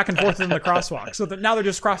back and forth in the crosswalk. So that now they're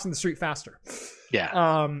just crossing the street faster.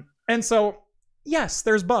 Yeah. And so yes,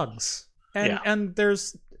 there's bugs, and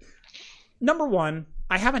there's. Number 1,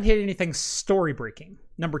 I haven't hit anything story breaking.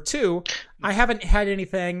 Number 2, I haven't had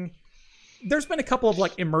anything. There's been a couple of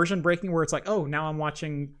like immersion breaking where it's like, oh, now I'm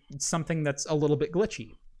watching something that's a little bit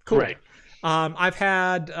glitchy. Cool. Right. I've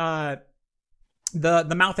had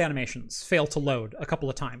the mouth animations fail to load a couple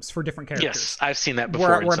of times for different characters. Yes, I've seen that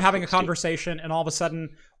before. Where I'm having a conversation and all of a sudden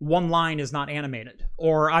one line is not animated.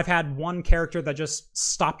 Or I've had one character that just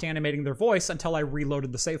stopped animating their voice until I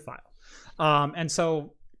reloaded the save file.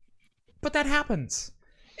 But that happens.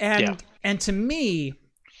 And to me,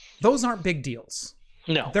 those aren't big deals.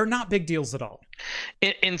 No. They're not big deals at all.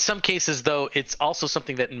 In some cases, though, it's also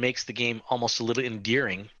something that makes the game almost a little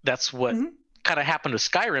endearing. That's what kind of happened with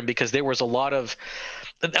Skyrim, because there was a lot of,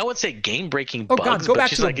 I wouldn't say game-breaking bugs. Oh God, go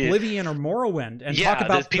back to like Oblivion or Morrowind and talk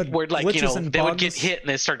about people were like, glitches and they bugs. would get hit and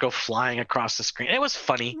they start go flying across the screen. It was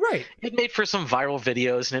funny. Right. It made for some viral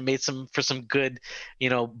videos, and it made for some good,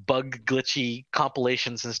 bug glitchy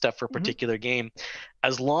compilations and stuff for a particular game.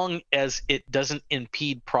 As long as it doesn't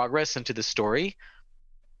impede progress into the story,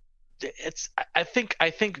 I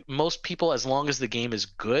think most people, as long as the game is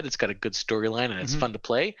good, it's got a good storyline and it's fun to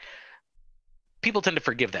play, people tend to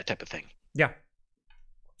forgive that type of thing. Yeah.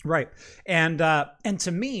 Right. And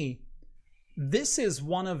to me, this is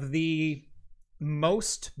one of the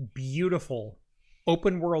most beautiful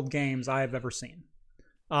open world games I have ever seen.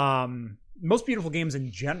 Most beautiful games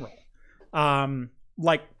in general.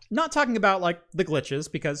 Like, not talking about like the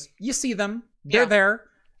glitches, because you see them, they're there.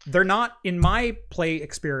 They're not, in my play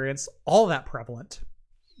experience, all that prevalent.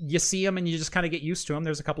 You see them and you just kind of get used to them.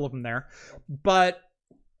 There's a couple of them there. But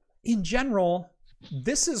in general,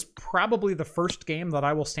 this is probably the first game that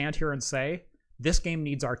I will stand here and say, this game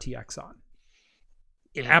needs RTX on.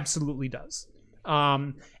 It absolutely does.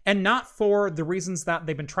 And not for the reasons that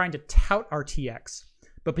they've been trying to tout RTX,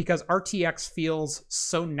 but because RTX feels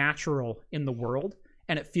so natural in the world,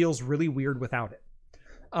 and it feels really weird without it.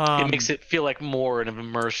 It makes it feel like more of an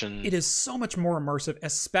immersion. It is so much more immersive,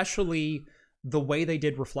 especially the way they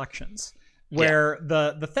did Reflections. Where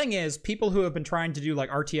the thing is, people who have been trying to do like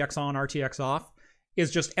RTX on, RTX off,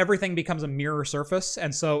 is just everything becomes a mirror surface,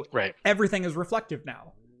 and so everything is reflective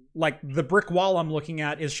now. Like the brick wall I'm looking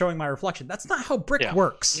at is showing my reflection. That's not how brick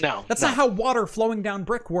works. No, that's not how water flowing down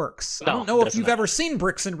brick works. I don't know if you've ever seen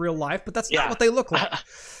bricks in real life, but that's not what they look like.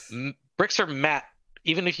 Bricks are matte.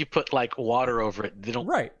 Even if you put like water over it, they don't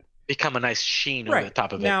become a nice sheen over the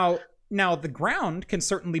top of it. Now the ground can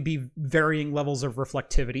certainly be varying levels of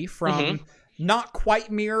reflectivity, from not quite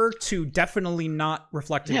mirror to definitely not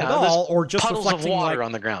reflective at all, or just puddles reflecting of water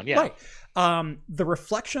on the ground. Right. The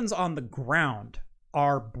reflections on the ground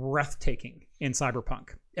are breathtaking in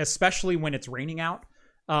Cyberpunk, especially when it's raining out.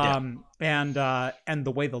 And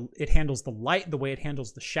the way it handles the light, the way it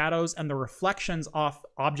handles the shadows, and the reflections off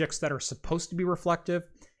objects that are supposed to be reflective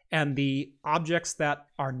and the objects that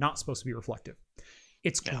are not supposed to be reflective.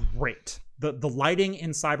 It's great. The lighting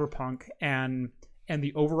in Cyberpunk and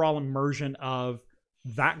the overall immersion of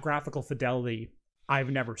that graphical fidelity I've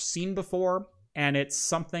never seen before, and it's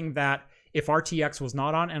something that if RTX was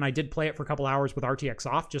not on, and I did play it for a couple hours with RTX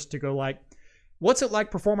off just to go like, what's it like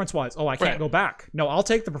performance-wise? Oh, I can't go back. No, I'll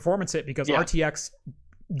take the performance hit because RTX,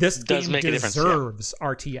 this game deserves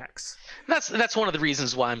RTX. That's one of the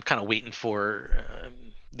reasons why I'm kind of waiting for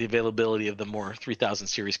the availability of the more 3000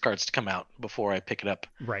 series cards to come out before I pick it up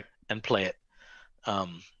and play it.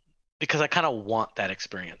 Because I kind of want that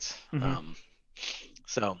experience.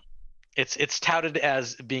 So it's touted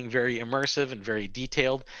as being very immersive and very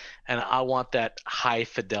detailed, and I want that high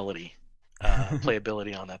fidelity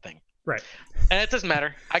playability on that thing. Right. And it doesn't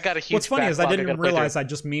matter. I got a huge What's funny is I didn't realize I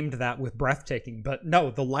just memed that with breathtaking, but no,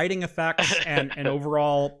 the lighting effects and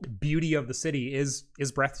overall beauty of the city is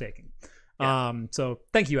breathtaking. So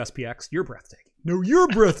thank you, SPX. You're breathtaking. No, you're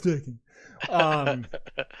breathtaking.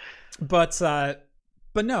 But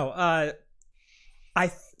no.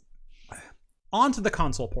 On to the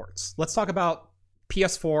console ports. Let's talk about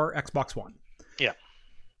PS4, Xbox One. Yeah.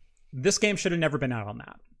 This game should have never been out on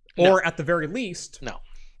that. No. Or at the very least, No.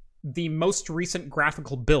 the most recent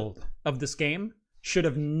graphical build of this game should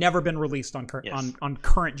have never been released on on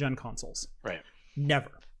current gen consoles. Right.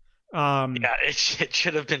 Never. Yeah, it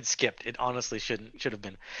should have been skipped. It honestly should have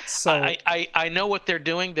been. So I know what they're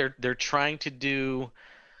doing. They're trying to do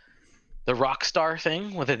the Rockstar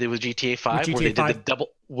thing with it with GTA 5, where they did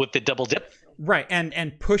the double dip. Right,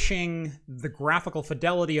 and pushing the graphical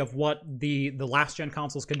fidelity of what the last gen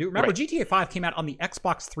consoles can do. Remember, Right. GTA 5 came out on the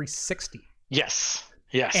Xbox 360. Yes,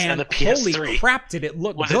 and And the PS3. holy crap, did it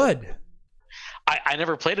look Was good? I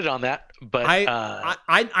never played it on that, but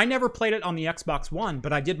I never played it on the Xbox One,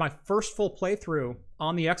 but I did my first full playthrough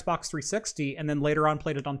on the Xbox 360, and then later on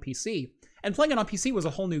played it on PC. And playing it on PC was a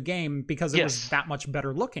whole new game because it was that much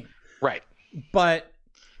better looking. right. But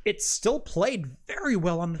it still played very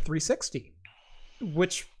well on the 360,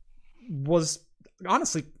 which was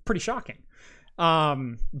honestly pretty shocking.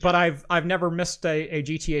 But I've never missed a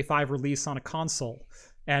GTA 5 release on a console,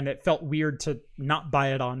 and it felt weird to not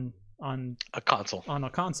buy it on A console.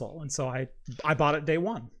 and so I bought it day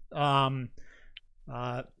one.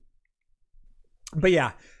 But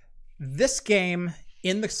yeah, this game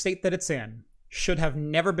in the state that it's in should have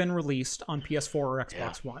never been released on PS4 or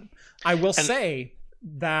Xbox One. I will say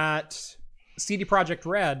that CD Projekt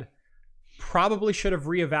Red probably should have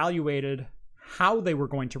reevaluated how they were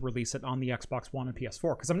going to release it on the Xbox One and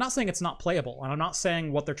PS4, because I'm not saying it's not playable, and I'm not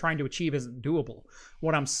saying what they're trying to achieve isn't doable.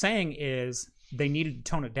 What I'm saying is they needed to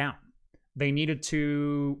tone it down. They needed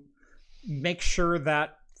to make sure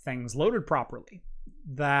that things loaded properly,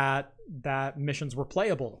 that missions were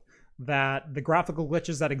playable, that the graphical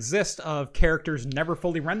glitches that exist of characters never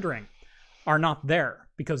fully rendering are not there,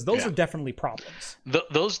 because those are definitely problems.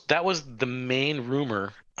 That was the main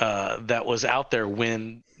rumor that was out there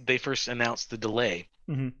when they first announced the delay.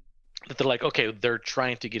 Mm-hmm. That they're like, okay, they're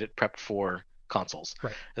trying to get it prepped for consoles.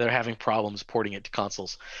 Right. They're having problems porting it to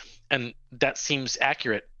consoles, and that seems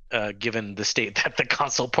accurate given the state that the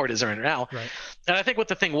console port is in now. Right. And I think what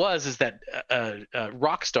the thing was is that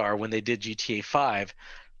Rockstar, when they did GTA 5,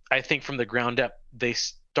 I think from the ground up, they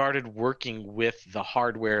started working with the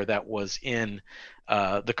hardware that was in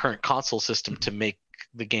the current console system to make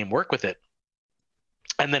the game work with it.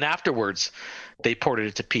 And then afterwards, they ported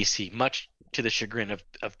it to PC, much to the chagrin of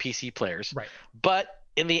PC players. Right. But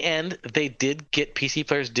in the end, PC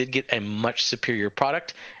players did get a much superior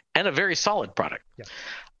product and a very solid product. Yeah.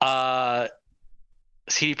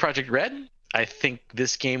 CD Projekt Red, I think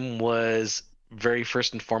this game was very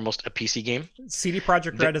first and foremost a PC game. CD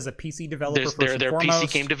Projekt Red is a PC developer. They're a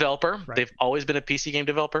PC game developer. Right. They've always been a PC game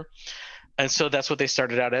developer. And so that's what they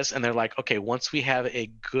started out as. And they're like, okay, once we have a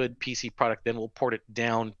good PC product, then we'll port it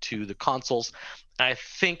down to the consoles. I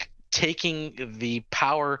think taking the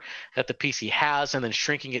power that the PC has and then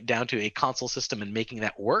shrinking it down to a console system and making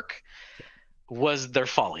that work was their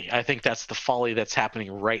folly. I think that's the folly that's happening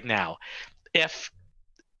right now. If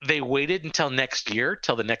they waited until next year,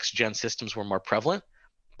 till the next gen systems were more prevalent,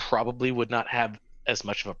 probably would not have as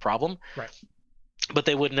much of a problem. Right. But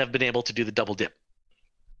they wouldn't have been able to do the double dip.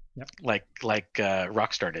 Yep. Like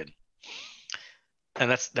Rockstar did. And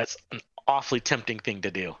that's an awfully tempting thing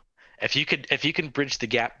to do. If you can bridge the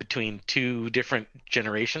gap between two different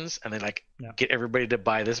generations and then get everybody to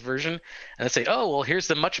buy this version and then say, oh well, here's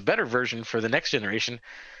the much better version for the next generation,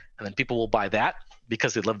 and then people will buy that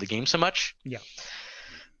because they love the game so much. Yeah.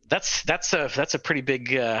 That's a pretty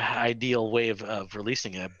big ideal way of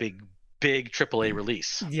releasing a big AAA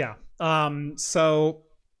release. Yeah. So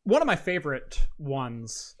one of my favorite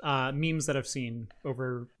ones, memes that I've seen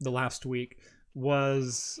over the last week,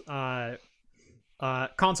 was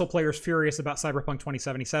console players furious about Cyberpunk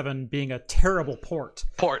 2077 being a terrible port.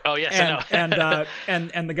 Oh yes, I know.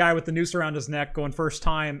 and the guy with the noose around his neck going first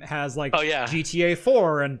time has GTA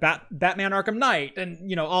 4 and Batman Arkham Knight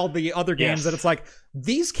and all the other games that it's like,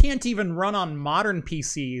 these can't even run on modern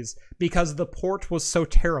PCs because the port was so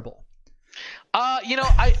terrible.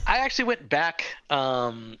 I actually went back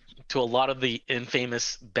to a lot of the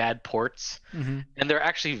infamous bad ports, and they're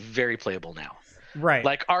actually very playable now. Right.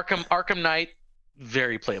 Like Arkham Knight,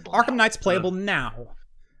 very playable. Arkham Knight's playable now,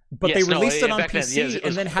 but they released it on PC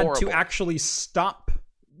and then had to actually stop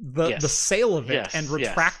the sale of it and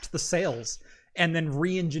retract the sales and then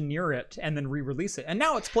re-engineer it and then re-release it, and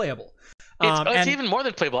now it's playable. It's even more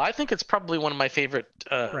than playable. I think it's probably one of my favorite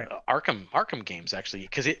Arkham games, actually,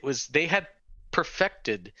 because they had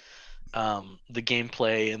perfected the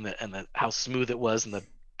gameplay and the how smooth it was in the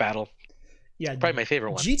battle. Yeah, Probably my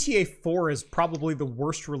favorite one. GTA 4 is probably the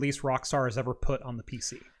worst release Rockstar has ever put on the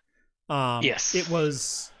PC. Yes. It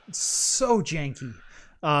was so janky.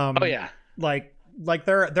 Oh yeah. Like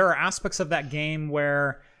there are aspects of that game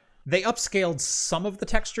where they upscaled some of the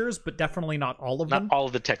textures, but definitely not all of them. Not all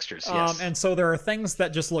of the textures. Yes. And so there are things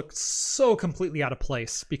that just look so completely out of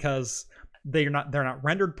place because they're not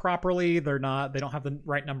rendered properly. They don't have the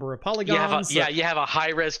right number of polygons. You have a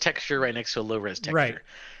high res texture right next to a low res texture. Right. And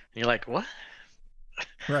you're like, what?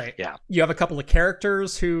 Right. Yeah. You have a couple of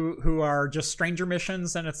characters who are just stranger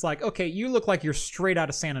missions, and it's like, okay, you look like you're straight out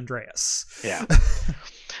of San Andreas. Yeah.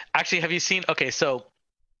 Actually, have you seen? Okay, so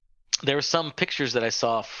there were some pictures that I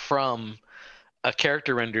saw from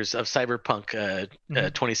character renders of Cyberpunk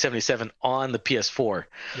 2077 on the PS4,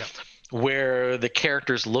 where the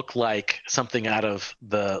characters look like something out of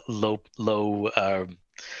the low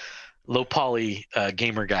poly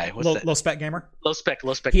gamer guy. Low spec gamer. Low spec.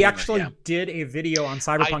 He gamer, actually did a video on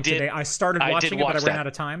Cyberpunk today. I started watching it, but I ran out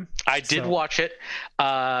of time. I did watch it.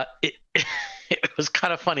 It was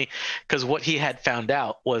kind of funny because what he had found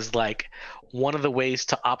out was like one of the ways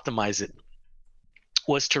to optimize it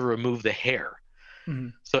was to remove the hair.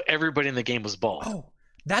 Mm-hmm. So everybody in the game was bald. Oh,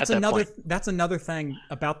 that's another thing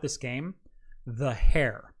about this game, the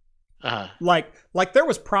hair. Like there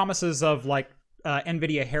was promises of like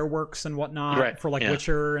NVIDIA Hairworks and whatnot for like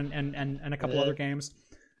Witcher and a couple other games.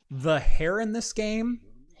 The hair in this game,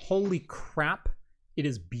 holy crap, it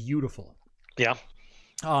is beautiful. Yeah.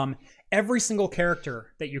 Every single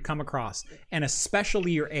character that you come across, and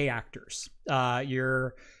especially your A actors,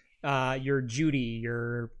 your Judy,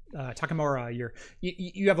 your Takamura,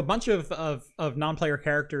 you have a bunch of non-player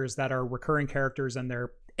characters that are recurring characters and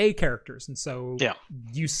they're A characters, and so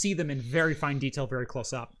you see them in very fine detail, very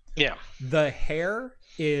close up. Yeah, the hair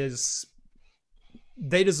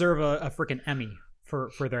they deserve a freaking Emmy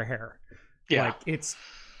for their hair. Yeah, like it's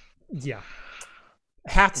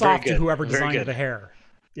hats off to whoever designed the hair.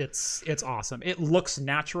 It's awesome. It looks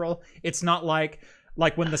natural. It's not like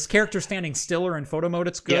when this character's standing still or in photo mode,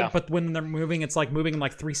 it's good. But when they're moving, it's like moving in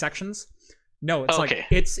like 3 sections. No, it's like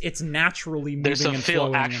it's naturally moving. There's and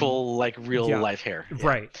flowing actual like real life hair. Yeah.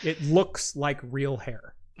 Right. It looks like real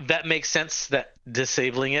hair. That makes sense. That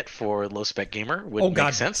disabling it for low spec gamer would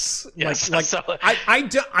make sense. Yes. Like so,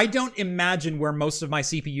 I don't imagine where most of my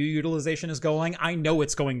CPU utilization is going. I know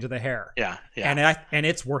it's going to the hair. Yeah. And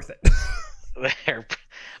it's worth it. The hair.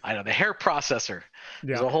 I know the hair processor.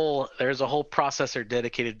 Yeah. There's a whole processor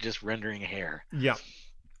dedicated to just rendering hair. Yeah.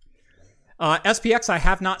 SPX, I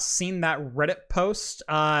have not seen that Reddit post.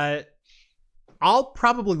 I'll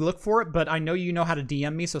probably look for it, but I know you know how to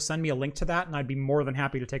DM me, so send me a link to that, and I'd be more than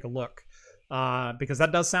happy to take a look. Because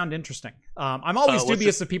that does sound interesting. I'm always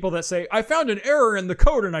dubious of people that say, I found an error in the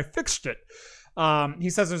code and I fixed it. He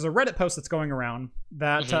says there's a Reddit post that's going around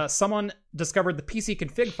that someone discovered the PC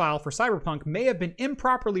config file for Cyberpunk may have been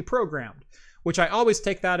improperly programmed, which I always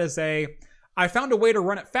take that as I found a way to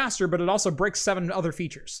run it faster, but it also breaks 7 other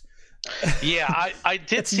features. Yeah, I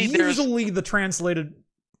did see usually the translated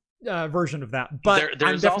version of that, but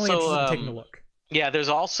I'm definitely interested in taking a look. Yeah, there's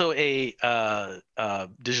also a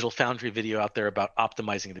Digital Foundry video out there about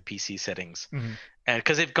optimizing the PC settings. And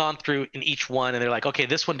because they've gone through in each one and they're like, okay,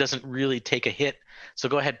 this one doesn't really take a hit, so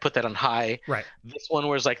go ahead and put that on high. Right. This one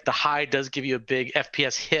was like the high does give you a big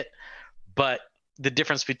FPS hit, but the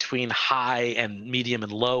difference between high and medium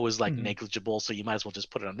and low is like negligible, so you might as well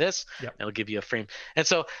just put it on this. Yep. It'll give you a frame. And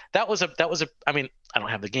so that was a I mean, I don't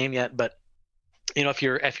have the game yet, but you know, if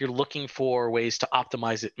you're looking for ways to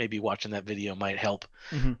optimize it, maybe watching that video might help,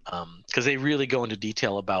 because they really go into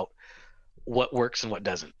detail about what works and what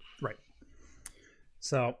doesn't. Right.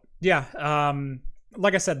 So yeah,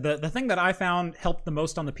 like I said, the thing that I found helped the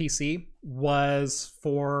most on the PC was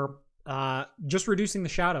for just reducing the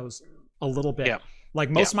shadows a little bit. Yeah. Like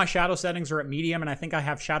most of my shadow settings are at medium, and I think I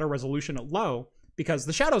have shadow resolution at low because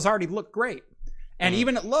the shadows already look great, and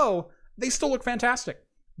even at low, they still look fantastic.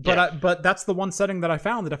 But but that's the one setting that I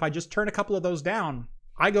found that if I just turn a couple of those down,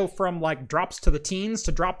 I go from like drops to the teens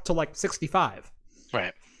to drop to like 65.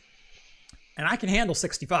 Right. And I can handle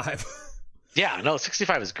 65. Yeah, no,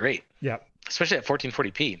 65 is great. Yeah. Especially at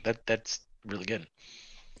 1440p. That's really good.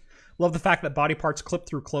 Love the fact that body parts clip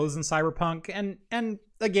through clothes in Cyberpunk. And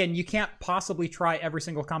again, you can't possibly try every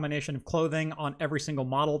single combination of clothing on every single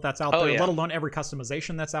model that's out there, let alone every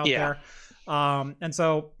customization that's out there. And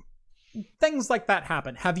so things like that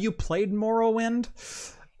happen. Have you played Morrowind?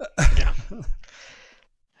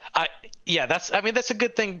 Yeah. That's a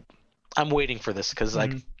good thing. I'm waiting for this because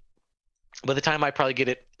like by the time I probably get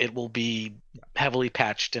it, it will be heavily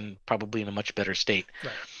patched and probably in a much better state.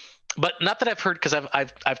 Right. But not that I've heard, because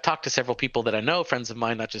I've talked to several people that I know, friends of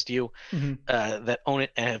mine, not just you, that own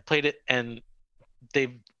it and have played it, and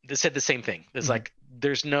they said the same thing. It's like,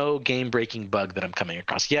 there's no game-breaking bug that I'm coming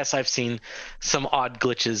across. Yes, I've seen some odd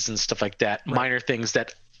glitches and stuff like that, minor things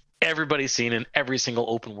that everybody's seen in every single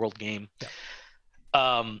open world game.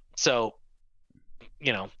 So,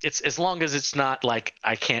 you know, it's as long as it's not like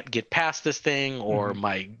I can't get past this thing, or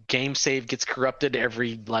my game save gets corrupted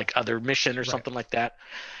every like other mission or something like that.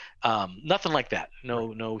 Nothing like that.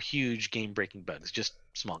 No huge game-breaking bugs, just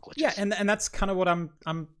small glitches. Yeah, and that's kind of what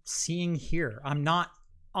I'm seeing here. I'm not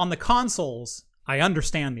on the consoles. I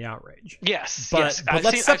understand the outrage. Yes, but, yes.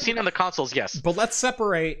 But I've seen on the consoles, yes. But let's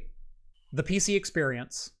separate the PC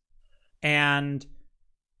experience, and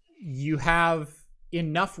you have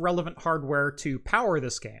enough relevant hardware to power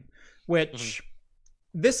this game, which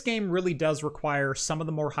this game really does require some of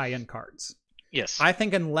the more high-end cards. Yes. I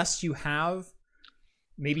think unless you have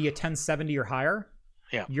maybe a 1070 or higher,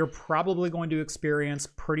 you're probably going to experience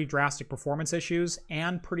pretty drastic performance issues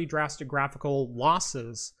and pretty drastic graphical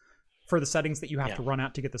losses for the settings that you have to run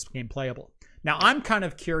out to get this game playable. Now, I'm kind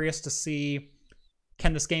of curious to see,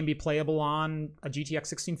 can this game be playable on a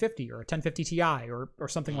GTX 1650 or a 1050 Ti or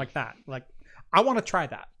something like that? Like, I want to try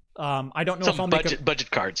that. I don't know if I'll make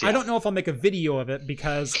budget cards. I don't know if I'll make a video of it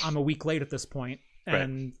because I'm a week late at this point.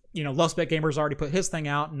 And, you know, Low Spec Gamer's already put his thing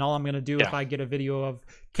out, and all I'm going to do if I get a video of,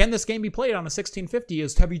 can this game be played on a 1650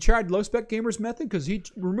 is, have you tried Low Spec Gamer's method? Because he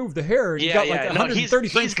removed the hair and you got like 130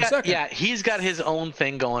 frames per second. Yeah, he's got his own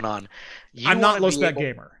thing going on. I'm not Low Spec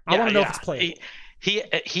Gamer. I want to know if it's playable.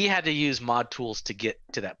 He had to use mod tools to get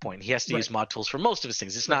to that point. He has to use mod tools for most of his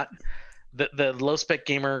things. It's not the Low Spec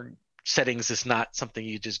Gamer settings is not something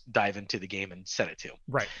you just dive into the game and set it to.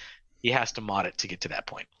 Right. He has to mod it to get to that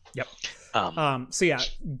point. Yep. So yeah,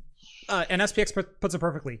 and SPX puts it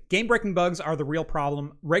perfectly. Game-breaking bugs are the real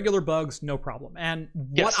problem. Regular bugs, no problem. And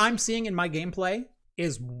what I'm seeing in my gameplay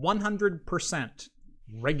is 100%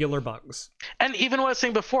 regular bugs. And even what I was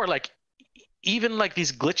saying before, like even like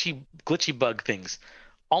these glitchy bug things,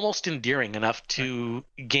 almost endearing enough to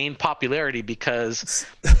gain popularity because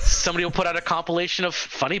somebody will put out a compilation of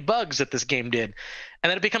funny bugs that this game did, and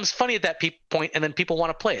then it becomes funny at that point, and then people want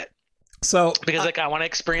to play it. So because like I want to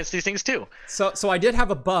experience these things too. So I did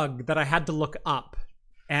have a bug that I had to look up,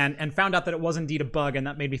 and found out that it was indeed a bug, and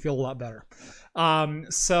that made me feel a lot better.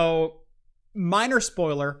 So minor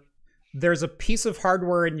spoiler, there's a piece of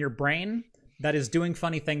hardware in your brain that is doing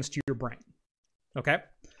funny things to your brain. Okay,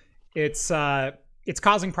 it's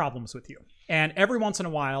causing problems with you, and every once in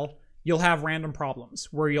a while you'll have random problems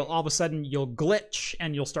where you'll all of a sudden you'll glitch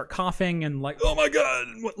and you'll start coughing and like, oh my god,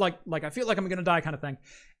 like I feel like I'm gonna die kind of thing,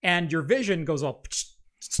 and your vision goes all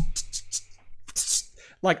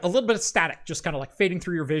like a little bit of static, just kind of like fading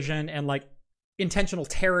through your vision, and like intentional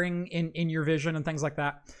tearing in your vision and things like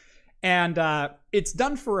that. And it's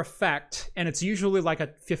done for effect, and it's usually like a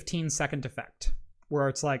 15-second effect where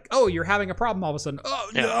it's like, oh, you're having a problem all of a sudden. Oh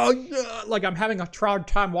no, like I'm having a hard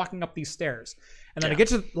time walking up these stairs. And then it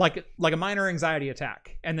gets to like a minor anxiety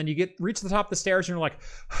attack. And then you reach the top of the stairs and you're like,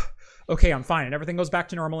 okay, I'm fine. And everything goes back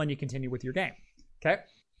to normal and you continue with your game. Okay?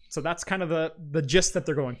 So that's kind of the gist that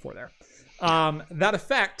they're going for there. That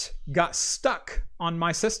effect got stuck on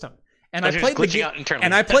my system. And I played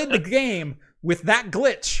the game with that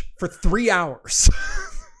glitch for 3 hours.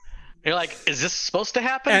 You're like, is this supposed to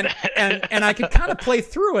happen? And I could kind of play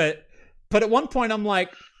through it, but at one point I'm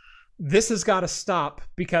like, this has got to stop,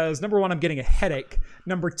 because number one, I'm getting a headache.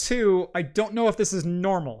 Number two, I don't know if this is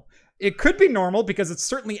normal. It could be normal because it's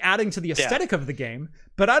certainly adding to the aesthetic of the game,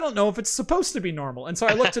 but I don't know if it's supposed to be normal. And so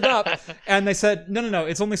I looked it up and they said, no,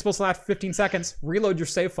 it's only supposed to last 15 seconds. Reload your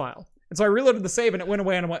save file. And so I reloaded the save and it went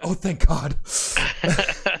away and I went, oh, thank God.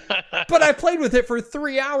 But I played with it for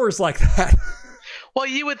 3 hours like that. Well,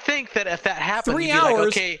 you would think that if that happened, 3 hours like,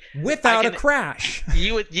 okay, without a crash.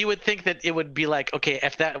 You would think that it would be like, okay,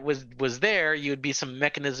 if that was there, you would be some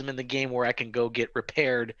mechanism in the game where I can go get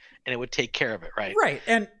repaired and it would take care of it, right? Right,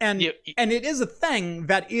 and it is a thing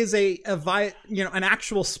that is an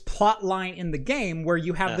actual plot line in the game where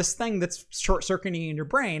you have this thing that's short circuiting in your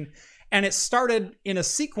brain. And it started in a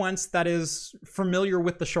sequence that is familiar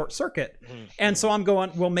with the short circuit. Mm-hmm. And so I'm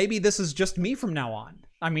going, well, maybe this is just me from now on.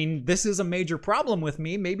 I mean, this is a major problem with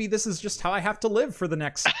me. Maybe this is just how I have to live for the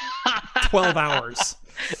next 12 hours.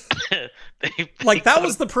 Like, that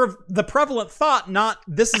was the prevalent thought, not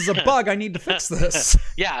this is a bug, I need to fix this.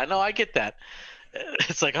 Yeah, no, I get that.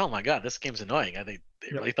 It's like, oh my God, this game's annoying. I think they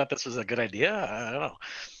really thought this was a good idea. I don't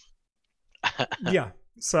know. Yeah.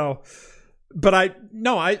 So But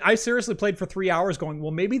I seriously played for 3 hours going,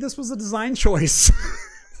 well, maybe this was a design choice.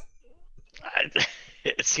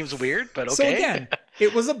 It seems weird, but okay. So again,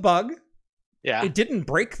 it was a bug. Yeah. It didn't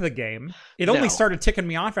break the game. It only started ticking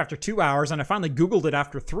me off after 2 hours, and I finally Googled it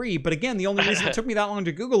after 3. But again, the only reason it took me that long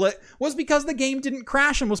to Google it was because the game didn't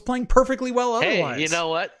crash and was playing perfectly well otherwise. Hey, you know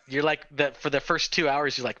what? You're like that for the first 2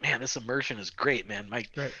 hours. You're like, man, this immersion is great, man.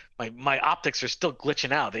 My optics are still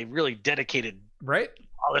glitching out. They really dedicated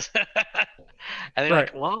all this. And they're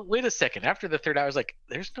like, well, wait a second. After the third hour, I was like,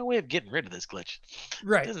 there's no way of getting rid of this glitch.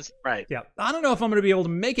 Right. It doesn't seem right. Yeah. I don't know if I'm going to be able to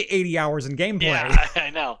make it 80 hours in gameplay. Yeah,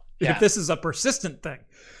 I know. If this is a persistent thing.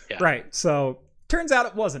 Yeah. Right. So turns out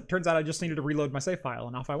it wasn't. Turns out I just needed to reload my save file,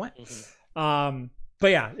 and off I went.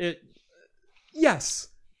 But yeah, yes,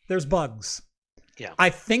 there's bugs. Yeah.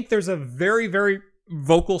 I think there's a very, very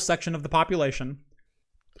vocal section of the population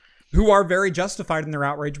who are very justified in their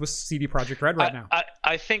outrage with CD Projekt Red right now.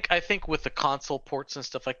 I think with the console ports and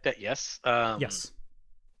stuff like that, yes. Yes.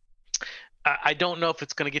 I don't know if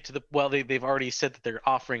it's going to get to the they've already said that they're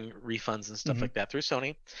offering refunds and stuff like that through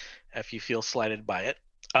Sony if you feel slighted by it.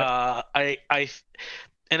 And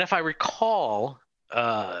if I recall,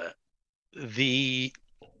 the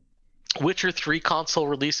Witcher 3 console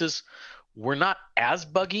releases were not as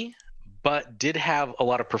buggy, but did have a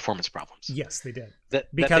lot of performance problems. Yes, they did.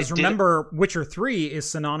 Because remember, Witcher 3 is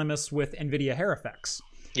synonymous with NVIDIA hair effects.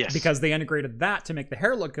 Yes. Because they integrated that to make the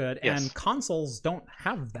hair look good, Yes. and consoles don't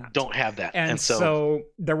have that. And so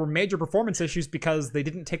there were major performance issues because they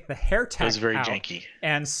didn't take the hair tech out. It was very janky.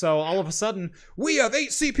 And so all of a sudden, we have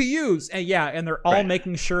 8 CPUs. And they're all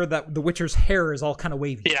making sure that the Witcher's hair is all kind of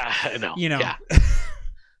wavy. Yeah, I know. You know. Yeah.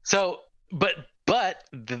 So, but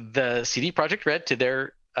the CD Projekt Red, to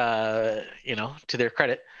their to their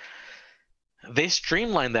credit, they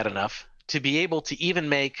streamlined that enough to be able to even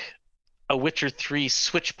make a Witcher 3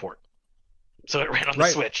 Switch port, so it ran on the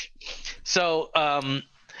Switch. So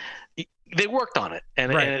they worked on it,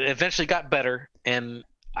 and it eventually got better. And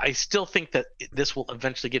I still think that this will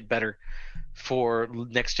eventually get better for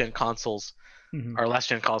next gen consoles, or last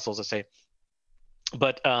gen consoles, I say.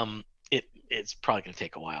 But it's probably going to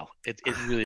take a while. It really